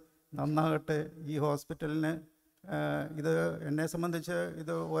നാട് നന്നാകട്ടെ. ഈ ഹോസ്പിറ്റലിന് ഇത് എന്നെ സംബന്ധിച്ച്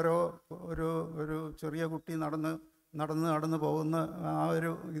ഇത് ഒരു ചെറിയ കുട്ടി നടന്ന് പോകുന്ന ആ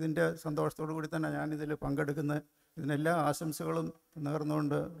ഒരു ഇതിൻ്റെ സന്തോഷത്തോടു കൂടി തന്നെ ഞാനിതിൽ പങ്കെടുക്കുന്നത്. ഇതിനെല്ലാ ആശംസകളും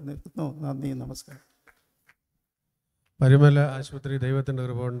നേർന്നുകൊണ്ട് നിർത്തുന്നു. നന്ദി, നമസ്കാരം. പരുമല ആശുപത്രി ദൈവത്തിൻ്റെ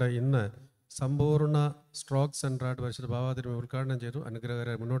കൃപ കൊണ്ട് ഇന്ന് സമ്പൂർണ്ണ സ്ട്രോക്ക് സെൻ്ററായിട്ട് പരിശുദ്ധ ബാബ തിരുമേനി ഉദ്ഘാടനം ചെയ്തു.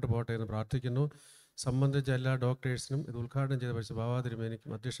 അനുഗ്രഹകരെ മുന്നോട്ട് പോകട്ടെ എന്ന് പ്രാർത്ഥിക്കുന്നു. സംബന്ധിച്ച എല്ലാ ഡോക്ടേഴ്സിനും ഇത് ഉദ്ഘാടനം ചെയ്ത പരിശുദ്ധ ബാബാ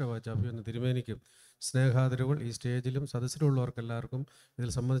തിരുമേനിക്കും അധ്യക്ഷ വഹിച്ച അഭിനന്ദ തിരുമേനിക്കും സ്നേഹാദരവുകൾ ഈ സ്റ്റേജിലും സദസ്സിലുള്ളവർക്കെല്ലാവർക്കും ഇതിൽ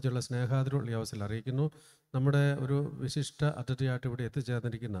സംബന്ധിച്ചുള്ള സ്നേഹാദരവുകൾ ഈ അവസരത്തിൽ അറിയിക്കുന്നു. നമ്മുടെ ഒരു വിശിഷ്ട അതിഥിയായിട്ട് ഇവിടെ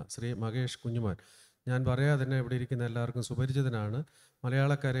എത്തിച്ചേർന്നിരിക്കുന്ന ശ്രീ മകേഷ് കുഞ്ഞുമാൻ, ഞാൻ പറയാതെ തന്നെ ഇവിടെ ഇരിക്കുന്ന എല്ലാവർക്കും സുപരിചിതനാണ്.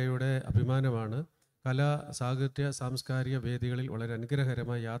 മലയാളക്കരയുടെ അഭിമാനമാണ്. കലാ സാഹിത്യ സാംസ്കാരിക വേദികളിൽ വളരെ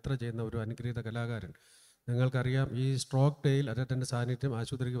അനുഗ്രഹകരമായി യാത്ര ചെയ്യുന്ന ഒരു അനുഗ്രഹീത കലാകാരൻ. നിങ്ങൾക്കറിയാം, ഈ സ്ട്രോക്ക് ഡേയിൽ അദ്ദേഹത്തിൻ്റെ സാന്നിധ്യം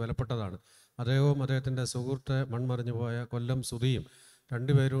ആശുപത്രിക്ക് വിലപ്പെട്ടതാണ്. അദ്ദേഹവും അദ്ദേഹത്തിൻ്റെ സുഹൃത്ത് മൺമറിഞ്ഞു പോയ കൊല്ലം സുധിയും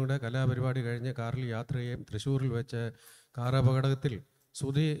രണ്ടുപേരും കൂടെ കലാപരിപാടി കഴിഞ്ഞ് കാറിൽ യാത്ര ചെയ്യും. തൃശ്ശൂരിൽ വെച്ച് കാർ അപകടത്തിൽ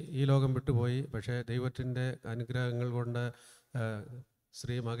സുധി ഈ ലോകം വിട്ടുപോയി. പക്ഷേ ദൈവത്തിൻ്റെ അനുഗ്രഹങ്ങൾ കൊണ്ട്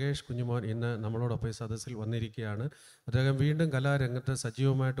ശ്രീ മകേഷ് കുഞ്ഞുമോൻ ഇന്ന് നമ്മളോടൊപ്പം ഈ സദസ്സിൽ വന്നിരിക്കുകയാണ്. അദ്ദേഹം വീണ്ടും കലാരംഗത്ത്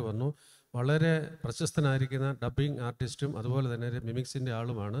സജീവമായിട്ട് വന്നു. വളരെ പ്രശസ്തനായിരിക്കുന്ന ഡബ്ബിംഗ് ആർട്ടിസ്റ്റും അതുപോലെ തന്നെ മിമിക്സിൻ്റെ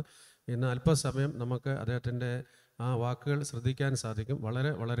ആളുമാണ്. ഇന്ന് അല്പസമയം നമുക്ക് അദ്ദേഹത്തിൻ്റെ ആ വാക്കുകൾ ശ്രദ്ധിക്കാൻ സാധിക്കും.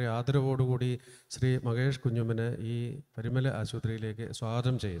 വളരെ വളരെ ആദരവോടുകൂടി ശ്രീ മകേഷ് കുഞ്ഞുമനെ ഈ പരിമല ആശുപത്രിയിലേക്ക്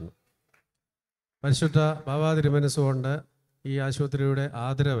സ്വാഗതം ചെയ്യുന്നു. പരിശുദ്ധ ബാബാ തിരുമനസ്സുകൊണ്ട് ഈ ആശുപത്രിയുടെ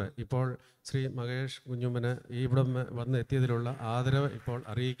ആദരവ് ഇപ്പോൾ ശ്രീ മകേഷ് കുഞ്ഞുമന് ഇവിടെ വന്ന് എത്തിയതിലുള്ള ആദരവ് ഇപ്പോൾ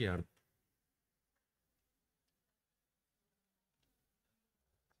അറിയിക്കുകയാണ്.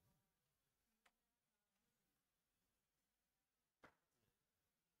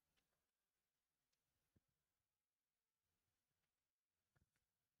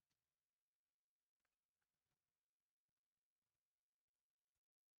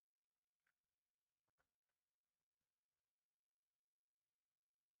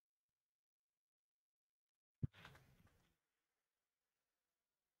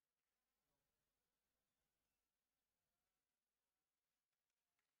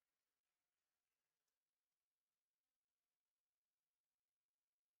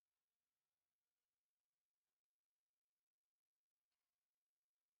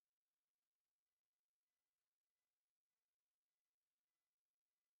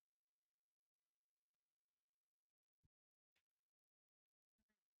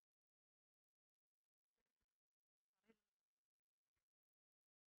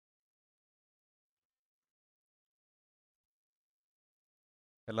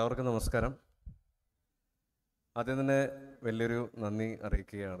 എല്ലാവർക്കും നമസ്കാരം. ആദ്യം തന്നെ വലിയൊരു നന്ദി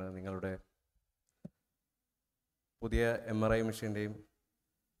അറിയിക്കുകയാണ്. നിങ്ങളുടെ പുതിയ MRI മെഷീൻ്റെയും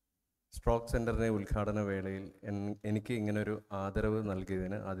സ്ട്രോക്ക് സെൻറ്ററിൻ്റെ ഉദ്ഘാടന വേളയിൽ എനിക്ക് ഇങ്ങനൊരു ആദരവ്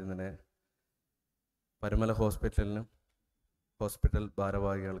നൽകിയതിന് ആദ്യം തന്നെ പരുമല ഹോസ്പിറ്റലിനും ഹോസ്പിറ്റൽ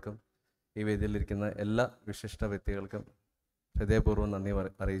ഭാരവാഹികൾക്കും ഈ വേദിയിലിരിക്കുന്ന എല്ലാ വിശിഷ്ട വ്യക്തികൾക്കും ഹൃദയപൂർവ്വം നന്ദി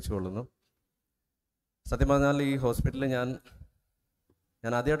അറിയിച്ചുകൊള്ളുന്നു. സത്യം പറഞ്ഞാൽ ഈ ഹോസ്പിറ്റലിൽ ഞാൻ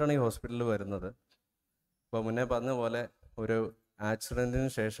ആദ്യമായിട്ടാണ് ഈ ഹോസ്പിറ്റലിൽ വരുന്നത്. ഇപ്പോൾ മുന്നേ പറഞ്ഞ പോലെ ഒരു ആക്സിഡൻറ്റിന്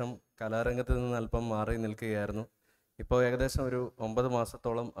ശേഷം കലാരംഗത്ത് നിന്ന് അല്പം മാറി നിൽക്കുകയായിരുന്നു. ഇപ്പോൾ ഏകദേശം ഒരു 9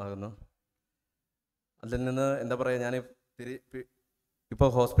 മാസത്തോളം ആകുന്നു. അതിൽ നിന്ന് എന്താ പറയുക, ഞാൻ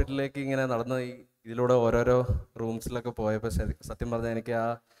ഇപ്പോൾ ഹോസ്പിറ്റലിലേക്ക് ഇങ്ങനെ നടന്ന് ഇതിലൂടെ ഓരോരോ റൂംസിലൊക്കെ പോയപ്പോൾ സത്യം പറഞ്ഞാൽ എനിക്ക് ആ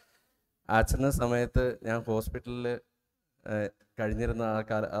ആക്സിഡൻറ്റ് സമയത്ത് ഞാൻ ഹോസ്പിറ്റലിൽ കഴിഞ്ഞിരുന്ന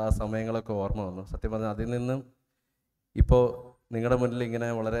ആ സമയങ്ങളൊക്കെ ഓർമ്മ വന്നു. സത്യം പറഞ്ഞാൽ അതിൽ നിന്നും ഇപ്പോൾ നിങ്ങളുടെ മുന്നിൽ ഇങ്ങനെ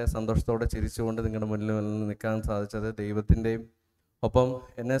വളരെ സന്തോഷത്തോടെ ചിരിച്ചുകൊണ്ട് നിങ്ങളുടെ മുന്നിൽ നിൽക്കാൻ സാധിച്ചത് ദൈവത്തിൻ്റെയും ഒപ്പം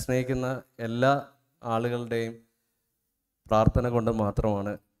എന്നെ സ്നേഹിക്കുന്ന എല്ലാ ആളുകളുടെയും പ്രാർത്ഥന കൊണ്ട്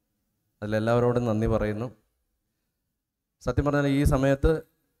മാത്രമാണ്. അതിലെല്ലാവരോടും നന്ദി പറയുന്നു. സത്യം പറഞ്ഞാൽ ഈ സമയത്ത്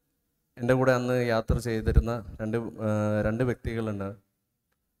എൻ്റെ കൂടെ അന്ന് യാത്ര ചെയ്തിരുന്ന രണ്ട് വ്യക്തികളുണ്ട്.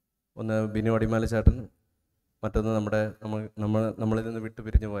 ഒന്ന് ബിനു അടിമാലി ചേട്ടൻ, മറ്റൊന്ന് നമ്മളിൽ നിന്ന്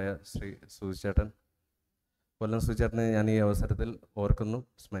വിട്ടുപിരിഞ്ഞു പോയ ശ്രീ സുചേട്ടൻ. കൊല്ലം സുചേട്ടനെ ഞാൻ ഈ അവസരത്തിൽ ഓർക്കുന്നു,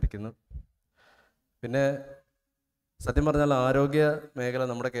 സ്മരിക്കുന്നു. പിന്നെ സത്യം പറഞ്ഞാൽ ആരോഗ്യ മേഖല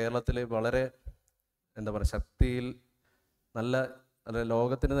നമ്മുടെ കേരളത്തിൽ വളരെ എന്താ പറയുക ശക്തിയിൽ നല്ല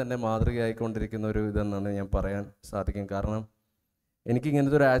ലോകത്തിന് തന്നെ മാതൃകയായിക്കൊണ്ടിരിക്കുന്ന ഒരു ഇതെന്നാണ് ഞാൻ പറയാൻ സാധിക്കും. കാരണം എനിക്ക്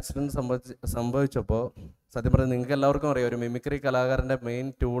ഇങ്ങനത്തെ ഒരു ആക്സിഡൻറ്റ് സംഭവിച്ചപ്പോൾ സത്യം പറഞ്ഞാൽ നിങ്ങൾക്ക് എല്ലാവർക്കും അറിയാം, ഒരു മിമിക്രി കലാകാരൻ്റെ മെയിൻ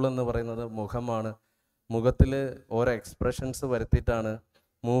ടൂൾ എന്ന് പറയുന്നത് മുഖമാണ്. മുഖത്തിൽ ഓരോ എക്സ്പ്രഷൻസ് വരുത്തിയിട്ടാണ്,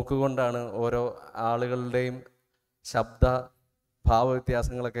 മൂക്കുകൊണ്ടാണ് ഓരോ ആളുകളുടെയും ശബ്ദ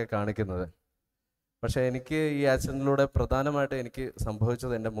ഭാവവ്യത്യാസങ്ങളൊക്കെ കാണിക്കുന്നത്. പക്ഷേ എനിക്ക് ഈ ആക്സിഡൻറ്റിലൂടെ പ്രധാനമായിട്ട് എനിക്ക്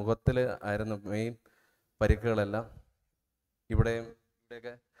സംഭവിച്ചത് എൻ്റെ മുഖത്തിൽ ആയിരുന്നു മെയിൻ പരിക്കുകളെല്ലാം.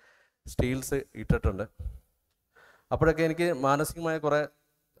 ഇവിടെയൊക്കെ സ്റ്റീൽസ് ഇട്ടിട്ടുണ്ട്. അപ്പോഴൊക്കെ എനിക്ക് മാനസികമായ കുറേ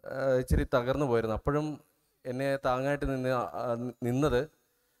ഇച്ചിരി തകർന്നു പോയിരുന്നു. അപ്പോഴും എന്നെ താങ്ങായിട്ട് നിന്നത്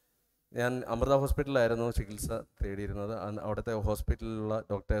ഞാൻ അമൃത ഹോസ്പിറ്റലിലായിരുന്നു ചികിത്സ തേടിയിരുന്നത്. അവിടുത്തെ ഹോസ്പിറ്റലിലുള്ള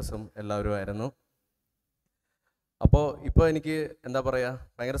ഡോക്ടേഴ്സും എല്ലാവരും ആയിരുന്നു. അപ്പോൾ ഇപ്പോൾ എനിക്ക് എന്താ പറയുക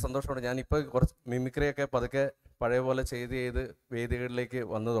ഭയങ്കര സന്തോഷമുണ്ട്. ഞാനിപ്പോൾ കുറച്ച് മിമിക്രിയൊക്കെ പതുക്കെ പഴയ പോലെ ചെയ്ത് വേദികളിലേക്ക്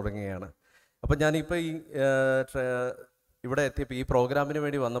വന്നു തുടങ്ങുകയാണ്. അപ്പോൾ ഞാനിപ്പോൾ ഈ ഇവിടെ എത്തിയപ്പോൾ ഈ പ്രോഗ്രാമിന്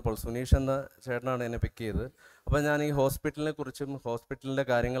വേണ്ടി വന്നപ്പോൾ സുനീഷ് എന്ന ചേട്ടനാണ് എന്നെ പിക്ക് ചെയ്തത്. അപ്പോൾ ഞാൻ ഈ ഹോസ്പിറ്റലിനെ കുറിച്ചും ഹോസ്പിറ്റലിൻ്റെ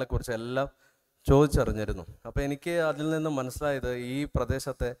കാര്യങ്ങളെക്കുറിച്ചും എല്ലാം ചോദിച്ചറിഞ്ഞിരുന്നു. അപ്പോൾ എനിക്ക് അതിൽ നിന്ന് മനസ്സിലായത് ഈ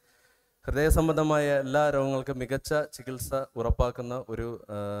പ്രദേശത്തെ ഹൃദയ സംബന്ധമായ എല്ലാ രോഗങ്ങൾക്കും മികച്ച ചികിത്സ ഉറപ്പാക്കുന്ന ഒരു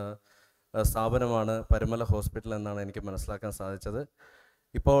സ്ഥാപനമാണ് പരുമല ഹോസ്പിറ്റൽ എന്നാണ് എനിക്ക് മനസ്സിലാക്കാൻ സാധിച്ചത്.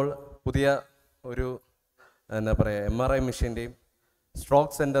 ഇപ്പോൾ പുതിയ ഒരു എന്താ പറയുക MRI മെഷീൻ്റെയും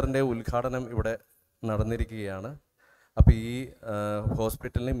സ്ട്രോക്ക് സെൻറ്ററിൻ്റെ ഉദ്ഘാടനം ഇവിടെ നടന്നിരിക്കുകയാണ്. അപ്പോൾ ഈ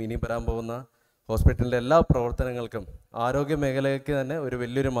ഹോസ്പിറ്റലിനും ഇനി വരാൻ പോകുന്ന ഹോസ്പിറ്റലിൻ്റെ എല്ലാ പ്രവർത്തനങ്ങൾക്കും ആരോഗ്യ മേഖലയ്ക്ക് തന്നെ ഒരു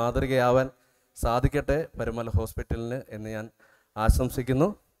വലിയൊരു മാതൃകയാവാൻ സാധിക്കട്ടെ പരുമല ഹോസ്പിറ്റലിന് എന്ന് ഞാൻ ആശംസിക്കുന്നു.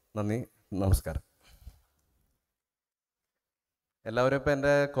 നന്ദി, നമസ്കാരം. എല്ലാവരും ഇപ്പോൾ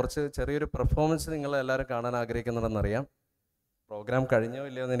എൻ്റെ കുറച്ച് ചെറിയൊരു പെർഫോമൻസ് നിങ്ങൾ എല്ലാവരും കാണാൻ ആഗ്രഹിക്കുന്നുണ്ടെന്നറിയാം. പ്രോഗ്രാം കഴിഞ്ഞോ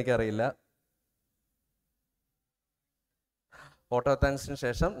ഇല്ലയോ എന്ന് എനിക്കറിയില്ല. ഫോട്ടോ താങ്ക്സിന്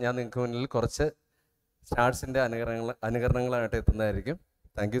ശേഷം ഞാൻ നിങ്ങൾക്ക് മുന്നിൽ കുറച്ച് സ്റ്റാർസിൻ്റെ അനുകരണങ്ങളായിട്ട് എത്തുന്നതായിരിക്കും.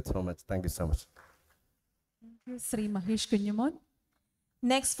 Thank you so much. Shri Mahesh Kunjumon.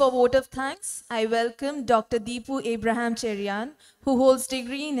 Next, for vote of thanks, I welcome Dr. Deepu Abraham Cherian, who holds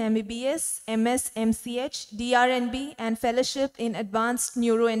degree in MBBS, MS, MCH, DRNB, and fellowship in advanced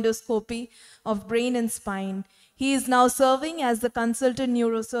neuroendoscopy of brain and spine. He is now serving as the consultant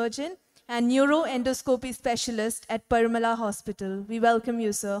neurosurgeon and neuroendoscopy specialist at Parumala Hospital. We welcome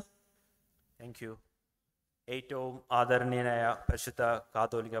you, sir. Thank you. ഏറ്റവും ആദരണീയനായ പരിശുദ്ധ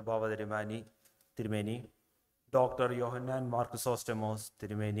കാത്തോലിക്ക ബാവ തിരുമേനി, doctor യോഹന്നാൻ മാർ ക്രിസോസ്റ്റമോസ്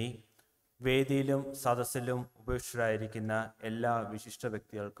തിരുമേനി, വേദിയിലും സദസ്സിലും ഉപേക്ഷിതരായിരിക്കുന്ന എല്ലാ വിശിഷ്ട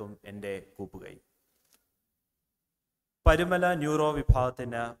വ്യക്തികൾക്കും എൻ്റെ കൂപ്പുകൈ. പരുമല ന്യൂറോ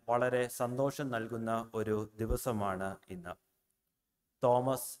വിഭാഗത്തിന് വളരെ സന്തോഷം നൽകുന്ന ഒരു ദിവസമാണ് ഇന്ന്.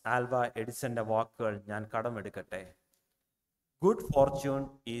 തോമസ് ആൽവ എഡിസന്റെ വാക്കുകൾ ഞാൻ കടമെടുക്കട്ടെ. Good Fortune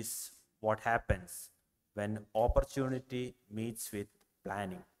is what happens when opportunity meets with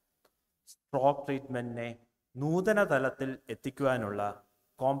planning. Stroke ട്രീറ്റ്മെൻറ്റിനെ നൂതന തലത്തിൽ എത്തിക്കുവാനുള്ള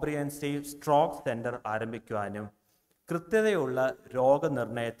കോംപ്രിഹെൻസീവ് സ്ട്രോക്ക് സെൻറ്റർ ആരംഭിക്കുവാനും കൃത്യതയുള്ള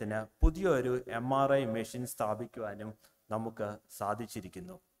രോഗനിർണയത്തിന് പുതിയൊരു MRI മെഷീൻ സ്ഥാപിക്കുവാനും നമുക്ക്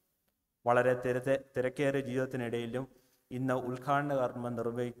സാധിച്ചിരിക്കുന്നു. വളരെ തിരക്കേറിയ ജീവിതത്തിനിടയിലും ഇന്ന് ഉദ്ഘാടന കർമ്മം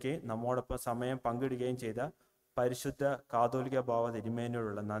നിർവഹിക്കുകയും നമ്മോടൊപ്പം സമയം പങ്കിടുകയും ചെയ്ത പരിശുദ്ധ കാതോലിക്ക ബാവ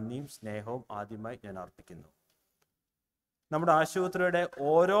തിരുമേനിയോടുള്ള നന്ദിയും സ്നേഹവും ആദ്യമായി ഞാൻ അർപ്പിക്കുന്നു. നമ്മുടെ ആശുപത്രിയുടെ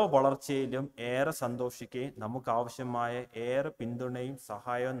ഓരോ വളർച്ചയിലും ഏറെ സന്തോഷിക്കുകയും നമുക്ക് ആവശ്യമായ ഏറെ പിന്തുണയും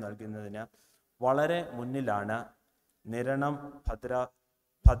സഹായവും നൽകുന്നതിന് വളരെ മുന്നിലാണ് നിരണം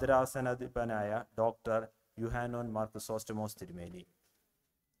ഭദ്രാസനാധിപനായ ഡോക്ടർ യുഹാനോൻ മാർ ക്രിസോസ്റ്റമോസ്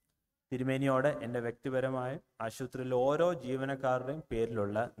തിരുമേനിയോട് എൻ്റെ വ്യക്തിപരമായ ആശുപത്രിയിലെ ഓരോ ജീവനക്കാരുടെയും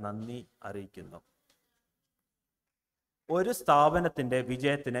പേരിലുള്ള നന്ദി അറിയിക്കുന്നു. ഒരു സ്ഥാപനത്തിൻ്റെ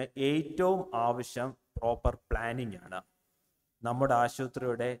വിജയത്തിന് ഏറ്റവും ആവശ്യം പ്രോപ്പർ പ്ലാനിംഗ് ആണ്. നമ്മുടെ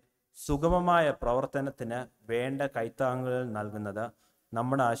ആശുപത്രിയുടെ സുഗമമായ പ്രവർത്തനത്തിന് വേണ്ട കൈത്താങ്ങുകൾ നൽകുന്നത്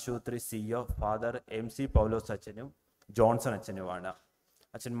നമ്മുടെ ആശുപത്രി CEO ഫാദർ MC പൗലോസ് അച്ഛനും ജോൺസൺ അച്ഛനുമാണ്.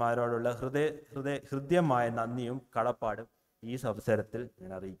 അച്ഛന്മാരോടുള്ള ഹൃദ്യമായ നന്ദിയും കടപ്പാടും ഈ അവസരത്തിൽ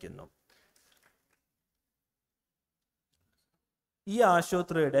ഞാൻ അറിയിക്കുന്നു. ഈ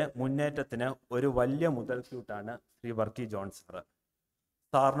ആശുപത്രിയുടെ മുന്നേറ്റത്തിന് ഒരു വലിയ മുതൽക്കൂട്ടാണ് ശ്രീ വർക്കി ജോൺ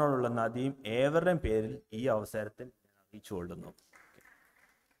സാറിനോടുള്ള നന്ദിയും ഏവരുടെയും പേരിൽ ഈ അവസരത്തിൽ ഞാൻ അറിയിച്ചുകൊള്ളുന്നു.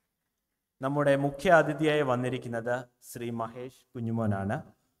 നമ്മുടെ മുഖ്യ അതിഥിയായി വന്നിരിക്കുന്നത് ശ്രീ മഹേഷ് കുഞ്ഞുമോനാണ്.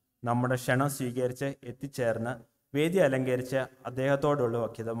 നമ്മുടെ ക്ഷണം സ്വീകരിച്ച് എത്തിച്ചേർന്ന് വേദി അലങ്കരിച്ച അദ്ദേഹത്തോടുള്ള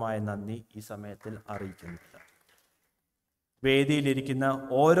വ്യക്തമായ നന്ദി ഈ സമയത്തിൽ അറിയിക്കുന്നുണ്ട്. വേദിയിലിരിക്കുന്ന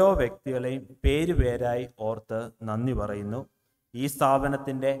ഓരോ വ്യക്തികളെയും പേരുപേരായി ഓർത്ത് നന്ദി പറയുന്നു. ഈ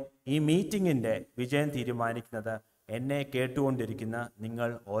സ്ഥാപനത്തിൻ്റെ ഈ മീറ്റിങ്ങിൻ്റെ വിജയം തീരുമാനിക്കുന്നത് എന്നെ കേട്ടുകൊണ്ടിരിക്കുന്ന നിങ്ങൾ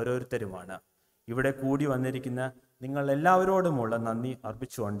ഓരോരുത്തരുമാണ്. ഇവിടെ കൂടി വന്നിരിക്കുന്ന നിങ്ങൾ എല്ലാവരോടുമുള്ള നന്ദി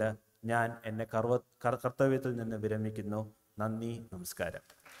അർപ്പിച്ചുകൊണ്ട് ഞാൻ എൻ്റെ കർത്തവ്യത്തിൽ നിന്ന് വിരമിക്കുന്നു. നന്ദി, നമസ്കാരം.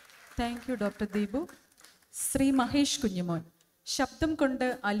 Thank you doctor Deepu. Shri Mahesh Kunjumon, ശബ്ദം കൊണ്ട്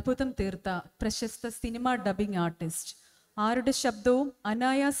അത്ഭുതം തീർത്ത പ്രശസ്ത സിനിമ ഡബിംഗ് ആർട്ടിസ്റ്റ്, ആരുടെ ശബ്ദവും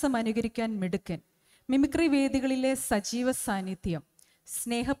അനായാസം അനുകരിക്കാൻ മിടുക്കൻ, മിമിക്രി വേദികളിലെ സജീവ സാന്നിധ്യം,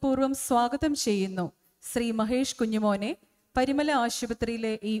 സ്നേഹപൂർവ്വം സ്വാഗതം ചെയ്യുന്നു ശ്രീ മഹേഷ് കുഞ്ഞുമോനെ പരിമല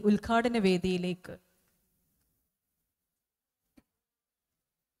ആശുപത്രിയിലെ ഈ ഉദ്ഘാടന വേദിയിലേക്ക്.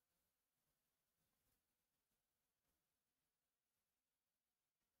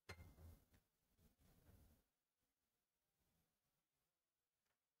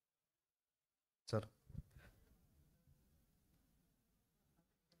 സർ,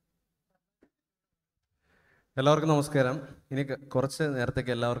 എല്ലാവർക്കും നമസ്കാരം. ഇനി കുറച്ച്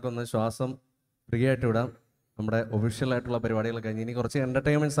നേരത്തേക്ക് എല്ലാവർക്കും ഒന്ന് ശ്വാസം ഫ്രീ ആയിട്ട് വിടാം. നമ്മുടെ ഒഫീഷ്യലായിട്ടുള്ള പരിപാടികൾ കഴിഞ്ഞ് ഇനി കുറച്ച്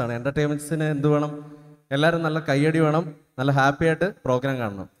എൻ്റർടൈൻമെൻറ്റ്സ് ആണ്. എൻ്റർടൈൻമെൻറ്റ്സിന് എന്ത് വേണം? എല്ലാവരും നല്ല കൈയടി വേണം, നല്ല ഹാപ്പി ആയിട്ട് പ്രോഗ്രാം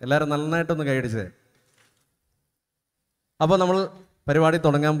കാണണം. എല്ലാവരും നന്നായിട്ടൊന്ന് കൈയടിച്ചേ. അപ്പോൾ നമ്മൾ പരിപാടി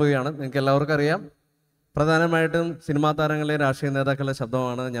തുടങ്ങാൻ പോവുകയാണ്. നിങ്ങൾക്ക് എല്ലാവർക്കും അറിയാം, പ്രധാനമായിട്ടും സിനിമാ താരങ്ങളിലെ രാഷ്ട്രീയ നേതാക്കളുടെ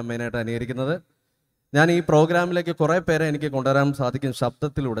ശബ്ദമാണ് ഞാൻ മെയിനായിട്ട് അനുകരിക്കുന്നത്. ഞാൻ ഈ പ്രോഗ്രാമിലേക്ക് കുറേ പേരെ എനിക്ക് കൊണ്ടുവരാൻ സാധിക്കും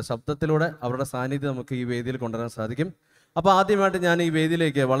ശബ്ദത്തിലൂടെ അവരുടെ സാന്നിധ്യം നമുക്ക് ഈ വേദിയിൽ കൊണ്ടുവരാൻ സാധിക്കും. അപ്പോൾ ആദ്യമായിട്ട് ഞാൻ ഈ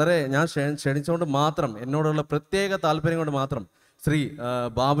വേദിയിലേക്ക് ഞാൻ ക്ഷണിച്ചുകൊണ്ട് മാത്രം, എന്നോടുള്ള പ്രത്യേക താല്പര്യം കൊണ്ട് മാത്രം ശ്രീ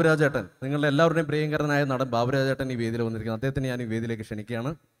ബാബുരാജേട്ടൻ, നിങ്ങളുടെ എല്ലാവരുടെയും പ്രിയങ്കരനായ നടൻ ബാബുരാജേട്ടൻ ഈ വേദിയിൽ വന്നിരിക്കുന്നത്. അദ്ദേഹത്തിന് ഞാൻ ഈ വേദിയിലേക്ക്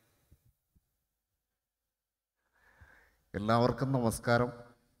ക്ഷണിക്കുകയാണ്. എല്ലാവർക്കും നമസ്കാരം.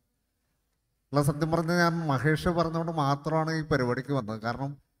 സത്യം പറഞ്ഞാൽ ഞാൻ മഹേഷ് പറഞ്ഞുകൊണ്ട് മാത്രമാണ് ഈ പരിപാടിക്ക് വന്നത്.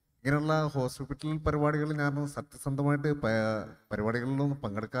 കാരണം ഇങ്ങനെയുള്ള ഹോസ്പിറ്റൽ പരിപാടികൾ ഞാൻ സത്യസന്ധമായിട്ട് പരിപാടികളിലൊന്നും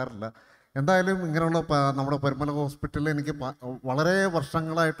പങ്കെടുക്കാറില്ല. എന്തായാലും ഇങ്ങനെയുള്ള നമ്മുടെ പരുമല ഹോസ്പിറ്റലിൽ എനിക്ക് വളരെ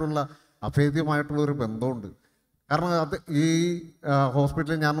വർഷങ്ങളായിട്ടുള്ള അഭേദ്യമായിട്ടുള്ള ഒരു ബന്ധമുണ്ട്. കാരണം ഈ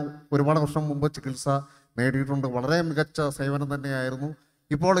ഹോസ്പിറ്റലിൽ ഞാൻ ഒരുപാട് വർഷം മുമ്പ് ചികിത്സ നേടിയിട്ടുണ്ട്. വളരെ മികച്ച സേവനം തന്നെയായിരുന്നു.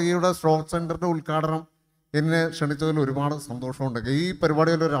 ഇപ്പോൾ ഈയുടെ സ്ട്രോക്ക് സെൻ്ററിൻ്റെ ഉദ്ഘാടനം എന്നെ ക്ഷണിച്ചതിൽ ഒരുപാട് സന്തോഷമുണ്ട്. ഈ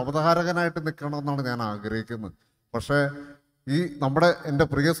പരിപാടിയിൽ ഒരു അവതാരകനായിട്ട് നിൽക്കണമെന്നാണ് ഞാൻ ആഗ്രഹിക്കുന്നത്. പക്ഷേ എൻ്റെ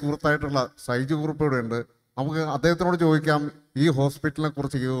പ്രിയ സുഹൃത്തായിട്ടുള്ള സൈജു കുറുപ്പ് ഇവിടെ ഉണ്ട്. നമുക്ക് അദ്ദേഹത്തിനോട് ചോദിക്കാം ഈ ഹോസ്പിറ്റലിനെ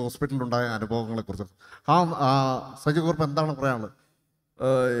കുറിച്ച്, ഈ ഹോസ്പിറ്റലിലുണ്ടായ അനുഭവങ്ങളെ കുറിച്ച്. സൈജു കുറുപ്പ് എന്താണ് പറയാനുള്ളത്?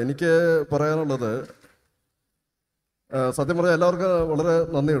 എനിക്ക് പറയാനുള്ളത്, സത്യം പറഞ്ഞാൽ എല്ലാവർക്കും വളരെ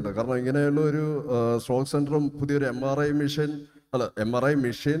നന്ദിയുണ്ട്. കാരണം ഇങ്ങനെയുള്ള ഒരു സ്ട്രോക്ക് സെൻ്ററും പുതിയൊരു MRI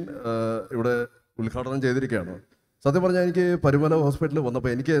മെഷീൻ ഇവിടെ ഉദ്ഘാടനം ചെയ്തിരിക്കുകയാണ്. സത്യം പറഞ്ഞാൽ എനിക്ക് പരുമല ഹോസ്പിറ്റലിൽ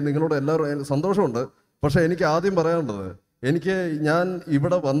വന്നപ്പോൾ എനിക്ക് നിങ്ങളോട് എല്ലാവരും സന്തോഷമുണ്ട്. പക്ഷേ എനിക്ക് ആദ്യം പറയാനുള്ളത്, ഞാൻ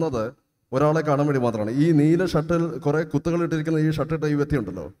ഇവിടെ വന്നത് ഒരാളെ കാണാൻ വേണ്ടി മാത്രമാണ്. ഈ നീല ഷർട്ടിൽ കുറേ കുത്തുകൾ ഇട്ടിരിക്കുന്ന ഈ ഷർട്ടിട്ട ഈ വ്യക്തി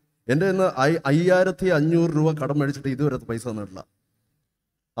ഉണ്ടല്ലോ, എൻ്റെ ഇന്ന് 5500 രൂപ കടം മേടിച്ചിട്ട് ഇതുവരെ പൈസ തന്നിട്ടില്ല.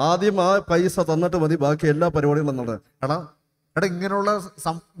 ആദ്യം ആ പൈസ തന്നിട്ട് മതി ബാക്കി എല്ലാ പരിപാടികളും നടന്നത്. എടാ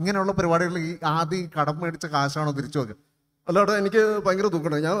ഇങ്ങനെയുള്ള പരിപാടികൾ ഈ ആദ്യം കടം മേടിച്ച കാശാണോ തിരിച്ചു വെക്കുക? അല്ലാതെ എനിക്ക് ഭയങ്കര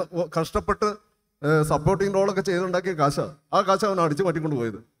ദുഃഖമുണ്ട്. ഞാൻ കഷ്ടപ്പെട്ട് സപ്പോർട്ടിങ് റോളൊക്കെ ചെയ്തുണ്ടാക്കിയ കാശാണ്. ആ കാശ അവൻ അടിച്ചു മാറ്റിക്കൊണ്ട്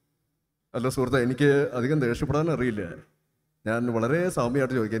പോയത്. അല്ല സുഹൃത്തെ, എനിക്ക് അധികം ദേഷ്യപ്പെടാൻ അറിയില്ല. ഞാൻ വളരെ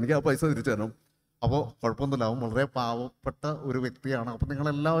സാമ്യമായിട്ട് ചോദിക്കാം, എനിക്ക് ആ പൈസ തിരിച്ചു തരണം. അപ്പോൾ കുഴപ്പമൊന്നുമില്ല, അവൻ വളരെ പാവപ്പെട്ട ഒരു വ്യക്തിയാണ്. അപ്പോൾ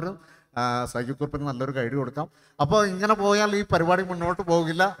നിങ്ങളെല്ലാവരും സൈജു കുറുപ്പിന് നല്ലൊരു ഗൈഡ് കൊടുക്കാം. അപ്പോൾ ഇങ്ങനെ പോയാൽ ഈ പരിപാടി മുന്നോട്ട്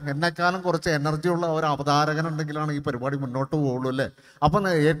പോകില്ല. എന്നെക്കാളും കുറച്ച് എനർജിയുള്ള ഒരു അവതാരകനുണ്ടെങ്കിലാണ് ഈ പരിപാടി മുന്നോട്ട് പോകുള്ളൂ അല്ലേ? അപ്പം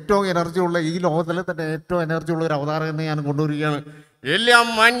ഏറ്റവും എനർജിയുള്ള, ഈ ലോകത്തിലെ തന്നെ ഏറ്റവും എനർജിയുള്ള ഒരു അവതാരകനെ ഞാൻ കൊണ്ടുവരികയാണ്. എല്ലാ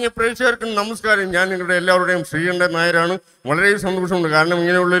മാന്യ പ്രേക്ഷകർക്കും നമസ്കാരം. ഞാൻ നിങ്ങളുടെ എല്ലാവരുടെയും ശ്രീകണ്ഠൻ നായരാണ്. വളരെ സന്തോഷമുണ്ട്. കാരണം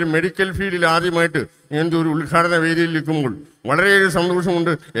ഇങ്ങനെയുള്ളൊരു മെഡിക്കൽ ഫീൽഡിൽ ആദ്യമായിട്ട് ഇങ്ങനത്തെ ഒരു ഉദ്ഘാടന വേദിയിൽ നിൽക്കുമ്പോൾ വളരെയേറെ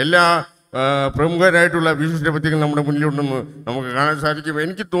സന്തോഷമുണ്ട്. എല്ലാ പ്രമുഖരായിട്ടുള്ള വിശിഷ്ട വ്യക്തികൾ നമ്മുടെ മുന്നിലുണ്ടെന്ന് നമുക്ക് കാണാൻ സാധിക്കും.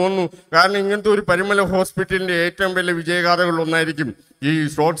 എനിക്ക് തോന്നുന്നു, കാരണം ഇങ്ങനത്തെ ഒരു പരുമല ഹോസ്പിറ്റലിൻ്റെ ഏറ്റവും വലിയ വിജയഗാഥകളിലൊന്നായിരിക്കും ഈ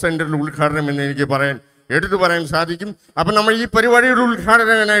സ്ട്രോക്ക് സെൻ്ററിൽ ഉദ്ഘാടനം എന്ന് എനിക്ക് എടുത്തു പറയാൻ സാധിക്കും. അപ്പം നമ്മൾ ഈ പരിപാടിയുടെ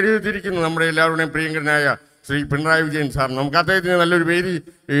ഉദ്ഘാടകനായി എഴുതിയിരിക്കുന്നു നമ്മുടെ എല്ലാവരുടെയും പ്രിയങ്കരനായ ശ്രീ പിണറായി വിജയൻ സാർ. നമുക്ക് അദ്ദേഹത്തിന് നല്ലൊരു വേദി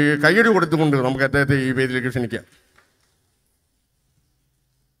കയ്യടി കൊടുത്തുകൊണ്ട് നമുക്ക് അദ്ദേഹത്തെ ഈ വേദിയിലേക്ക് ക്ഷണിക്കാം.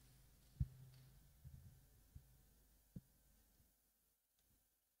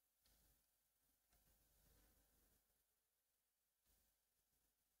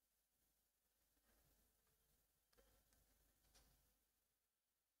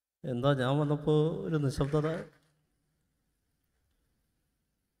 എന്താ ഞാൻ വന്നപ്പോൾ ഒരു നിശബ്ദത?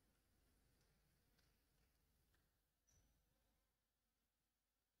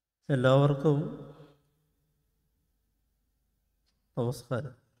 എല്ലാവർക്കും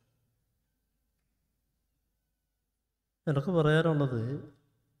നമസ്കാരം. എനിക്ക് പറയാനുള്ളത്,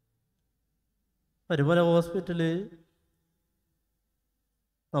 പരുമല ഹോസ്പിറ്റൽ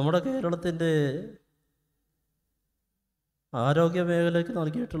നമ്മുടെ കേരളത്തിൻ്റെ ആരോഗ്യ മേഖലയ്ക്ക്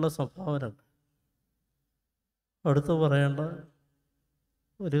നൽകിയിട്ടുള്ള സംഭാവന അടുത്ത് പറയേണ്ട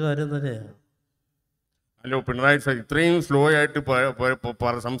ഒരു കാര്യം തന്നെയാണ്. ഹലോ പിണറായി സാർ, ഇത്രയും സ്ലോ ആയിട്ട്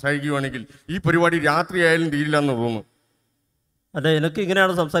സംസാരിക്കുകയാണെങ്കിൽ ഈ പരിപാടി രാത്രിയായാലും തീരില്ല എന്ന് തോന്നുന്നു. അല്ല, എനിക്ക്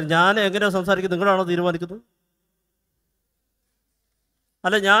ഇങ്ങനെയാണ് ഞാൻ എങ്ങനെയാണ് സംസാരിക്കുന്നത്? നിങ്ങളാണോ തീരുമാനിക്കുന്നത്?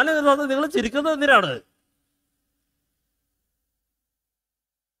 അല്ല, നിങ്ങൾ ചിരിക്കുന്നത് എന്തിനാണ്?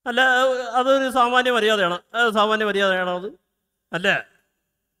 അല്ല, അതൊരു സാമാന്യ മര്യാദയാണ്. അത് അല്ല,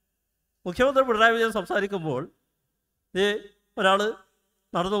 മുഖ്യമന്ത്രി പിണറായി വിജയൻ സംസാരിക്കുമ്പോൾ ഒരാൾ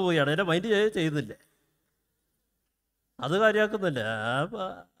നടന്നു പോവുകയാണ്, എന്നെ മൈൻഡ് ചെയ്യുന്നില്ല, അത് കാര്യമാക്കുന്നില്ല.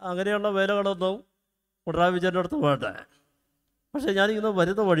 അങ്ങനെയുള്ള വേലകളൊന്നും പിണറായി വിജയൻ്റെ അടുത്ത് വേണ്ട. പക്ഷേ ഞാനിങ്ങനെ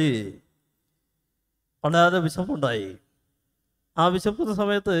വരുന്ന വഴി വളരെ വിശപ്പുണ്ടായി. ആ വിശപ്പുന്ന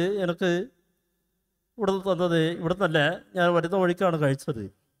സമയത്ത് എനിക്ക് ഇവിടെ നിന്നല്ല, ഞാൻ വരുന്ന വഴിക്കാണ് കഴിച്ചത്.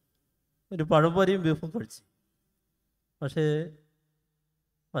 ഒരു പഴംപൊരിയും ബീഫും കഴിച്ച്. പക്ഷേ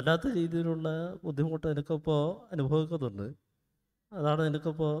വല്ലാത്ത രീതിയിലുള്ള ബുദ്ധിമുട്ട് എനിക്കിപ്പോൾ അനുഭവിക്കുന്നുണ്ട്. അതാണ്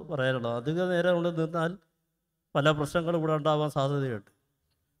എനിക്കിപ്പോൾ പറയാനുള്ളത്. അധിക നേരം ഇവിടെ നിന്നാൽ പല പ്രശ്നങ്ങളും ഇവിടെ ഉണ്ടാവാൻ സാധ്യതയുണ്ട്.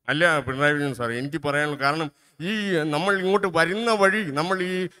 അല്ല പിണറായി വിജയൻ സാർ, എനിക്ക് പറയാനുള്ള കാരണം ഈ നമ്മൾ ഇങ്ങോട്ട് വരുന്ന വഴി നമ്മൾ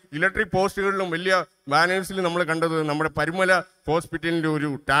ഈ ഇലക്ട്രിക് പോസ്റ്റുകളിലും വലിയ ബാനേഴ്സിലും നമ്മൾ കണ്ടത് നമ്മുടെ പരുമല ഹോസ്പിറ്റലിൻ്റെ ഒരു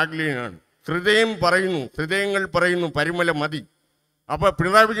ടാഗ് ലൈനാണ്, ഹൃദയങ്ങൾ പറയുന്നു പരുമല മതി. അപ്പോൾ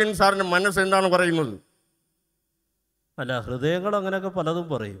പിണറായി വിജയൻ സാറിൻ്റെ മനസ്സ് എന്താണ് പറയുന്നത്? അല്ല, ഹൃദയങ്ങൾ അങ്ങനെയൊക്കെ പലതും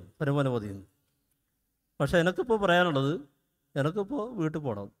പറയും പരുമല മതി. പക്ഷേ എനിക്കിപ്പോൾ പറയാനുള്ളത്, എനിക്കിപ്പോൾ വീട്ടിൽ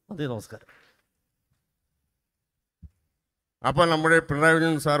പോകണം. മതി, നമസ്കാരം. അപ്പോൾ നമ്മുടെ പിണറായി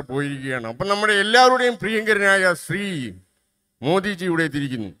വിജയൻ സാർ പോയിരിക്കുകയാണ്. അപ്പം നമ്മുടെ എല്ലാവരുടെയും പ്രിയങ്കരനായ ശ്രീ മോദിജി ഇവിടെ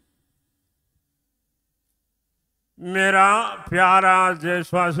എത്തിയിരിക്കുന്നു. मेरा प्यारा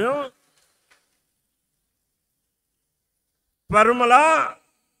देशवासियों, പരുമല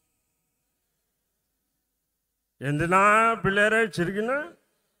എന്തിനാ പിള്ളേരെ ചിരിക്കുന്ന?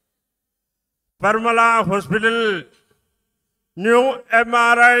 Parumala hospital new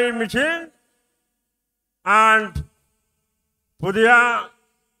MRI machine and പുതിയ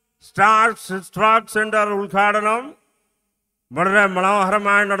സ്ട്രോക്ക് സെന്റർ ഉദ്ഘാടനം വളരെ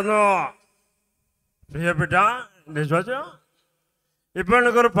മനോഹരമായി നടന്നു. പ്രിയപ്പെട്ട ദേശവാസിയോ, ഇപ്പോൾ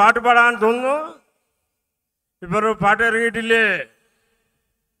എനിക്കൊരു പാട്ട് പാടാൻ തോന്നുന്നു. ഇപ്പോൾ ഒരു പാട്ട് ഇറങ്ങിയിട്ടില്ലേ?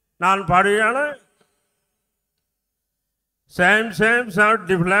 ഞാൻ പാടുകയാണ്. Same sound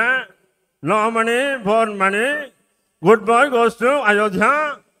different, no money for money, good boy goes to Ayodhya,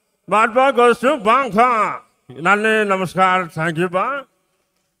 bad boy goes to Bangkok. നന്ദി, നമസ്കാരം, താങ്ക് യു ബാ.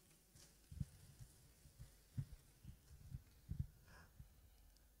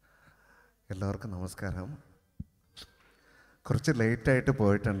 എല്ലാവർക്കും നമസ്കാരം. കുറച്ച് ലേറ്റായിട്ട്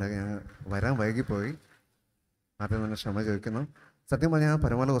പോയിട്ടുണ്ട്, ഞാൻ വരാൻ വൈകിപ്പോയി. ആദ്യം തന്നെ ക്ഷമ ചോദിക്കുന്നു. സത്യം പറഞ്ഞാൽ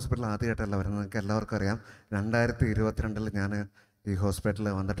പരുമല ഹോസ്പിറ്റലിൽ ആദ്യമായിട്ടല്ല വരുന്നത്. നിങ്ങൾക്ക് എല്ലാവർക്കും അറിയാം, 2022 ഞാൻ ഈ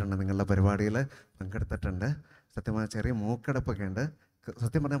ഹോസ്പിറ്റലിൽ വന്നിട്ടുണ്ട്, നിങ്ങളുടെ പരിപാടിയിൽ പങ്കെടുത്തിട്ടുണ്ട്. സത്യം പറഞ്ഞാൽ ചെറിയ മൂക്കടപ്പൊക്കെ ഉണ്ട്.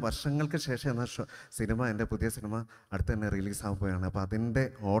 സത്യം പറഞ്ഞാൽ വർഷങ്ങൾക്ക് ശേഷം എന്ന സിനിമ, എൻ്റെ പുതിയ സിനിമ അടുത്ത് തന്നെ റിലീസാകാൻ പോവുകയാണ്. അപ്പോൾ അതിൻ്റെ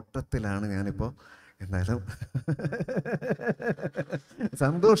ഓട്ടത്തിലാണ് ഞാനിപ്പോൾ. എന്തായാലും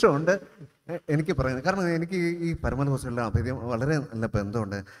സന്തോഷമുണ്ട് എനിക്ക് പറയുന്നത്. കാരണം എനിക്ക് ഈ പരുമല ഹോസ്പിറ്റലിലെ അഭിപ്രായം വളരെ നല്ല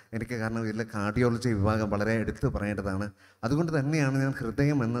ബന്ധമുണ്ട് എനിക്ക്. കാരണം ഇതിലെ കാർഡിയോളജി വിഭാഗം വളരെ എടുത്തു പറയേണ്ടതാണ്. അതുകൊണ്ട് തന്നെയാണ് ഞാൻ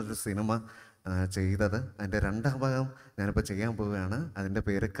ഹൃദയം എന്നൊരു സിനിമ ചെയ്തത്. അതിൻ്റെ 2ാം ഭാഗം ഞാനിപ്പോൾ ചെയ്യാൻ പോവുകയാണ്. അതിൻ്റെ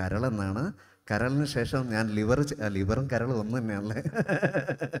പേര് കരളെന്നാണ്. കരളിന് ശേഷം ഞാൻ ലിവറും കരളും ഒന്നും തന്നെയാണല്ലേ.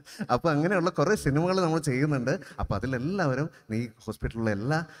 അപ്പോൾ അങ്ങനെയുള്ള കുറേ സിനിമകൾ നമ്മൾ ചെയ്യുന്നുണ്ട്. അപ്പോൾ അതിലെല്ലാവരും ഈ ഹോസ്പിറ്റലിലെ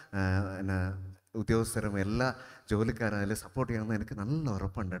എല്ലാ ഉദ്യോഗസ്ഥരും എല്ലാ ജോലിക്കാരും അതിൽ സപ്പോർട്ട് ചെയ്യണമെന്ന് എനിക്ക് നല്ല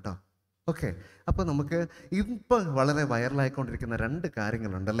ഉറപ്പുണ്ട് കേട്ടോ. ഓക്കെ, അപ്പോൾ നമുക്ക് ഇപ്പം വളരെ വൈറലായിക്കൊണ്ടിരിക്കുന്ന 2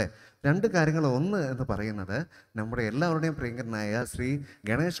 കാര്യങ്ങളുണ്ടല്ലേ. 2 കാര്യങ്ങൾ. ഒന്ന് എന്ന് പറയുന്നത് നമ്മുടെ എല്ലാവരുടെയും പ്രിയങ്കരനായ ശ്രീ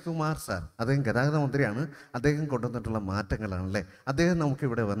ഗണേഷ് കുമാർ സാർ, അദ്ദേഹം ഗതാഗത മന്ത്രിയാണ്. അദ്ദേഹം കൊണ്ടുവന്നിട്ടുള്ള മാറ്റങ്ങളാണല്ലേ. അദ്ദേഹം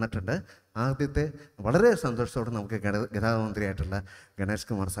നമുക്കിവിടെ വന്നിട്ടുണ്ട്. ആദ്യത്തെ വളരെ സന്തോഷത്തോടെ നമുക്ക് ഗതാഗത മന്ത്രിയായിട്ടുള്ള ഗണേഷ്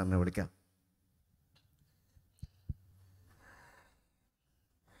കുമാർ സാറിനെ വിളിക്കാം.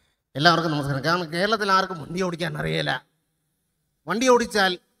 എല്ലാവർക്കും നമസ്കാരം. കാരണം കേരളത്തിൽ ആർക്കും വണ്ടി ഓടിക്കാൻ അറിയില്ല. വണ്ടി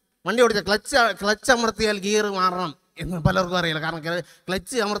ഓടിച്ചാൽ ക്ലച്ച് അമർത്തിയാൽ ഗിയർ മാറണം എന്ന് പലർക്കും അറിയില്ല. കാരണം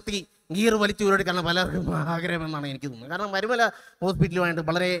ക്ലച്ച് അമർത്തി ഗിയർ വലിച്ചു ഉരുടിക്കാണ് പലർക്കും ആഗ്രഹമെന്നാണ് എനിക്ക് തോന്നുന്നത്. കാരണം പരുമല ഹോസ്പിറ്റലുമായിട്ട്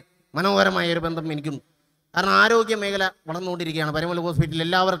വളരെ മനോഹരമായ ഒരു ബന്ധം എനിക്കുണ്ട്. കാരണം ആരോഗ്യ മേഖല വളർന്നുകൊണ്ടിരിക്കുകയാണ്. പരുമല ഹോസ്പിറ്റലിൽ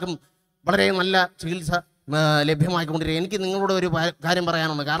എല്ലാവർക്കും വളരെ നല്ല ചികിത്സ ലഭ്യമായിക്കൊണ്ടിരിക്കുക. എനിക്ക് നിങ്ങളോട് ഒരു കാര്യം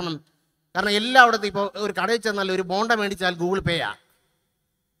പറയാനുണ്ട്. കാരണം എല്ലായിടത്തും ഇപ്പോൾ ഒരു കടയിൽ ചെന്നാൽ ഒരു ബോണ്ട മേടിച്ചാൽ ഗൂഗിൾ പേയാണ്,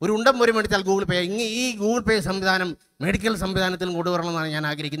 ഒരു ഉണ്ടം ഒരു മേടിച്ചാൽ ഗൂഗിൾ പേ. ഈ ഗൂഗിൾ പേ സംവിധാനം മെഡിക്കൽ സംവിധാനത്തിലും കൊണ്ടുവരണമെന്നാണ് ഞാൻ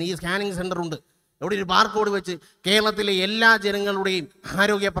ആഗ്രഹിക്കുന്നത്. ഈ സ്കാനിങ് സെൻ്റർ ഉണ്ട്, ഇവിടെ ഒരു ബാർകോഡ് വെച്ച് കേരളത്തിലെ എല്ലാ ജനങ്ങളുടെയും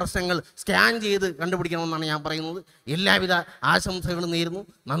ആരോഗ്യ പ്രശ്നങ്ങൾ സ്കാൻ ചെയ്ത് കണ്ടുപിടിക്കണമെന്നാണ് ഞാൻ പറയുന്നത്. എല്ലാവിധ ആശംസകളും നേരുന്നു.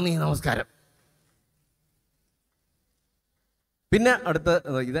 നന്ദി, നമസ്കാരം. പിന്നെ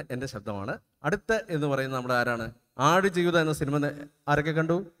ഇത് എൻ്റെ ശബ്ദമാണ്. അടുത്ത എന്ന് പറയുന്നത് നമ്മുടെ ആരാണ്? ആടുജീവിതം എന്ന സിനിമ ആരൊക്കെ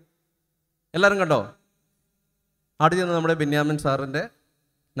കണ്ടു? എല്ലാവരും കണ്ടോ? ആടുജീവിതം നമ്മുടെ ബെന്യാമിൻ സാറിൻ്റെ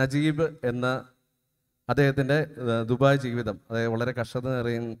നജീബ് എന്ന അദ്ദേഹത്തിൻ്റെ ദുബായ് ജീവിതം, അതായത് വളരെ കഷ്ടത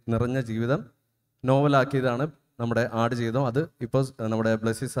നിറഞ്ഞ ജീവിതം നോവലാക്കിയതാണ് നമ്മുടെ ആടുജീവിതം. അത് ഇപ്പോൾ നമ്മുടെ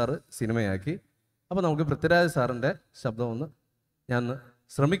ബ്ലസ്സി സാറ് സിനിമയാക്കി. അപ്പോൾ നമുക്ക് പൃഥ്വിരാജ് സാറിൻ്റെ ശബ്ദം ഒന്ന് ഞാൻ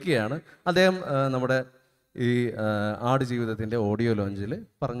ശ്രമിക്കുകയാണ്. അദ്ദേഹം നമ്മുടെ ഈ ആടുജീവിതത്തിൻ്റെ ഓഡിയോ ലോഞ്ചിൽ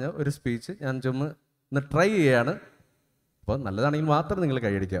പറഞ്ഞ ഒരു സ്പീച്ച് ഞാൻ ഒന്ന് ട്രൈ ചെയ്യുകയാണ്. അപ്പോൾ നല്ലതാണെങ്കിൽ മാത്രം നിങ്ങൾ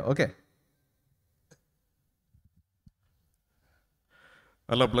കൈയടിക്കുക. ഓക്കെ.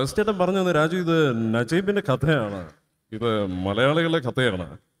 അല്ല, ബ്ലസ് ചേട്ടൻ പറഞ്ഞു രാജു, ഇത് നജീബിൻ്റെ കഥയാണ്, ഇത് മലയാളികളുടെ കഥയാണ്,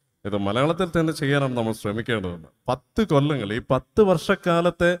 ഇത് മലയാളത്തിൽ തന്നെ ചെയ്യാനാണ് നമ്മൾ ശ്രമിക്കേണ്ടത്. 10 കൊല്ലങ്ങൾ, ഈ 10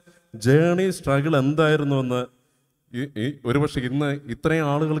 വർഷക്കാലത്തെ ജേണി സ്ട്രഗിൾ എന്തായിരുന്നുവെന്ന് ഈ ഒരുപക്ഷെ ഇന്ന് ഇത്രയും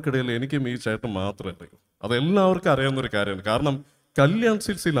ആളുകൾക്കിടയിൽ എനിക്കും ഈ ചേട്ടൻ മാത്രമേ അറിയൂ. അതെല്ലാവർക്കും അറിയാവുന്നൊരു കാര്യമാണ്. കാരണം കല്യാൺ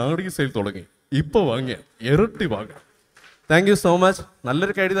സിൽസിൽ ആടി സെയിൽ തുടങ്ങി, ഇപ്പോൾ വാങ്ങിയ ഇരട്ടി വാങ്ങാം. Thank you so much.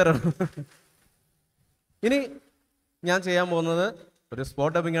 നല്ലൊരു കൈഡി തരണം. ഇനി ഞാൻ ചെയ്യാൻ പോകുന്നത് ഒരു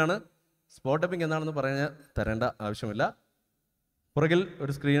സ്പോട്ട് ഡബിംഗ് ആണ്. സ്പോട്ട് ഡബിംഗ് എന്താണെന്ന് പറഞ്ഞ് തരേണ്ട ആവശ്യമില്ല. പുറകിൽ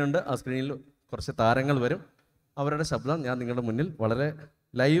ഒരു സ്ക്രീനുണ്ട്. ആ സ്ക്രീനിൽ കുറച്ച് താരങ്ങൾ വരും. അവരുടെ ശബ്ദം ഞാൻ നിങ്ങളുടെ മുന്നിൽ വളരെ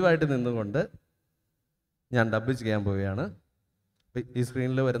ലൈവായിട്ട് നിന്നുകൊണ്ട് ഞാൻ ഡബ് ചെയ്യാൻ പോവുകയാണ്. ഈ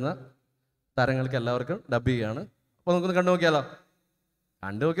സ്ക്രീനിൽ വരുന്ന താരങ്ങൾക്ക് എല്ലാവർക്കും ഡബ് ചെയ്യുകയാണ്. അപ്പോൾ നമുക്കൊന്ന് കണ്ടു നോക്കിയാലോ?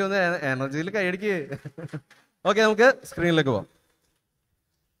 കണ്ടു നോക്കി ഒന്ന് എനർജിയിൽ കൈയടിക്ക്. ഓക്കെ, നമുക്ക് സ്ക്രീനിലേക്ക് പോവാം.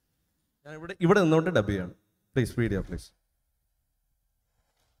 ഞാൻ ഇവിടെ നിന്നുകൊണ്ട് ഡബ് ചെയ്യാണ്. Please video please.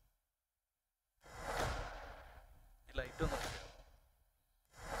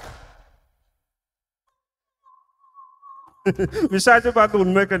 விசாரிச்சு பார்த்து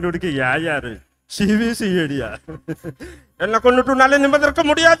உண்மை கண்டுபிடிக்க யாரு சிபிசிஐடியா என்ன கொண்டுட்டு நல்ல நிம்மதி இருக்க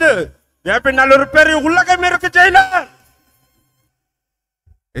முடியாது. என் பின்னால் ஒரு பெரிய உலகம் இருக்கு ஜெயிலர்.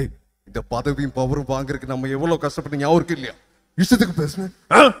 ஏய், இந்த பதவியும் பவரும் வாங்குறதுக்கு நம்ம எவ்வளவு கஷ்டப்பட்டு ஞாபகம் இருக்கு இல்லையா? இஷ்டத்துக்கு பேசுனேன்.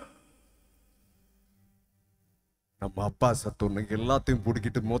 நம்ம அப்பா சத்தொன்னு எல்லாத்தையும்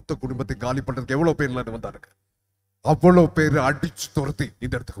பிடிக்கிட்டு மொத்த குடும்பத்தை காலி பண்றதுக்கு எவ்வளவு பேர் வந்தாருங்க. அவ்வளவு பேர் அடிச்சு துரத்தி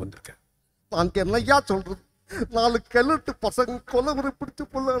இந்த இடத்துக்கு வந்திருக்கேன். நான் என்னையா சொல்றது? 4 கிழட்டு பசங்க கொலவரை பிடிச்சு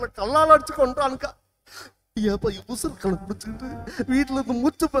பொண்ணு கல்லால் அடிச்சு கொண்டானுங்க. ஏப்பா உசுறு கலை பிடிச்சிட்டு வீட்டுல இருந்து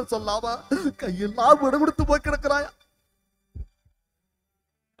மூச்சு பேச சொல்லாமா கையெல்லாம் விட கொடுத்து போய் கிடக்குறாயா?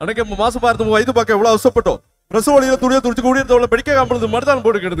 அன்னைக்கு மாசம் பார்த்து வயது பார்க்க எவ்வளவு அவசரப்பட்டோம். பிரசவ வழியில துணியை துடிச்சு கூடியதோட படிக்க காம்பளது மருதான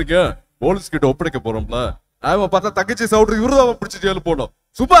போட்டு கிடந்துக்கு போலீஸ் கிட்ட ஒப்படைக்க போறோம்ல. அவன் பார்த்தா தங்கச்சி சவுடு விருதாவை பிடிச்சி ஜெயில போனோம்.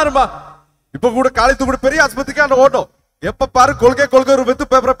 சும்மா இருமா. இப்ப கூட காலை தூக்கிட்டு பெரிய ஆஸ்பத்திரிக்கான ஓட்டம். எப்ப பாரு கொள்கை ஒரு வெத்து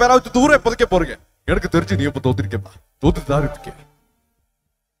பேப்பரை பேரா வச்சு தூரம் இப்போதைக்க போறீங்க. எனக்கு தெரிஞ்சு நீ எப்ப தோத்துருக்கேப்பா. தோத்துட்டு தான் இருக்கேன்.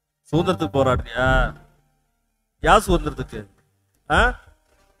 சுதந்திரத்துக்கு போராடுறியா? யார் சுதந்திரத்துக்கு?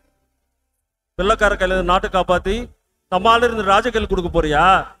 பிள்ளைக்கார கையில நாட்டை காப்பாத்தி நம்ம ஆளு இருந்து ராஜ கையில் கொடுக்க போறியா?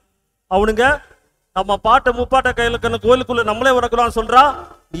 அவனுங்க நம்ம பாட்டை முப்பாட்ட கையில கோயிலுக்குள்ள நம்மளே வரக்கூடாதுன்னு சொல்றா.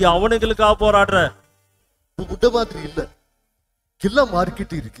 நீ அவனுங்களுக்காக போராடுற. முட்ட மாதிரி இல்ல, எல்லாம்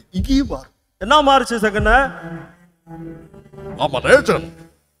மாறிக்கிட்டு இருக்கு. இங்கேயும் மாறும். என்ன மாறுச்சு சகன? ஆமா நேச்சர்.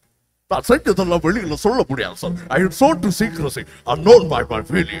 நான் செஞ்சதெல்லாம் வெளியில சொல்ல முடியாது sir. I am so to secrecy unknown by my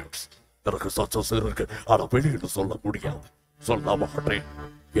failures. எனக்கு சச்சஸ் இருக்கு, ஆனா வெளியில சொல்ல முடியாது. சொல்ல மாட்டேன்.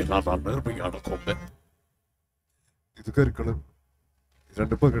 ஏன்னா நான் நேர்மையான கொம்பன். ഇത് കരിക്കണം.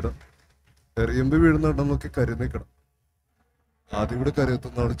 രണ്ട് പകിടം എറിയുമ്പോ വീഴുന്നുണ്ടോ നോക്കി കരുന്നേക്കണം. ആദ്യം ഇവിടെ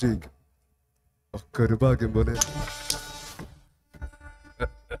കരയത്തുന്ന ആള് ജയിക്കും. ഒക്കെ ഒരു ഭാഗ്യം പോലെ.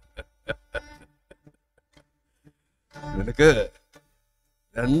 നിനക്ക്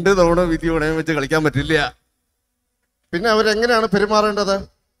 2 തവണ വിധി ഉണയം വെച്ച് കളിക്കാൻ പറ്റില്ല. പിന്നെ അവരെങ്ങനെയാണ് പെരുമാറേണ്ടത്?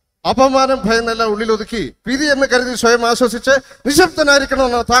 അപമാനം ഭയന്നെല്ലാം ഉള്ളിലൊതുക്കി വിധി എന്ന് കരുതി സ്വയം ആശ്വസിച്ച്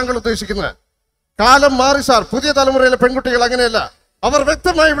നിശബ്ദനായിരിക്കണമെന്നാണ് താങ്കൾ ഉദ്ദേശിക്കുന്നത്. കാലം മാറി സാർ. പുതിയ തലമുറയിലെ പെൺകുട്ടികൾ അങ്ങനെയല്ല. അവർ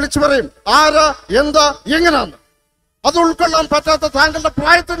വ്യക്തമായി വിളിച്ചു പറയും ആരാ എന്താ എങ്ങനെയാന്ന്. അത് ഉൾക്കൊള്ളാൻ പറ്റാത്ത താങ്കളുടെ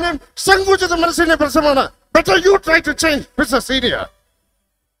പ്രായത്തിന്റെയും സങ്കുചിത മനസ്സിന്റെ പ്രശ്നമാണ്. Better you try to change, Mr. Senior.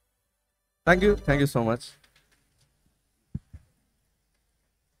 Thank you so much.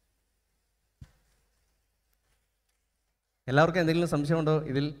 എല്ലാവർക്കും എന്തെങ്കിലും സംശയമുണ്ടോ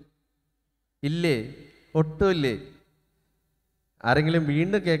ഇതിൽ? ഇല്ലേ? ഒട്ടുമില്ലേ? ആരെങ്കിലും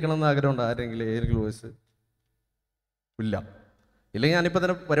വീണ്ടും കേൾക്കണമെന്ന് ആഗ്രഹമുണ്ടോ? ആരെങ്കിലും ഏതെങ്കിലും വോയിസ്? ഇല്ല. ഇല്ലെങ്കിൽ ഞാനിപ്പോൾ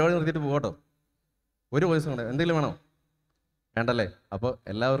തന്നെ പരിപാടി നിർത്തിയിട്ട് പോകട്ടോ. ഒരു വോയിസ് ഉണ്ട്. എന്തെങ്കിലും വേണോ? വേണ്ടല്ലേ? അപ്പോൾ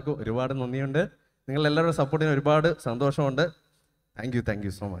എല്ലാവർക്കും ഒരുപാട് നന്ദിയുണ്ട്. നിങ്ങൾ എല്ലാവരുടെ സപ്പോർട്ടിന് ഒരുപാട് സന്തോഷമുണ്ട്. Thank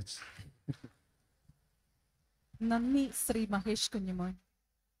you so much. നന്ദി Shri Mahesh Kunjumon.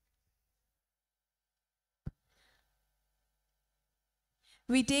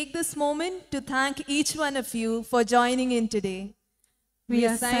 We take this moment to thank each one of you for joining in today. We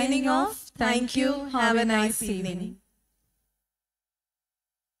are signing off. Thank you. Have a nice evening.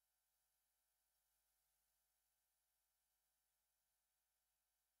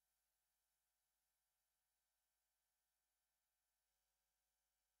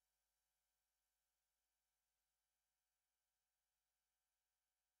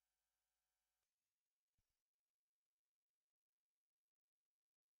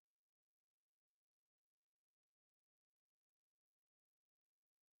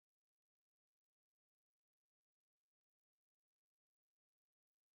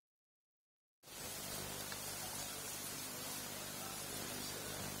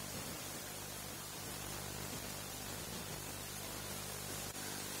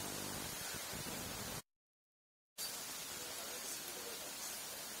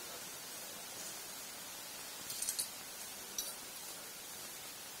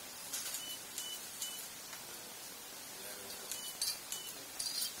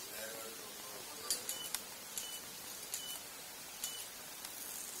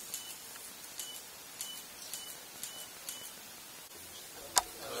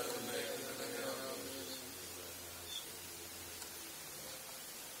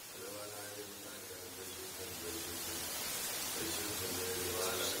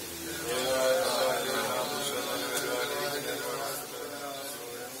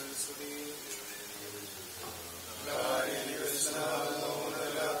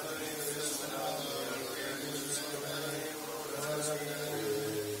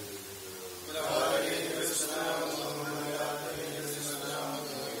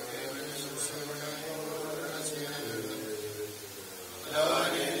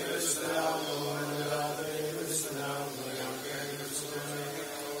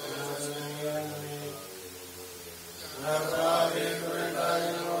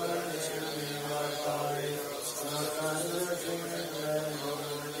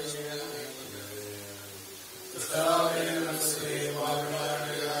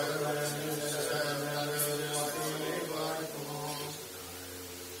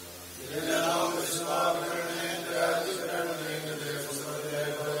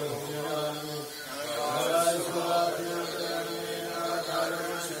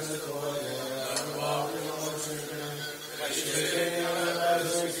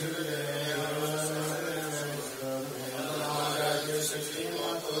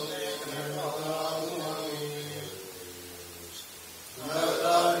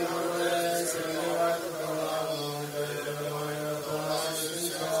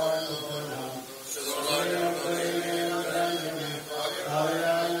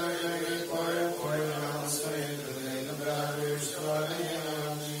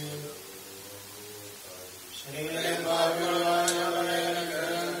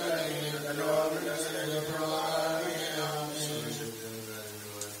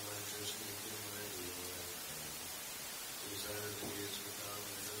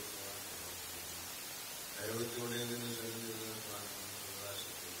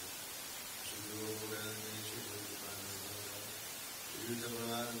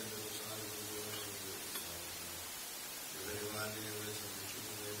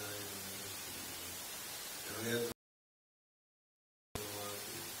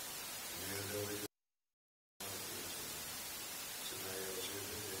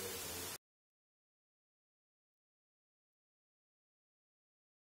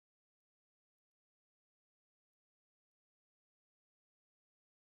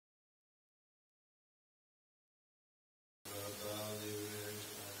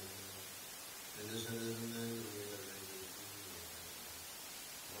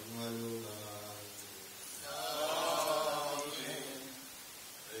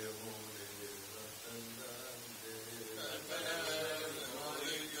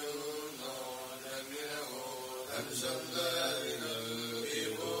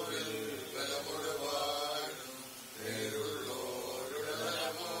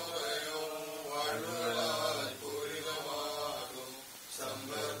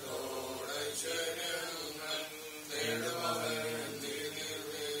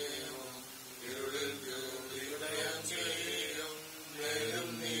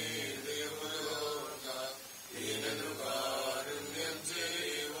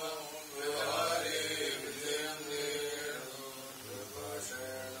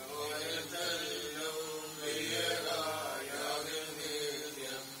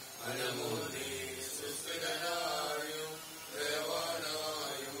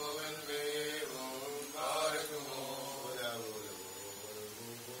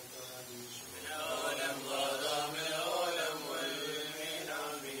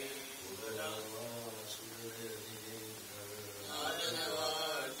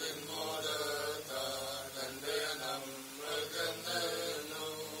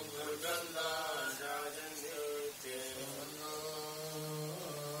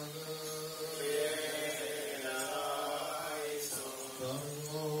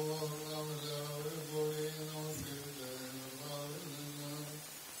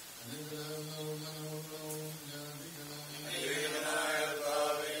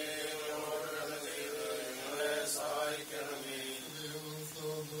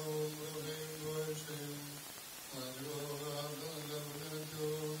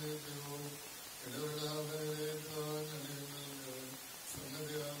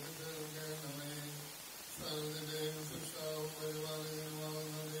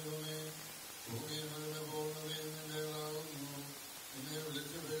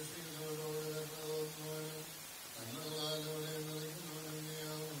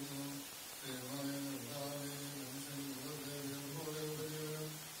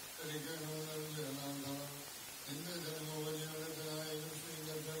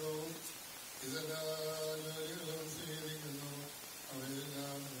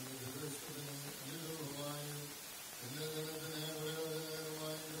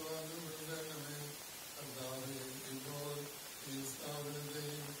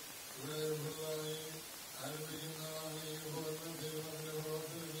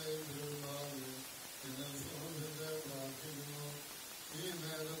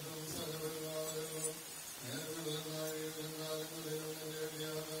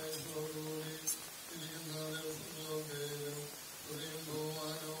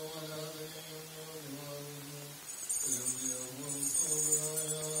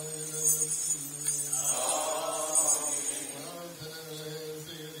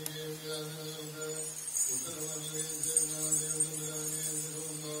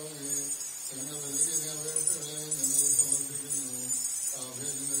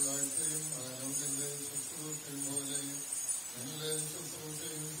 ശുശ്രൂഷയും പോലെ ഞങ്ങളെ ശുശ്രൂഷ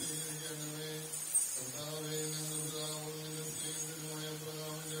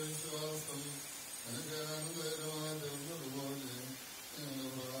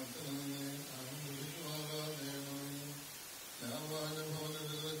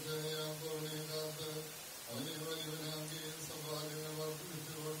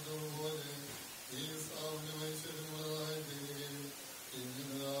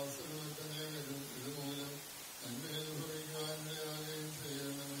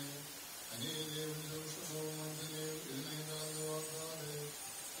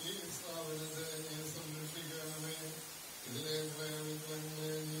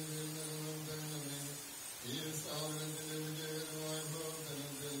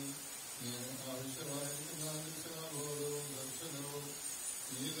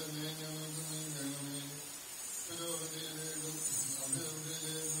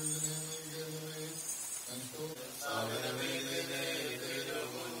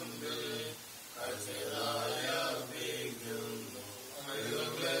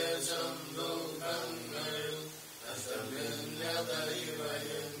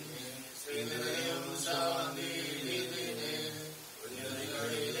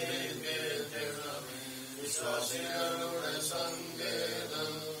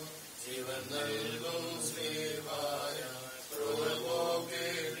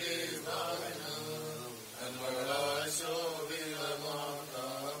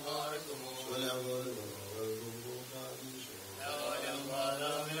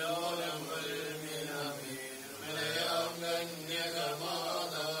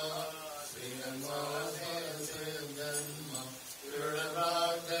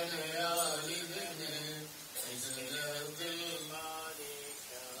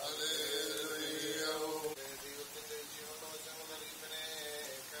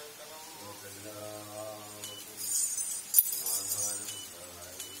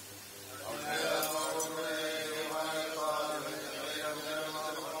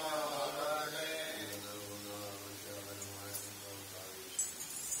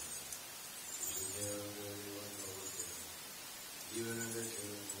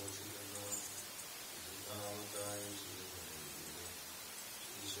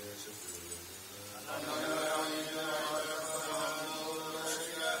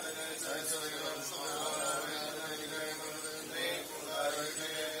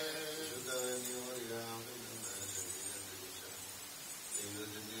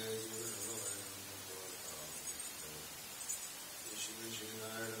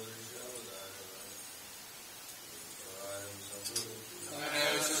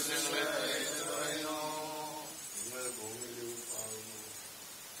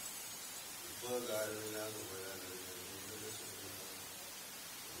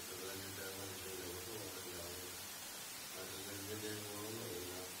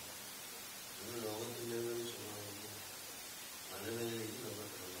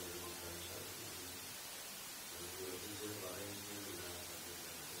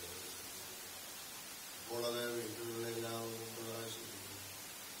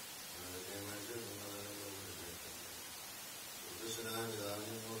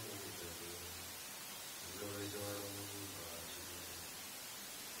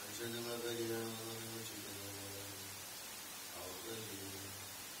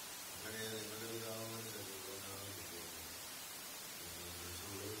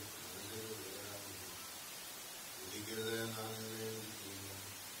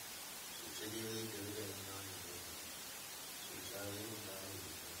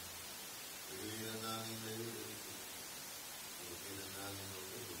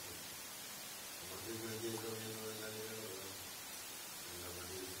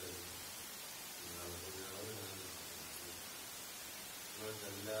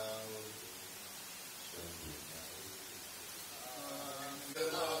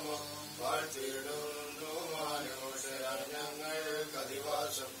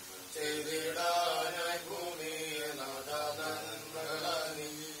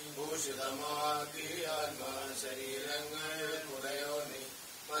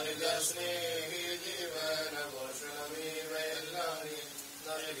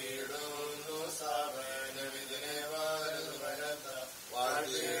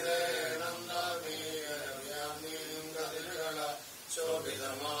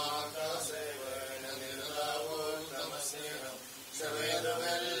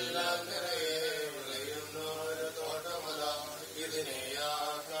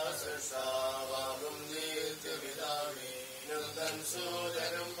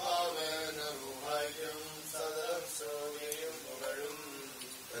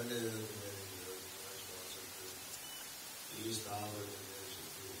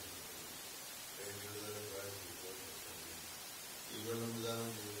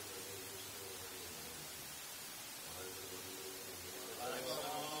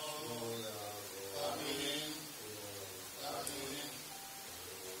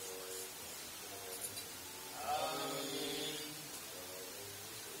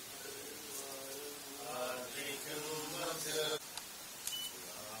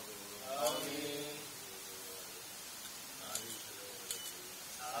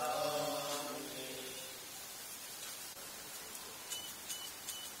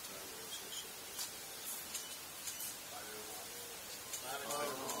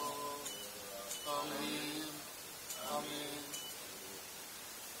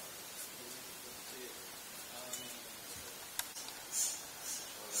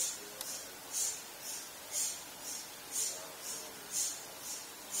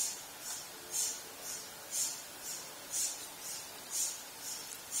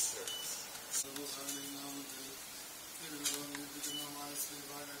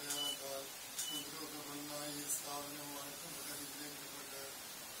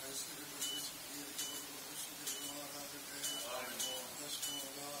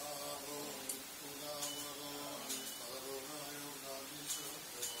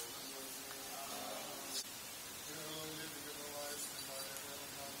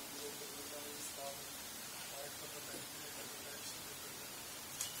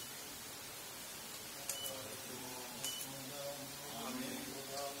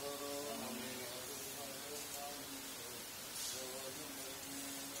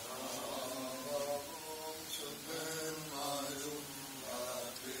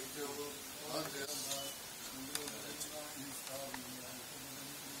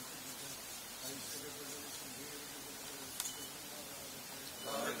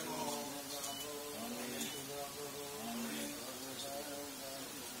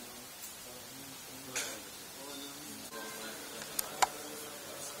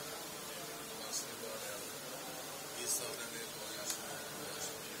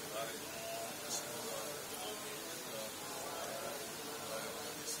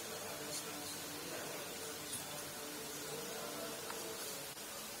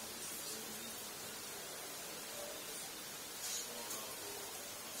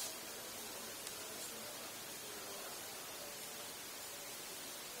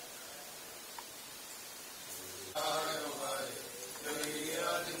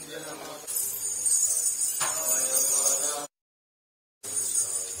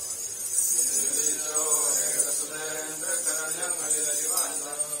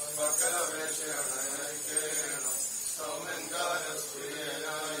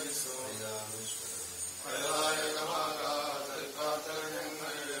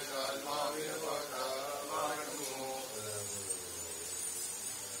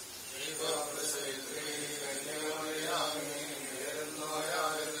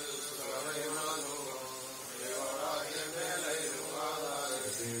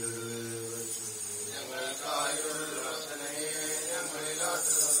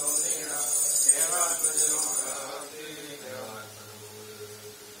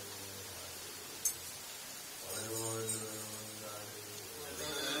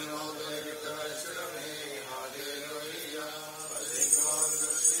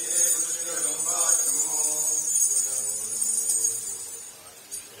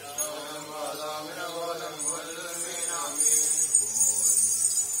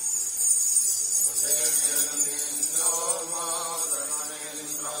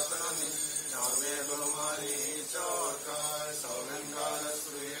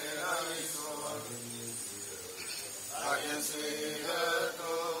I can see her.